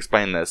 How he's going to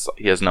explain this,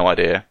 he has no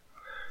idea.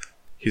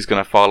 He's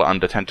going to file it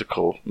under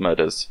tentacle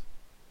murders,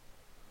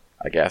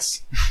 I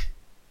guess.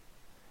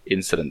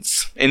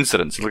 Incidents.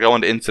 It'll go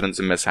under incidents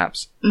and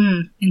mishaps.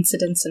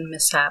 Incidents and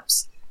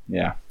mishaps.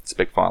 Yeah, it's a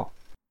big file.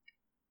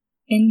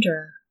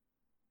 Indra,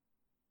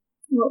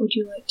 what would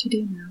you like to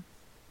do now?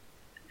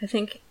 I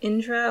think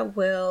Indra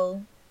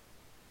will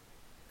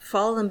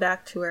follow them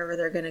back to wherever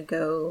they're going to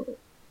go,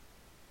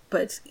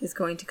 but is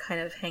going to kind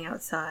of hang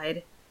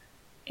outside.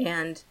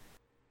 And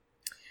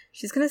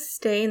she's going to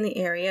stay in the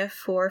area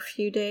for a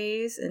few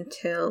days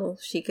until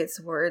she gets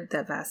word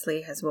that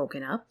Vasily has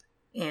woken up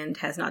and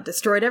has not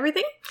destroyed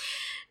everything.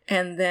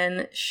 And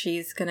then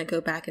she's going to go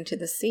back into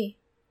the sea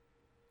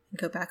and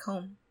go back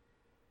home.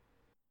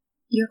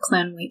 Your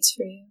clan waits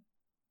for you.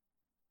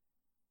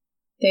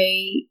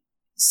 They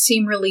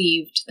seem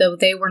relieved, though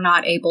they were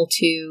not able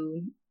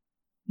to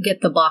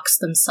get the box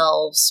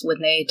themselves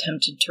when they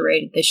attempted to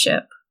raid the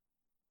ship.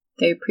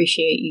 They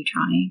appreciate you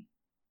trying.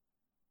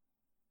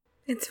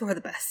 It's for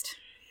the best.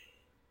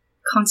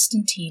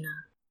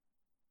 Constantina,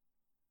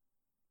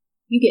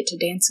 you get to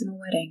dance in a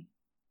wedding.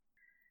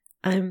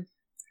 I'm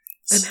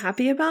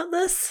happy about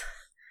this,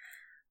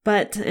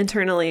 but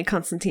internally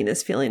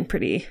Constantina's feeling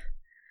pretty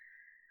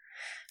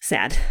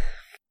sad.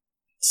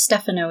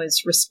 Stefano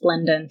is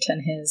resplendent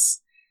in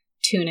his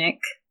tunic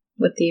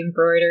with the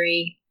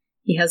embroidery.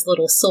 He has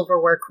little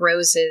silverwork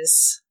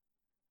roses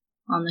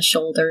on the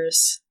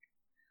shoulders.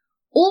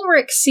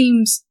 Ulrich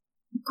seems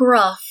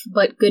gruff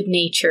but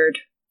good-natured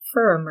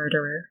for a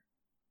murderer.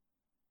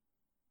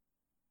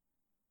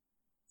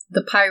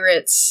 The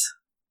pirates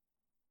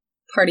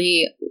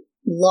party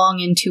long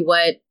into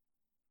what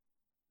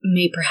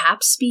may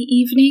perhaps be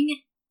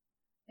evening.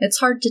 It's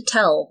hard to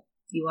tell.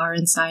 You are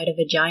inside of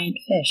a giant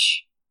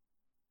fish.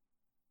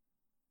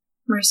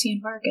 Mercy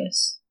and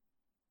Vargas.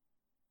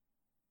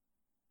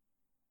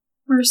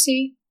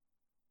 Mercy.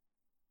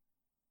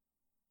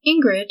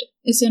 Ingrid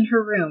is in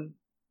her room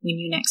when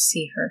you next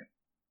see her.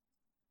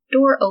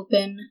 Door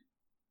open,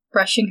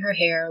 brushing her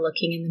hair,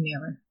 looking in the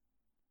mirror.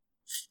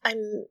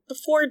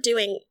 Before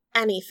doing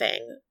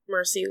anything,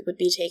 Mercy would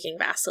be taking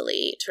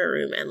Vasily to her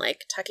room and,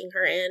 like, tucking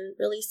her in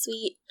really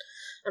sweet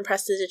and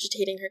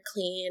prestidigitating her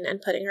clean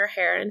and putting her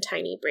hair in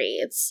tiny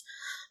braids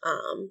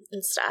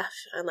and stuff,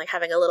 and, like,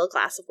 having a little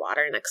glass of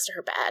water next to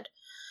her bed.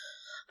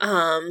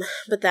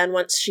 But then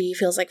once she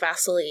feels like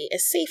Vasily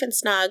is safe and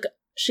snug,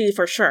 she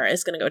for sure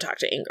is going to go talk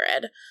to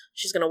Ingrid.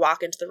 She's going to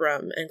walk into the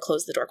room and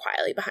close the door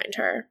quietly behind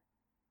her.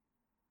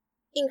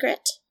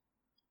 Ingrid,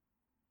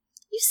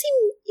 you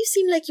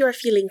seem like you're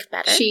feeling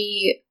better.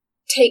 She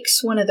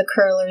takes one of the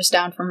curlers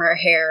down from her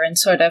hair and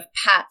sort of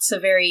pats a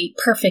very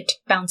perfect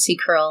bouncy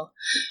curl.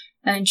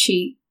 And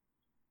she...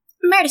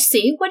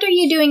 Mercy, what are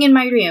you doing in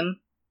my room?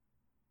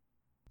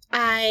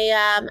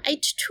 I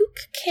took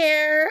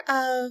care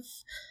of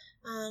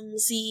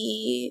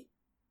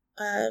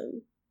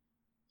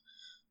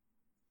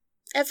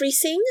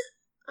everything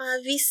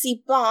with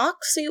the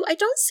box, so I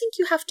don't think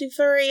you have to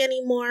worry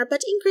anymore.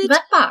 But Ingrid,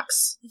 What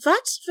box?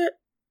 What?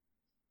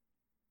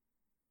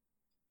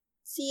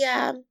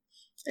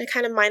 A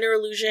kind of minor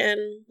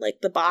illusion,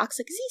 like the box,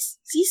 like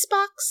this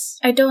box.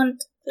 I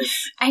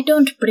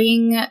don't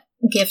bring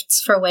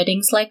gifts for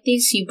weddings like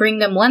this. You bring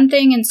them one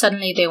thing and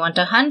suddenly they want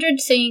 100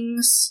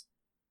 things.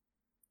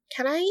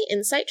 Can I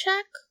insight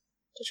check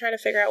to try to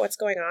figure out what's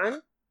going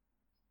on?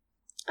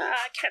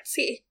 I can't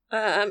see.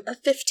 A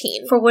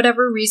 15. For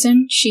whatever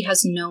reason, she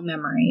has no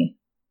memory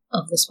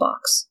of this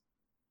box.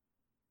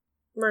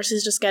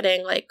 Mercy's just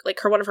getting, like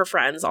one of her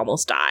friends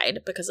almost died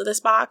because of this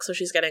box, so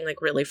she's getting,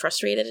 like, really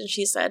frustrated, and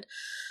she said,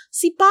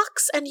 "The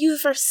box, and you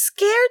were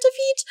scared of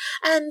it,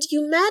 and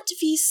you met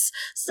this,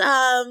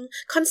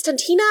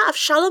 Constantina of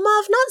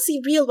Shalamov, not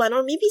the real one,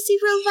 or maybe the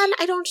real one,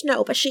 I don't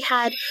know, but she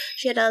had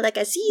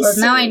a Z. Well,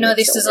 now I know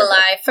this is a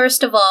lie.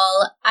 First of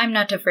all, I'm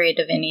not afraid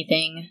of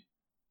anything.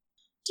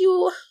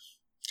 You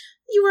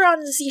were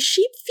on the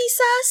ship with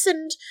us,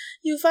 and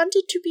you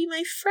wanted to be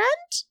my friend?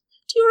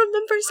 Do you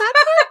remember that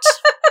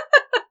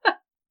part?"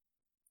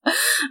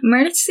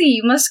 Mercy,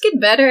 you must get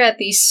better at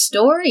these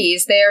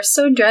stories. They are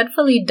so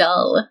dreadfully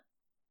dull.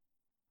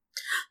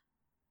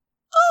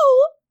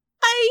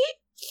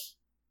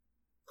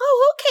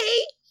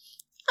 Okay.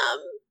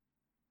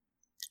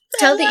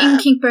 Tell the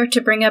innkeeper to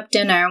bring up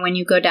dinner when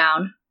you go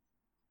down.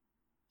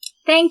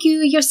 Thank you,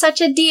 you're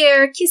such a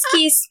dear. Kiss,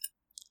 kiss.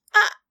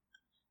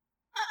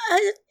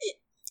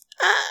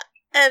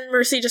 And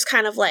Mercy just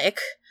kind of, like,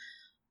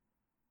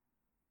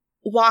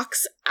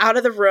 walks out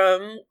of the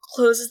room,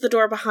 closes the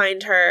door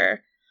behind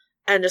her,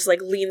 and just, like,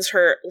 leans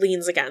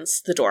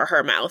against the door,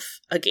 her mouth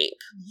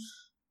agape.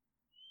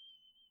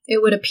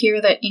 It would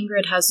appear that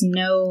Ingrid has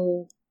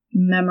no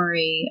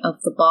memory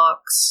of the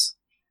box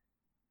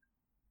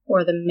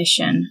or the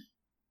mission.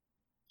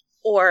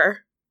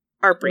 Or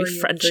our brief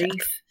friendship.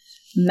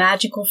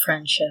 Magical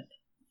friendship.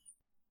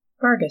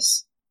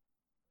 Vargas.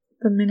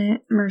 The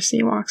minute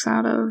Mercy walks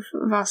out of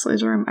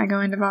Vasily's room, I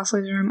go into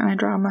Vasily's room and I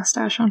draw a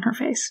mustache on her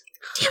face.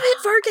 Damn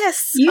it,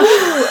 Vargas! You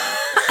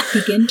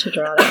begin to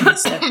draw that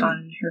mustache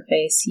on her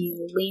face.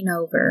 You lean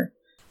over.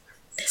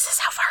 This is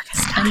how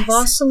Vargas dies. And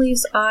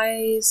Vasily's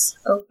eyes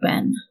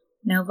open.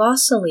 Now,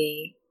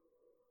 Vasily,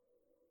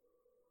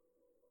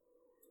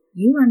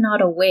 you are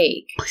not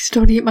awake. Please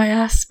don't eat my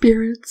ass,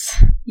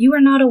 spirits. You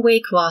are not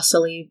awake,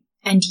 Vasily,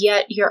 and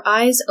yet your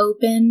eyes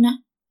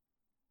open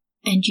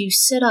and you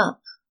sit up.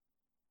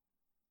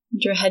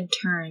 And your head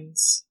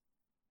turns.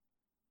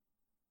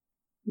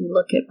 You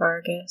look at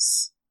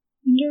Vargas,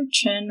 and your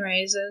chin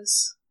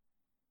raises.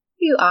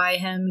 You eye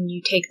him and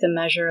you take the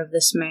measure of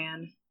this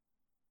man.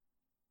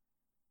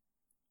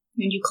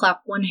 And you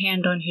clap one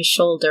hand on his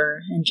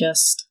shoulder and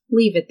just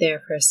leave it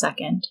there for a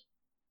second.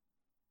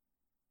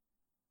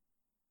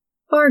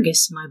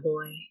 Vargas, my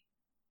boy.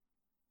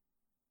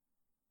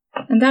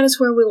 And that is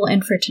where we will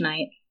end for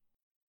tonight.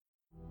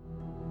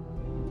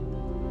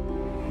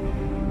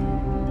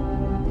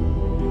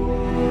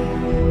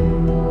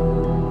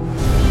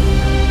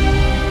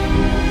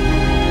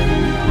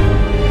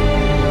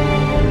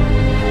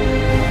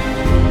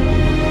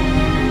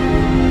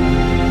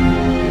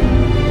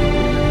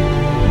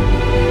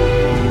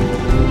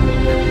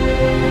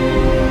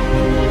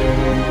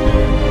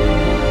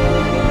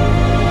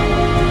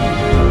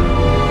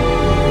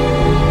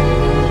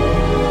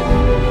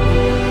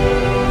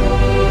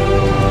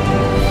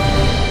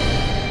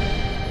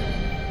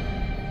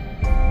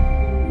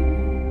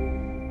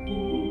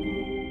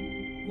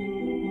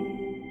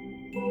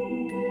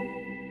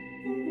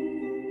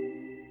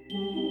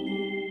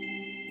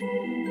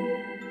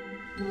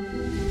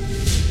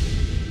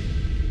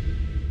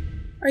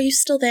 Are you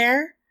still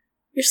there?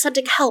 You're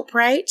sending help,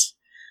 right?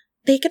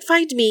 They can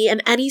find me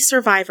and any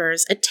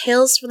survivors at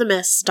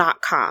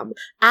talesfromthemist.com,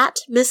 at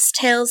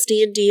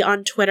MissTalesDND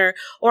on Twitter,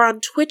 or on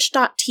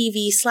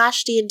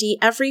twitch.tv/D&D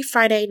every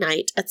Friday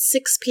night at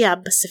 6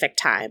 p.m. Pacific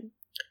Time.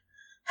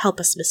 Help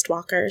us,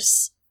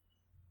 Mistwalkers.